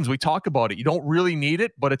special teams, we talk about it. You don't really need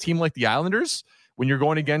it, but a team like the Islanders, when you're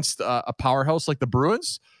going against a powerhouse like the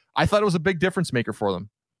Bruins, I thought it was a big difference maker for them.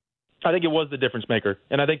 I think it was the difference maker.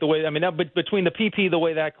 And I think the way, between the PP, the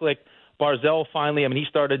way that clicked, Barzal finally, he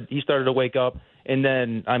started to wake up. And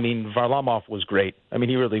then, Varlamov was great.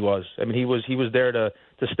 He really was. He was there to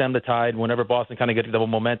stem the tide whenever Boston kind of get the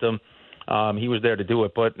momentum. He was there to do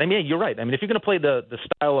it. But, you're right. If you're going to play the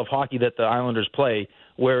style of hockey that the Islanders play,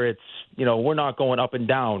 where it's, we're not going up and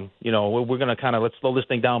down, we're going to kind of, let's slow this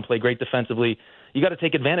thing down, play great defensively. You got to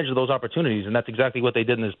take advantage of those opportunities, and that's exactly what they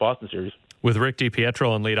did in this Boston series. With Rick DiPietro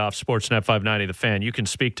on leadoff, Sportsnet 590, The Fan, you can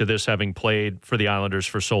speak to this having played for the Islanders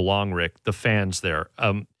for so long, Rick, the fans there.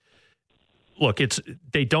 Look,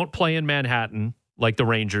 they don't play in Manhattan like the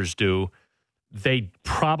Rangers do. They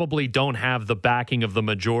probably don't have the backing of the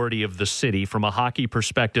majority of the city. From a hockey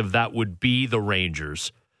perspective, that would be the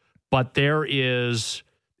Rangers. But there is,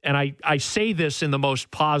 and I say this in the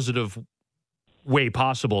most positive way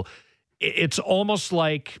possible, it's almost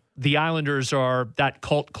like the Islanders are that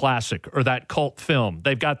cult classic or that cult film.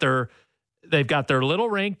 They've got their little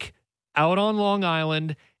rink out on Long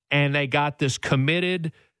Island, and they got this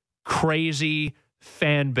committed, crazy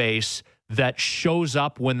fan base that shows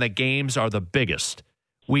up when the games are the biggest.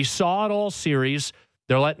 We saw it all series.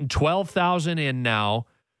 They're letting 12,000 in now.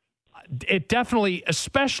 It definitely,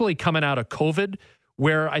 especially coming out of COVID,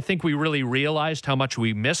 where I think we really realized how much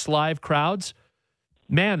we miss live crowds.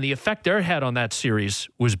 Man, the effect they had on that series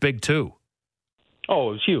was big too. Oh,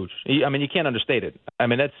 it was huge. You can't understate it.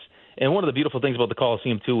 And one of the beautiful things about the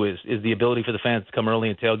Coliseum too is the ability for the fans to come early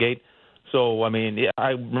and tailgate. So, I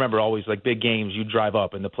remember always, like, big games, you drive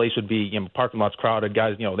up, and the place would be, parking lots crowded.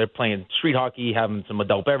 Guys, they're playing street hockey, having some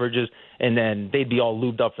adult beverages, and then they'd be all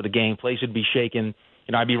lubed up for the game. Place would be shaking.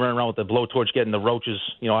 I'd be running around with the blowtorch getting the roaches,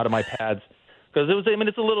 out of my pads. Because it was,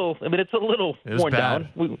 it's a little worn down.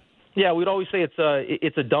 We'd always say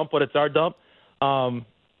it's a dump, but it's our dump.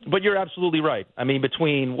 But you're absolutely right.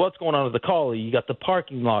 Between what's going on with the Collie, you got the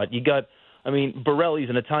parking lot, you got, Borelli's,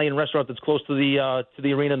 an Italian restaurant that's close to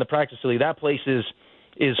the arena and the practice facility. That place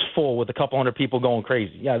is full with a couple hundred people going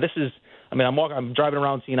crazy. Yeah, this is. I'm driving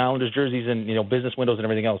around seeing Islanders jerseys and business windows and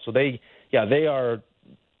everything else. So they are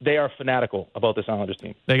fanatical about this Islanders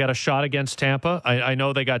team. They got a shot against Tampa. I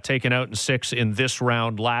know they got taken out in 6 in this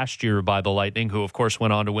round last year by the Lightning, who of course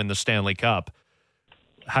went on to win the Stanley Cup.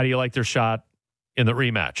 How do you like their shot in the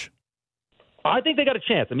rematch? I think they got a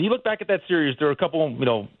chance. You look back at that series. There were a couple,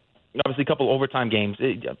 obviously a couple overtime games.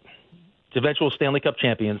 eventual Stanley Cup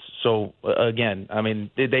champions. So again, I mean,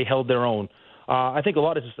 they held their own. I think a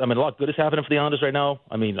lot good is happening for the Islanders right now.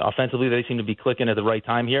 I mean, offensively, they seem to be clicking at the right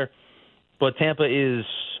time here. But Tampa is,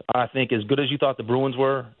 I think, as good as you thought the Bruins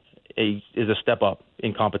were, is a step up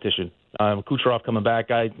in competition. Kucherov coming back,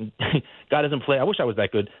 guy doesn't play. I wish I was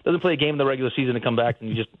that good. Doesn't play a game in the regular season and come back and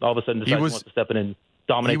you just all of a sudden decide he wants to step in and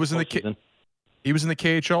dominate. He was in the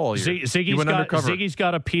KHL all year. Ziggy's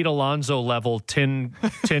got a Pete Alonso level tin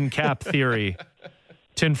cap theory,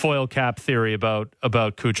 tinfoil cap theory about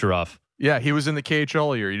Kucherov. Yeah, he was in the KHL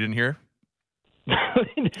all year. You didn't hear?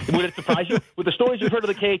 Would it surprise you? With the stories you've heard of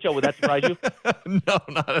the KHL, would that surprise you? No,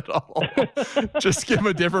 not at all. Just give him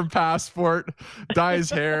a different passport, dye his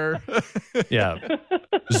hair. Yeah.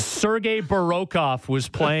 Sergei Barokov was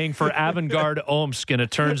playing for Avangard Omsk, and it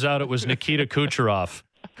turns out it was Nikita Kucherov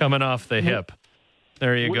coming off the hip.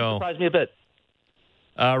 There you go. Surprise me a bit.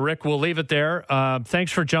 Rick, we'll leave it there.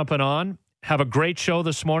 Thanks for jumping on. Have a great show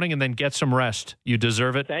this morning and then get some rest. You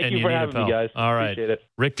deserve it. Thank you for having me, guys. All right. Appreciate it.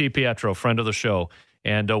 Rick DiPietro, friend of the show,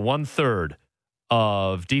 and 1/3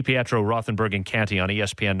 of DiPietro, Rothenberg, and Canty on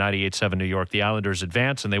ESPN 98.7 New York. The Islanders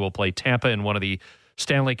advance, and they will play Tampa in one of the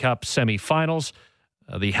Stanley Cup semifinals.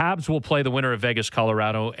 The Habs will play the winner of Vegas,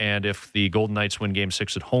 Colorado, and if the Golden Knights win Game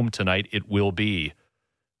 6 at home tonight, it will be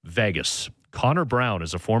Vegas. Connor Brown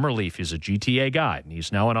is a former Leaf. He's a GTA guy, and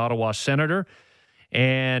he's now an Ottawa Senator.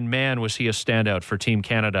 And, man, was he a standout for Team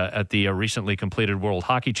Canada at the recently completed World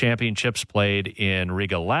Hockey Championships played in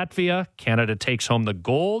Riga, Latvia. Canada takes home the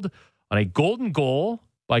gold on a golden goal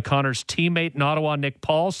by Connor's teammate in Ottawa, Nick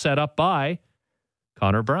Paul, set up by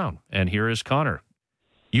Connor Brown. And here is Connor.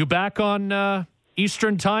 You back on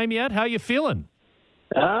Eastern time yet? How you feeling?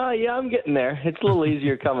 Yeah, I'm getting there. It's a little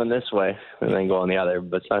easier coming this way and then going the other,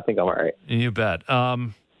 but I think I'm all right. You bet.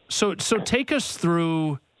 So take us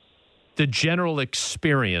through the general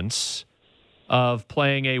experience of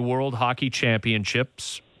playing a World Hockey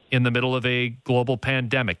Championships in the middle of a global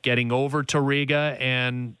pandemic, getting over to Riga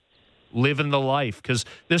and living the life, because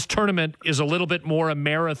this tournament is a little bit more a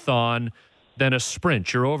marathon than a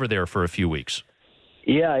sprint. You're over there for a few weeks.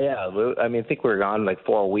 Yeah. I mean, I think we're gone like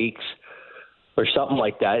 4 weeks or something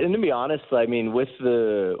like that. And to be honest, I mean, with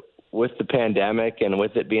the pandemic and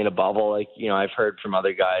with it being a bubble, like, you know, I've heard from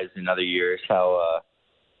other guys in other years how,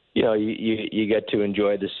 you know, you get to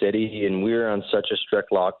enjoy the city, and we were on such a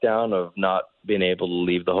strict lockdown of not being able to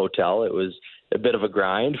leave the hotel. It was a bit of a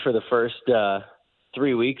grind for the first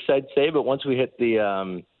 3 weeks, I'd say. But once we hit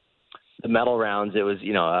the medal rounds, it was,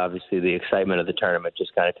 you know, obviously the excitement of the tournament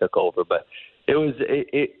just kind of took over. But it was,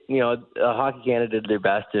 you know, Hockey Canada did their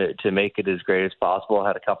best to make it as great as possible.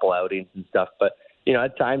 Had a couple outings and stuff, but you know,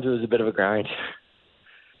 at times it was a bit of a grind.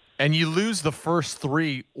 And you lose the first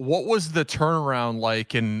three. What was the turnaround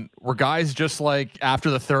like? And were guys just like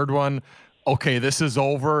after the third one, okay, this is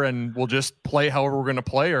over and we'll just play however we're going to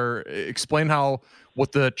play? Or explain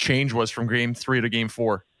what the change was from Game 3 to Game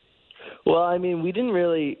 4. Well, I mean, we didn't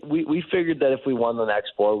really – we figured that if we won the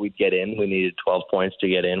next 4, we'd get in. We needed 12 points to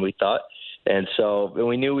get in, we thought. And so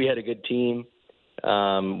we knew we had a good team.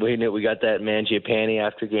 We knew we got that Mangiapane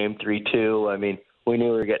after Game 3 too. I mean, we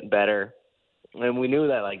knew we were getting better. And we knew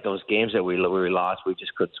that, like, those games that we lost, we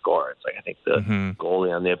just couldn't score. It's like I think the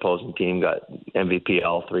goalie on the opposing team got MVP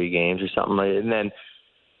all 3 games or something like that. And then,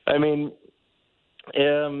 I mean,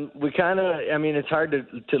 we kind of – I mean, it's hard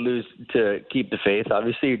to lose – to keep the faith.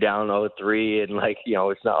 Obviously, you're down 0-3, and, like, you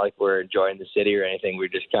know, it's not like we're enjoying the city or anything. We're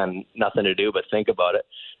just kind of nothing to do but think about it.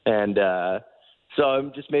 And so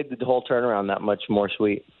it just made the whole turnaround that much more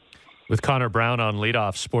sweet. With Connor Brown on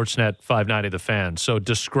leadoff, Sportsnet 590 The Fan. So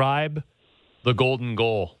describe – the golden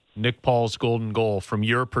goal, Nick Paul's golden goal, from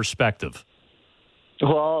your perspective.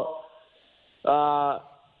 Well,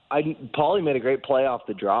 Paulie made a great play off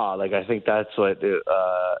the draw. Like, I think that's what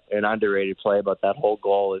an underrated play about that whole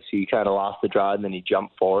goal is. He kind of lost the draw and then he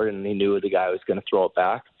jumped forward and he knew the guy was going to throw it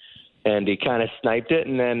back, and he kind of sniped it,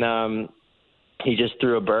 and then he just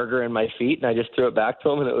threw a burger in my feet, and I just threw it back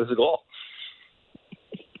to him, and it was a goal.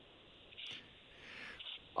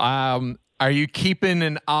 Are you keeping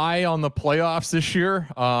an eye on the playoffs this year?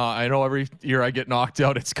 I know every year I get knocked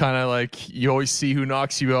out, it's kind of like you always see who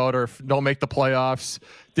knocks you out or don't make the playoffs,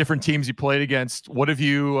 different teams you played against. What have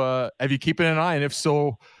you keeping an eye? And if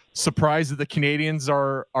so, surprised that the Canadians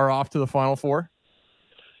are off to the Final Four?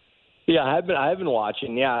 Yeah, I've been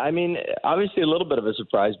watching. Yeah, I mean, obviously a little bit of a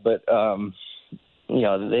surprise, but you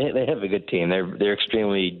know, they have a good team. They're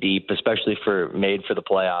extremely deep, especially made for the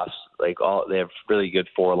playoffs. Like they have really good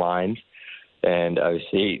 4 lines. And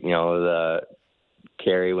obviously, you know, the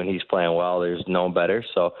Carey, when he's playing well, there's no better.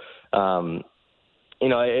 So, you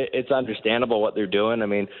know, it's understandable what they're doing. I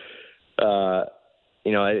mean,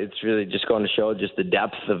 it's really just going to show just the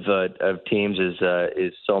depth of teams is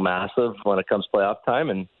so massive when it comes playoff time,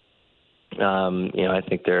 and I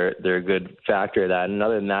think they're a good factor of that. And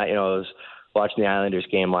other than that, I was watching the Islanders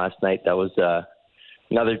game last night. That was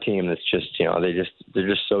another team that's just they're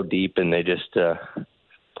just so deep, and they just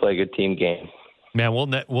play a good team game. Man,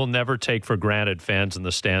 we'll never take for granted fans in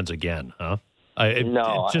the stands again, huh?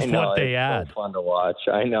 Just what they add. So fun to watch.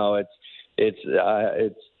 I know it's.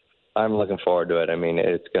 I'm looking forward to it. I mean,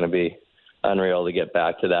 it's going to be unreal to get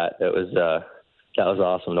back to that. That was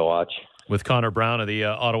awesome to watch. With Connor Brown of the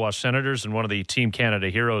Ottawa Senators and one of the Team Canada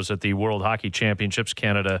heroes at the World Hockey Championships,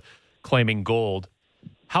 Canada claiming gold.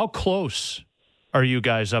 How close are you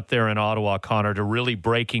guys up there in Ottawa, Connor, to really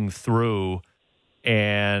breaking through?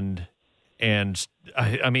 And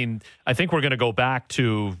I mean, I think we're going to go back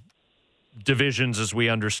to divisions as we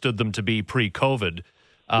understood them to be pre-COVID.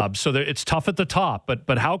 So it's tough at the top,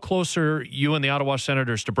 but how close are you and the Ottawa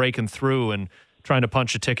Senators to breaking through and trying to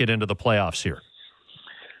punch a ticket into the playoffs here?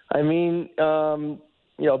 I mean,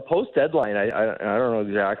 post deadline, I don't know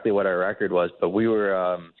exactly what our record was, but we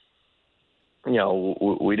were,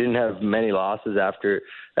 we didn't have many losses after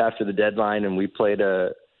the deadline, and we played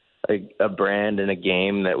a brand in a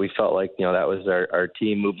game that we felt like that was our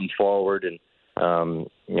team moving forward, and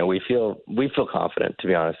we feel confident, to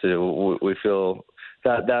be honest. We feel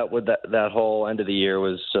that whole end of the year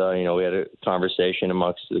was we had a conversation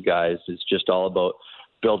amongst the guys. It's just all about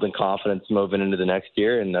building confidence moving into the next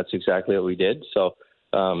year, and that's exactly what we did. So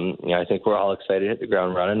I think we're all excited to hit the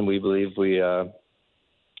ground running. We believe we got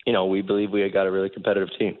a really competitive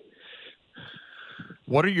team.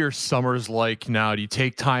 What are your summers like now? Do you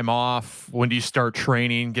take time off? When do you start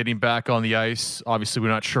training, getting back on the ice? Obviously, we're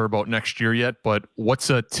not sure about next year yet, but what's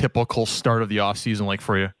a typical start of the off season like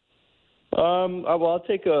for you? I'll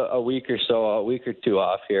take a week or two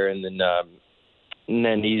off here, and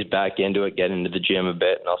then ease back into it, get into the gym a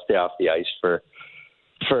bit, and I'll stay off the ice for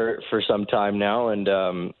some time now.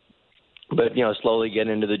 And but slowly get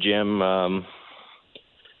into the gym.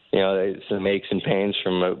 Some aches and pains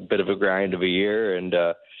from a bit of a grind of a year, and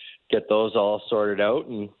get those all sorted out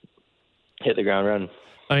and hit the ground running.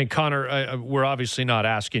 I mean, Connor, we're obviously not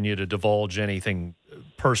asking you to divulge anything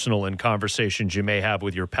personal in conversations you may have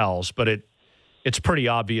with your pals, but it's pretty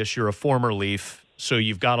obvious you're a former Leaf, so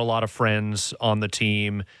you've got a lot of friends on the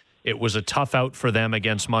team. It was a tough out for them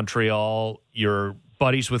against Montreal. You're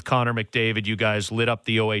buddies with Connor McDavid. You guys lit up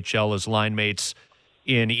the OHL as line mates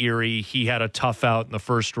in Erie. He had a tough out in the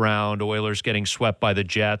first round, Oilers getting swept by the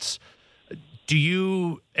Jets. Do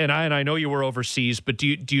you, and I know you were overseas, but do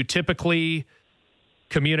you typically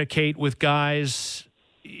communicate with guys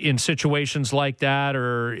in situations like that,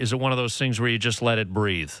 or is it one of those things where you just let it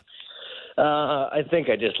breathe? I think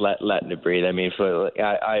I just letting it breathe. I mean,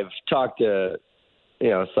 I've talked to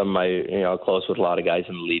some of my close with a lot of guys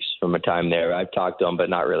in the Leafs from a time there. I've talked to them, but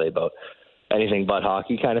not really about anything but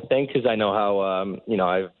hockey kind of thing, because I know how I've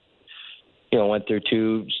went through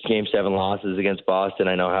 2 Game 7 losses against Boston.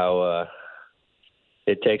 I know how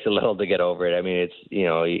it takes a little to get over it. I mean,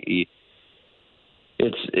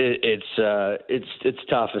 it's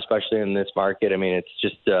tough, especially in this market. I mean, it's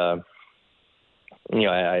just I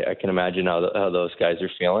can imagine how those guys are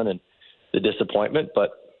feeling and the disappointment, but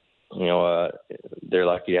they're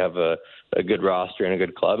lucky to have a good roster and a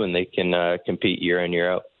good club, and they can compete year in,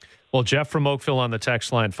 year out. Well, Jeff from Oakville on the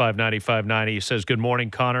text line, 590-590, says, good morning,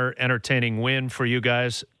 Connor. Entertaining win for you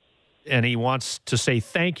guys. And he wants to say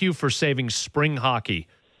thank you for saving spring hockey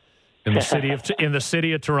in the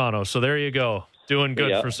city of Toronto. So there you go. Doing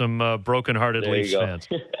good for some broken-hearted Leafs fans.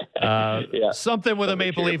 Something with a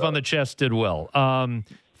maple leaf on the chest did well.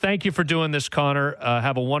 Thank you for doing this, Connor.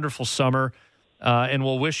 Have a wonderful summer. And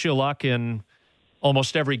we'll wish you luck in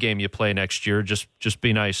almost every game you play next year. Just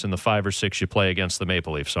be nice in the 5 or 6 you play against the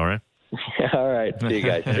Maple Leafs, all right? All right. See you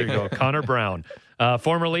guys. There you go. Connor Brown,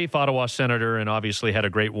 former Leaf, Ottawa Senator, and obviously had a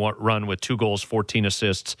great run with 2 goals, 14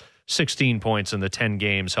 assists, 16 points in the 10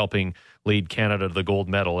 games, helping lead Canada to the gold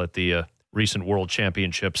medal at the recent World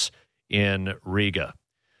Championships in Riga.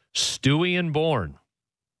 Stewie and Bourne.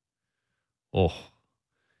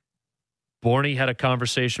 Borny had a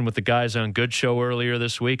conversation with the guys on Good Show earlier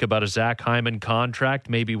this week about a Zach Hyman contract.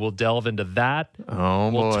 Maybe we'll delve into that.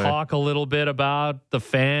 We'll talk a little bit about the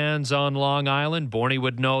fans on Long Island. Borny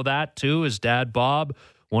would know that, too. His dad, Bob,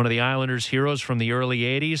 one of the Islanders' heroes from the early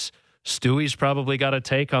 80s. Stewie's probably got a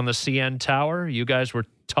take on the CN Tower. You guys were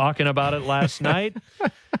talking about it last night.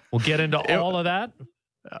 We'll get into all of that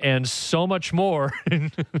and so much more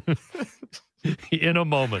in a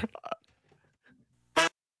moment.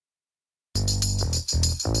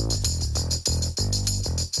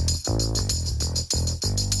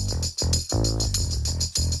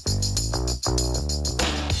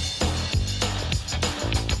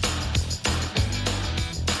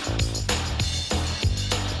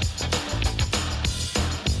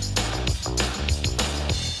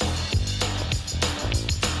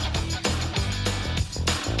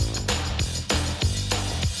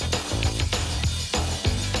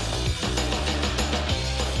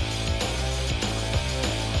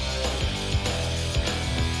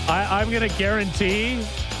 I'm gonna guarantee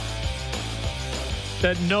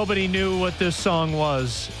that nobody knew what this song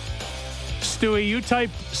was. Stewie, you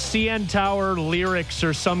typed CN Tower lyrics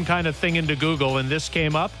or some kind of thing into Google, and this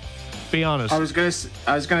came up. Be honest. I was gonna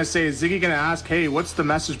say, is Ziggy gonna ask, hey, what's the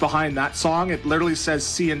message behind that song? It literally says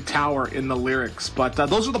CN Tower in the lyrics, but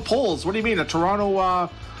those are the polls. What do you mean, a Toronto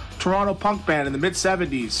punk band in the mid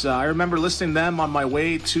 '70s? I remember listening to them on my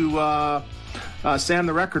way to Sam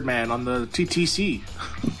the Record Man on the TTC.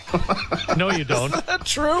 No, you don't. Is that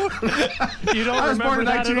true? You don't I was born in remember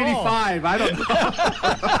that at all. 1985. I don't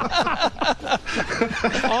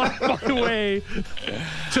know. On my way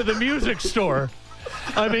to the music store.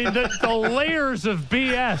 I mean, the layers of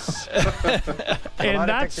BS in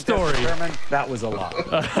that story. That was a lot.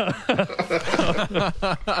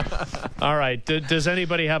 All right. Does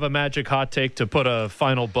anybody have a magic hot take to put a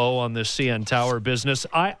final bow on this CN Tower business?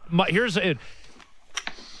 Here's it.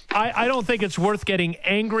 I don't think it's worth getting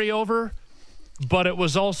angry over, but it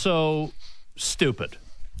was also stupid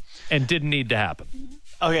and didn't need to happen.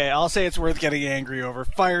 Okay, I'll say it's worth getting angry over.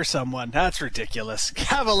 Fire someone. That's ridiculous.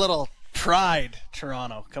 Have a little pride,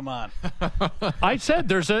 Toronto. Come on. I said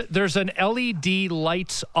there's an LED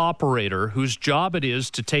lights operator whose job it is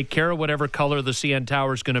to take care of whatever color the CN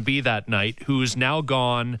Tower is going to be that night, who's now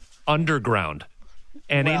gone underground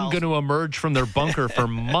and ain't going to emerge from their bunker for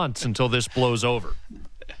months until this blows over.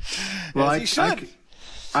 Well,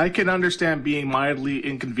 I can understand being mildly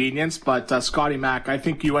inconvenienced, but Scotty Mac, I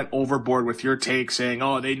think you went overboard with your take saying,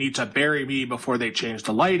 oh, they need to bury me before they change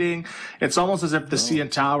the lighting. It's almost as if the CN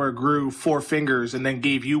Tower grew 4 fingers and then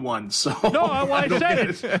gave you one. So no, I said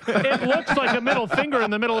it looks like a middle finger in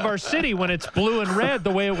the middle of our city when it's blue and red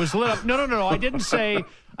the way it was lit up. No. I didn't say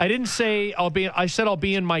I said I'll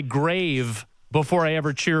be in my grave before I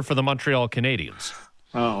ever cheer for the Montreal Canadiens.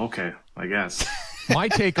 Oh, okay. I guess. My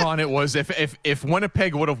take on it was if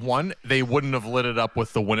Winnipeg would have won, they wouldn't have lit it up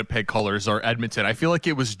with the Winnipeg colors or Edmonton. I feel like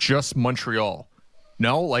it was just Montreal.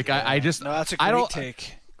 No, like I just no, that's a great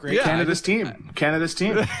take. Great yeah, Canada's team.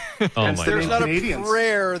 There's not Canadians. A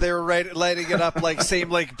prayer they were lighting it up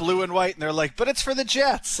like blue and white, and they're like, but it's for the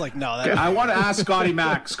Jets. Like, no. I want to ask Scotty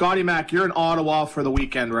Mac. Scotty Mac, you're in Ottawa for the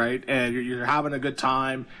weekend, right? And you're having a good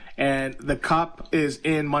time. And the Cup is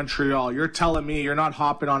in Montreal. You're telling me you're not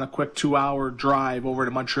hopping on a quick 2-hour drive over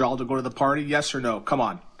to Montreal to go to the party? Yes or no? Come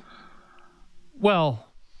on. Well,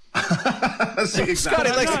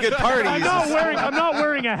 Scotty likes a good party. I'm not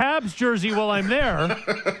wearing a Habs jersey while I'm there.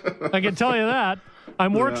 I can tell you that.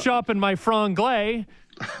 I'm workshopping my franglais,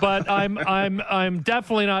 but I'm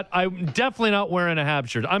definitely not wearing a Habs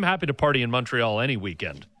jersey. I'm happy to party in Montreal any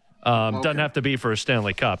weekend. Doesn't have to be for a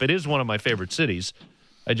Stanley Cup. It is one of my favorite cities.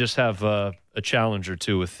 I just have a challenge or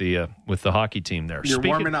two with the hockey team there. You're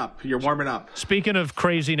warming up. Speaking of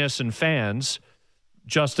craziness and fans,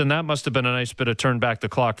 Justin, that must have been a nice bit of turn back the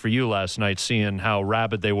clock for you last night, seeing how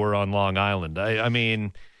rabid they were on Long Island. I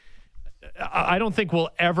mean, I don't think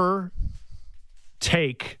we'll ever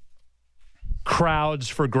take crowds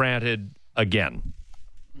for granted again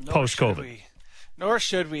post-COVID. Nor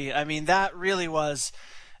should we. I mean, that really was,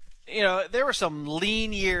 there were some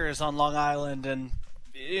lean years on Long Island, and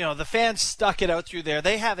the fans stuck it out through there.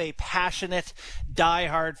 They have a passionate,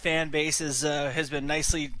 diehard fan base, as has been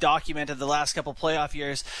nicely documented the last couple playoff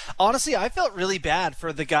years. Honestly, I felt really bad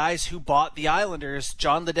for the guys who bought the Islanders,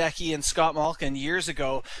 John Ledecky and Scott Malkin, years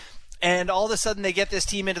ago. And all of a sudden they get this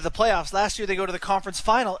team into the playoffs. Last year they go to the conference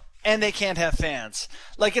final, and they can't have fans.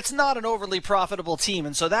 Like, it's not an overly profitable team,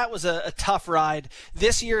 and so that was a tough ride.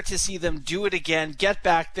 This year, to see them do it again, get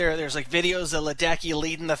back there. There's videos of Ledecky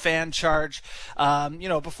leading the fan charge,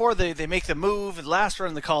 before they make the move, the last run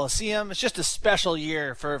in the Coliseum. It's just a special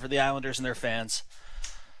year for the Islanders and their fans.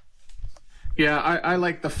 Yeah, I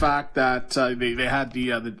like the fact that they had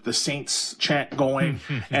the Saints chant going,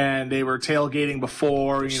 and they were tailgating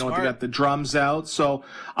before. They got the drums out. So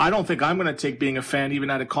I don't think I'm going to take being a fan even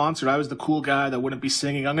at a concert. I was the cool guy that wouldn't be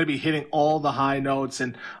singing. I'm going to be hitting all the high notes,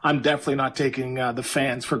 and I'm definitely not taking the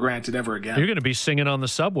fans for granted ever again. You're going to be singing on the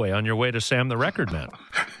subway on your way to Sam the Record Man.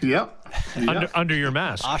 Yep. Under your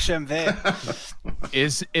mask.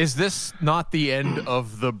 Is this not the end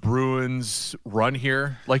of the Bruins run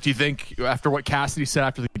here? Like, do you think after what Cassidy said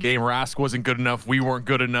after the game, Rask wasn't good enough, we weren't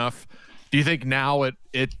good enough, do you think now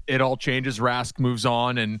it all changes, Rask moves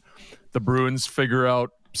on, and the Bruins figure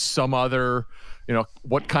out some other,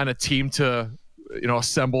 what kind of team to,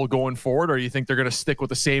 assemble going forward? Or you think they're going to stick with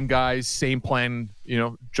the same guys, same plan?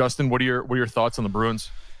 Justin, what are your thoughts on the Bruins?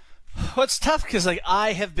 Well, it's tough because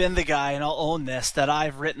I have been the guy, and I'll own this, that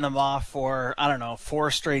I've written them off for,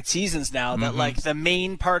 4 straight seasons now, that the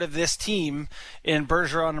main part of this team in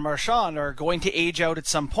Bergeron and Marchand are going to age out at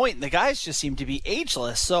some point, and the guys just seem to be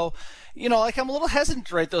ageless. So, I'm a little hesitant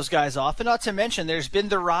to write those guys off, and not to mention there's been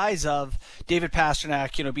the rise of David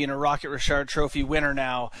Pastrnak, being a Rocket Richard Trophy winner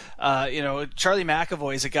now. Charlie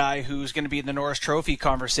McAvoy is a guy who's going to be in the Norris Trophy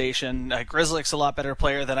conversation. Grzelcyk's a lot better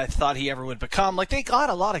player than I thought he ever would become. They got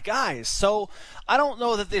a lot of guys, so I don't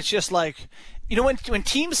know that it's just when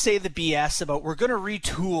teams say the BS about we're going to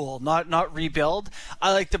retool, not rebuild,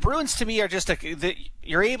 the Bruins to me are just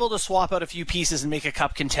you're able to swap out a few pieces and make a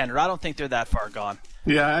cup contender. I don't think they're that far gone.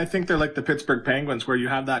 Yeah, I think they're like the Pittsburgh Penguins, where you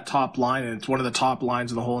have that top line, and it's one of the top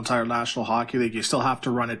lines in the whole entire National Hockey League. You still have to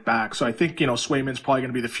run it back. So I think, Swayman's probably going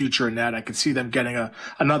to be the future in net. I could see them getting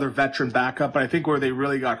another veteran backup. But I think where they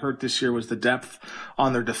really got hurt this year was the depth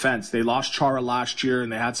on their defense. They lost Chara last year,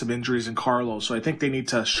 and they had some injuries in Carlos. So I think they need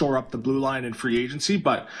to shore up the blue line in free agency.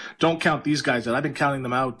 But don't count these guys out. I've been counting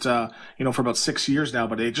them out, for about 6 years now.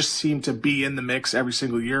 But they just seem to be in the mix every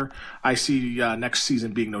single year. I see next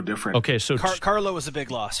season being no different. Okay, so Carlo was a big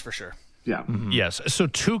loss for sure. Yeah. Mm-hmm. Yes. So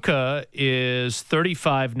Tuukka is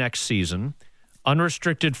 35 next season,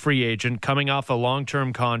 unrestricted free agent, coming off a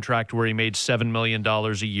long-term contract where he made $7 million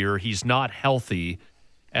a year. He's not healthy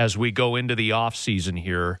as we go into the offseason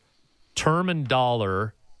here. Term and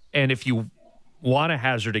dollar, and if you want to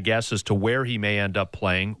hazard a guess as to where he may end up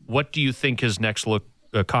playing, what do you think his next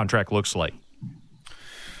contract looks like?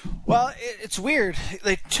 Well, it's weird.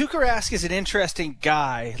 Tuukka Rask is an interesting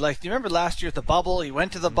guy. Do you remember last year at the bubble? He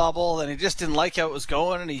went to the bubble, and he just didn't like how it was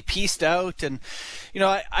going, and he pieced out. And,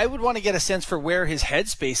 I would want to get a sense for where his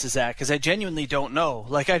headspace is at, because I genuinely don't know.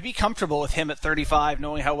 I'd be comfortable with him at 35,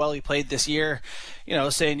 knowing how well he played this year,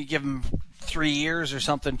 saying you give him 3 years or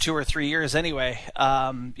something, 2 or 3 years anyway,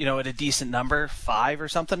 at a decent number, 5 or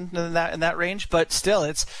something in that range. But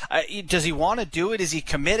still, does he want to do it? Is he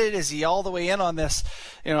committed? Is he all the way in on this?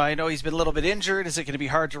 I know he's been a little bit injured. Is it going to be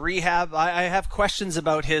hard to rehab? I have questions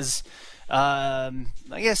about his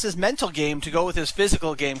his mental game to go with his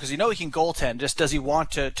physical game, because he can goaltend. Just does he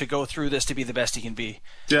want to go through this to be the best he can be?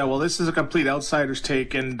 Yeah, well, this is a complete outsider's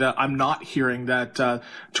take, and I'm not hearing that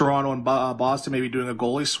Toronto and Boston may be doing a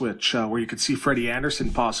goalie switch where you could see Freddie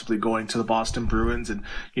Anderson possibly going to the Boston Bruins, and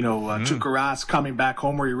Tuukka Rask coming back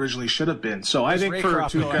home where he originally should have been. So I think for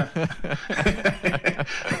Tuukka,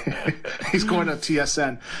 he's going to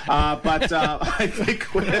TSN. But I think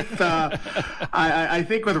I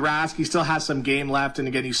think with Rask, he still has some game left, and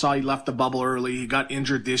again, you saw he left the bubble early. He got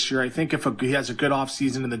injured this year. I think if he has a good off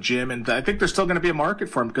season in the gym, and I think there's still going to be a market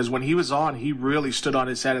for him, because when he was on, he really stood on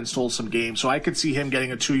his head and stole some games. So I could see him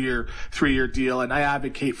getting a 2-year, 3-year deal, and I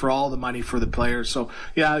advocate for all the money for the players. So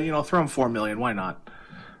yeah, throw him $4 million. Why not?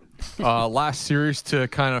 Last series to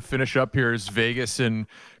kind of finish up here is Vegas and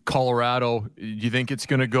Colorado. Do you think it's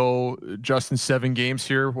going to go just in 7 games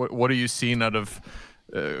here? What are you seeing out of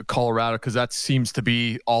Colorado? Because that seems to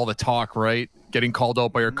be all the talk, right? Getting called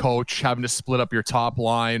out by your coach, having to split up your top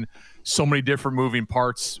line, so many different moving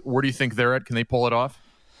parts. Where do you think they're at? Can they pull it off?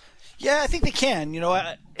 Yeah, I think they can.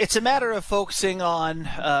 It's a matter of focusing on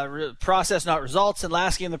process, not results. And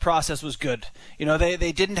last game, the process was good.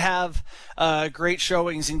 They didn't have great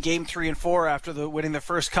showings in Game 3 and 4 after winning the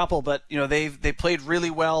first couple, but they played really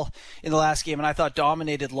well in the last game, and I thought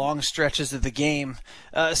dominated long stretches of the game.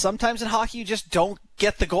 Sometimes in hockey, you just don't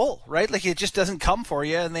get the goal, right? It just doesn't come for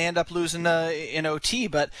you, and they end up losing in OT.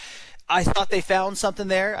 But I thought they found something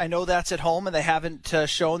there. I know that's at home, and they haven't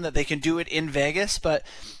shown that they can do it in Vegas, but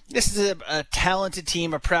this is a talented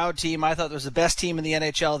team, a proud team. I thought it was the best team in the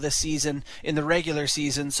NHL this season, in the regular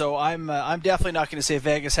season. So I'm definitely not going to say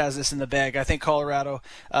Vegas has this in the bag. I think Colorado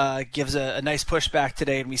gives a nice pushback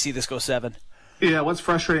today, and we see this go 7. Yeah, what's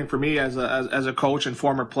frustrating for me as a coach and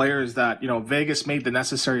former player is that, Vegas made the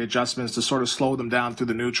necessary adjustments to sort of slow them down through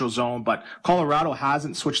the neutral zone, but Colorado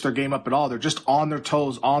hasn't switched their game up at all. They're just on their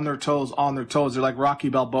toes. They're like Rocky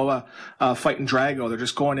Balboa fighting Drago. They're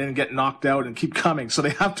just going in and getting knocked out and keep coming. So they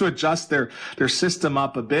have to adjust their system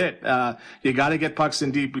up a bit. You got to get pucks in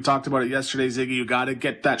deep. We talked about it yesterday, Ziggy. You got to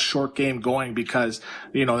get that short game going, because,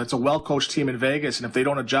 it's a well-coached team in Vegas, and if they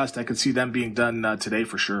don't adjust, I could see them being done today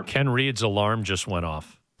for sure. Ken Reed's alarm just went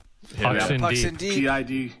off. Pucks in deep.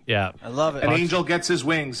 PID. Yeah. I love it. An angel gets his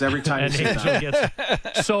wings every time you say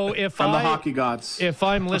that. So From the hockey gods. If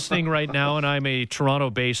I'm listening right now and I'm a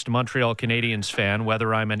Toronto-based Montreal Canadiens fan,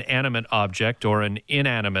 whether I'm an animate object or an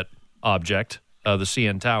inanimate object, the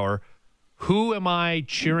CN Tower, who am I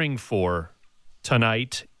cheering for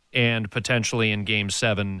tonight and potentially in Game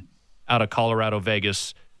 7 out of Colorado,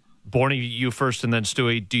 Vegas? Borny, you first and then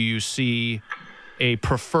Stewie, do you see a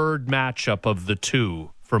preferred matchup of the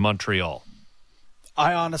two for Montreal?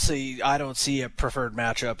 I don't see a preferred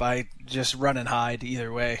matchup. I just run and hide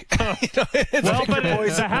either way. Well, but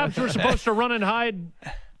the Habs were supposed to run and hide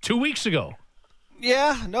 2 weeks ago.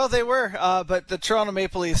 Yeah, no, they were. But the Toronto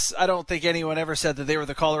Maple Leafs, I don't think anyone ever said that they were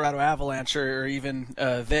the Colorado Avalanche or even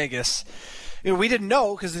Vegas. We didn't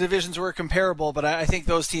know because the divisions were comparable, but I think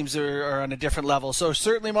those teams are on a different level. So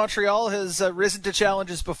certainly Montreal has risen to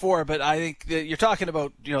challenges before, but I think that you're talking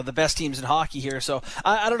about the best teams in hockey here. So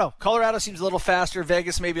I don't know. Colorado seems a little faster.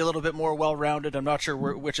 Vegas maybe a little bit more well-rounded. I'm not sure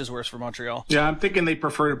which is worse for Montreal. Yeah, I'm thinking they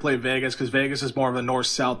prefer to play Vegas because Vegas is more of a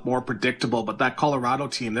north-south, more predictable. But that Colorado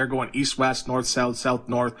team, they're going east-west, north-south,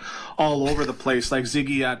 south-north, all over the place, like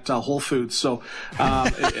Ziggy at Whole Foods. So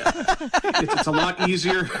it's a lot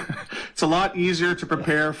easier. It's a lot easier to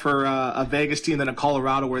prepare for a Vegas team than a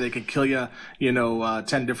Colorado where they could kill you,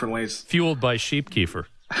 10 different ways. Fueled by sheep kefir.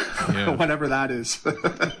 Whatever that is.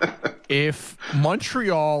 If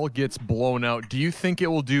Montreal gets blown out, do you think it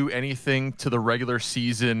will do anything to the regular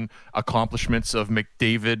season accomplishments of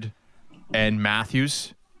McDavid and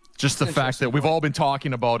Matthews? Just the fact that we've all been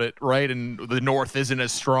talking about it, right? And the North isn't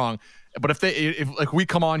as strong. But if we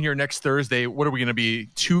come on here next Thursday, what are we going to be,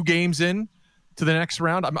 2 games in to the next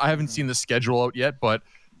round? I haven't seen the schedule out yet, but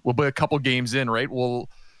we'll be a couple games in, right? Well,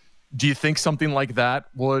 do you think something like that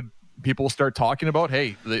would people start talking about?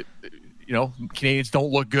 Hey, Canadians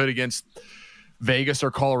don't look good against Vegas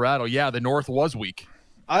or Colorado. Yeah, the North was weak.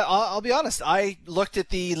 I'll be honest. I looked at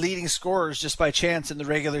the leading scorers just by chance in the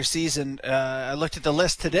regular season. I looked at the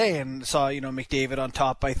list today and saw, McDavid on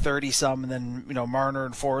top by 30-some, and then, Marner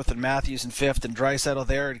in 4th and Matthews in 5th and Draisaitl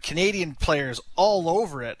there, and Canadian players all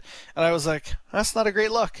over it. And I was like, that's not a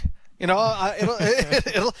great look. It'll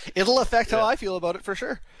affect how I feel about it for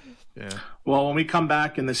sure. Yeah. Well, when we come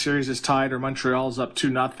back and the series is tied or Montreal's up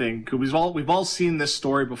 2-0, because we've all seen this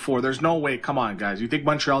story before. There's no way. Come on, guys. You think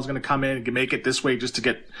Montreal's going to come in and make it this way just to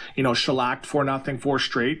get shellacked 4-0, 4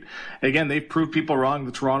 straight? Again, they've proved people wrong.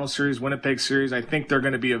 The Toronto series, Winnipeg series. I think they're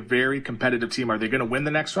going to be a very competitive team. Are they going to win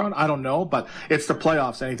the next round? I don't know, but it's the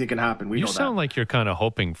playoffs. Anything can happen. We know that. You sound like you're kind of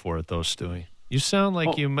hoping for it, though, Stewie. You sound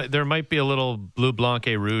like there might be a little bleu blanc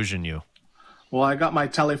et rouge in you. Well, I got my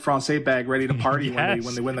Tele Francais bag ready to party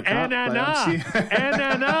when they win the cup.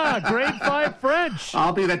 Anana, grade 5 French.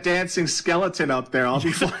 I'll be the dancing skeleton up there. I'll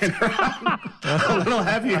be flying around a little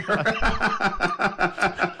heavier.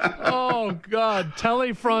 Oh, God.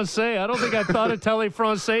 Tele Francais. I don't think I've thought of Tele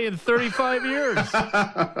Francais in 35 years.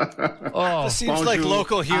 Oh, this seems like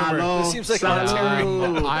local humor. This seems like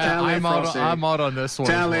I'm out on this one.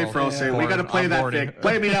 Tele Francais. We got to play that, Vic.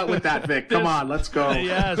 Play me out with that, Vic. Come on, let's go.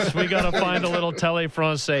 Yes, we got to find a little Tele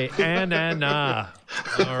Francais. Anana.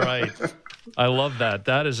 All right. I love that.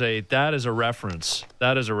 That is a reference.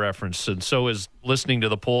 That is a reference. And so is listening to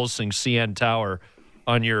the Poles sing CN Tower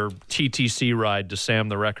on your TTC ride to Sam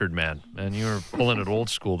the Record Man. And you were pulling it old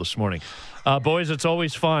school this morning. Boys, it's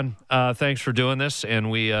always fun. Thanks for doing this.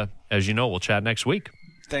 And we, as you know, we'll chat next week.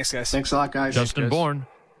 Thanks, guys. Thanks a lot, guys. Justin Bourne.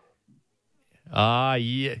 Yeah,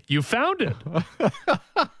 you found it.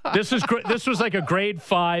 This was like a grade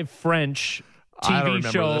 5 French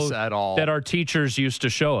TV show at all that our teachers used to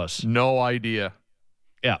show us. No idea.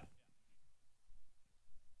 Yeah.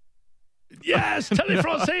 Yes, Tele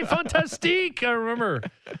Francais Fantastique. I remember.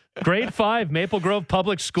 Grade 5, Maple Grove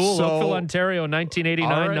Public School, Oakville, Ontario,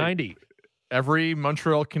 1989-90. Right. Every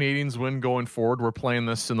Montreal Canadiens win going forward, we're playing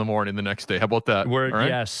this in the morning the next day. How about that?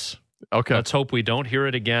 Yes. Okay. Let's hope we don't hear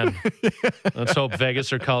it again. Let's hope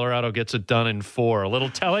Vegas or Colorado gets it done in 4. A little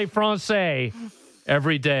Tele Francais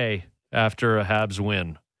every day after a Habs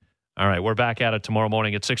win. All right, we're back at it tomorrow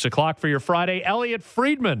morning at 6 o'clock for your Friday. Elliot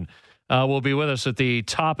Friedman will be with us at the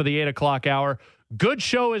top of the 8 o'clock hour. Good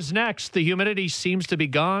show is next. The humidity seems to be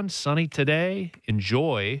gone. Sunny today.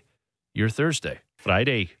 Enjoy your Thursday.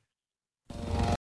 Friday.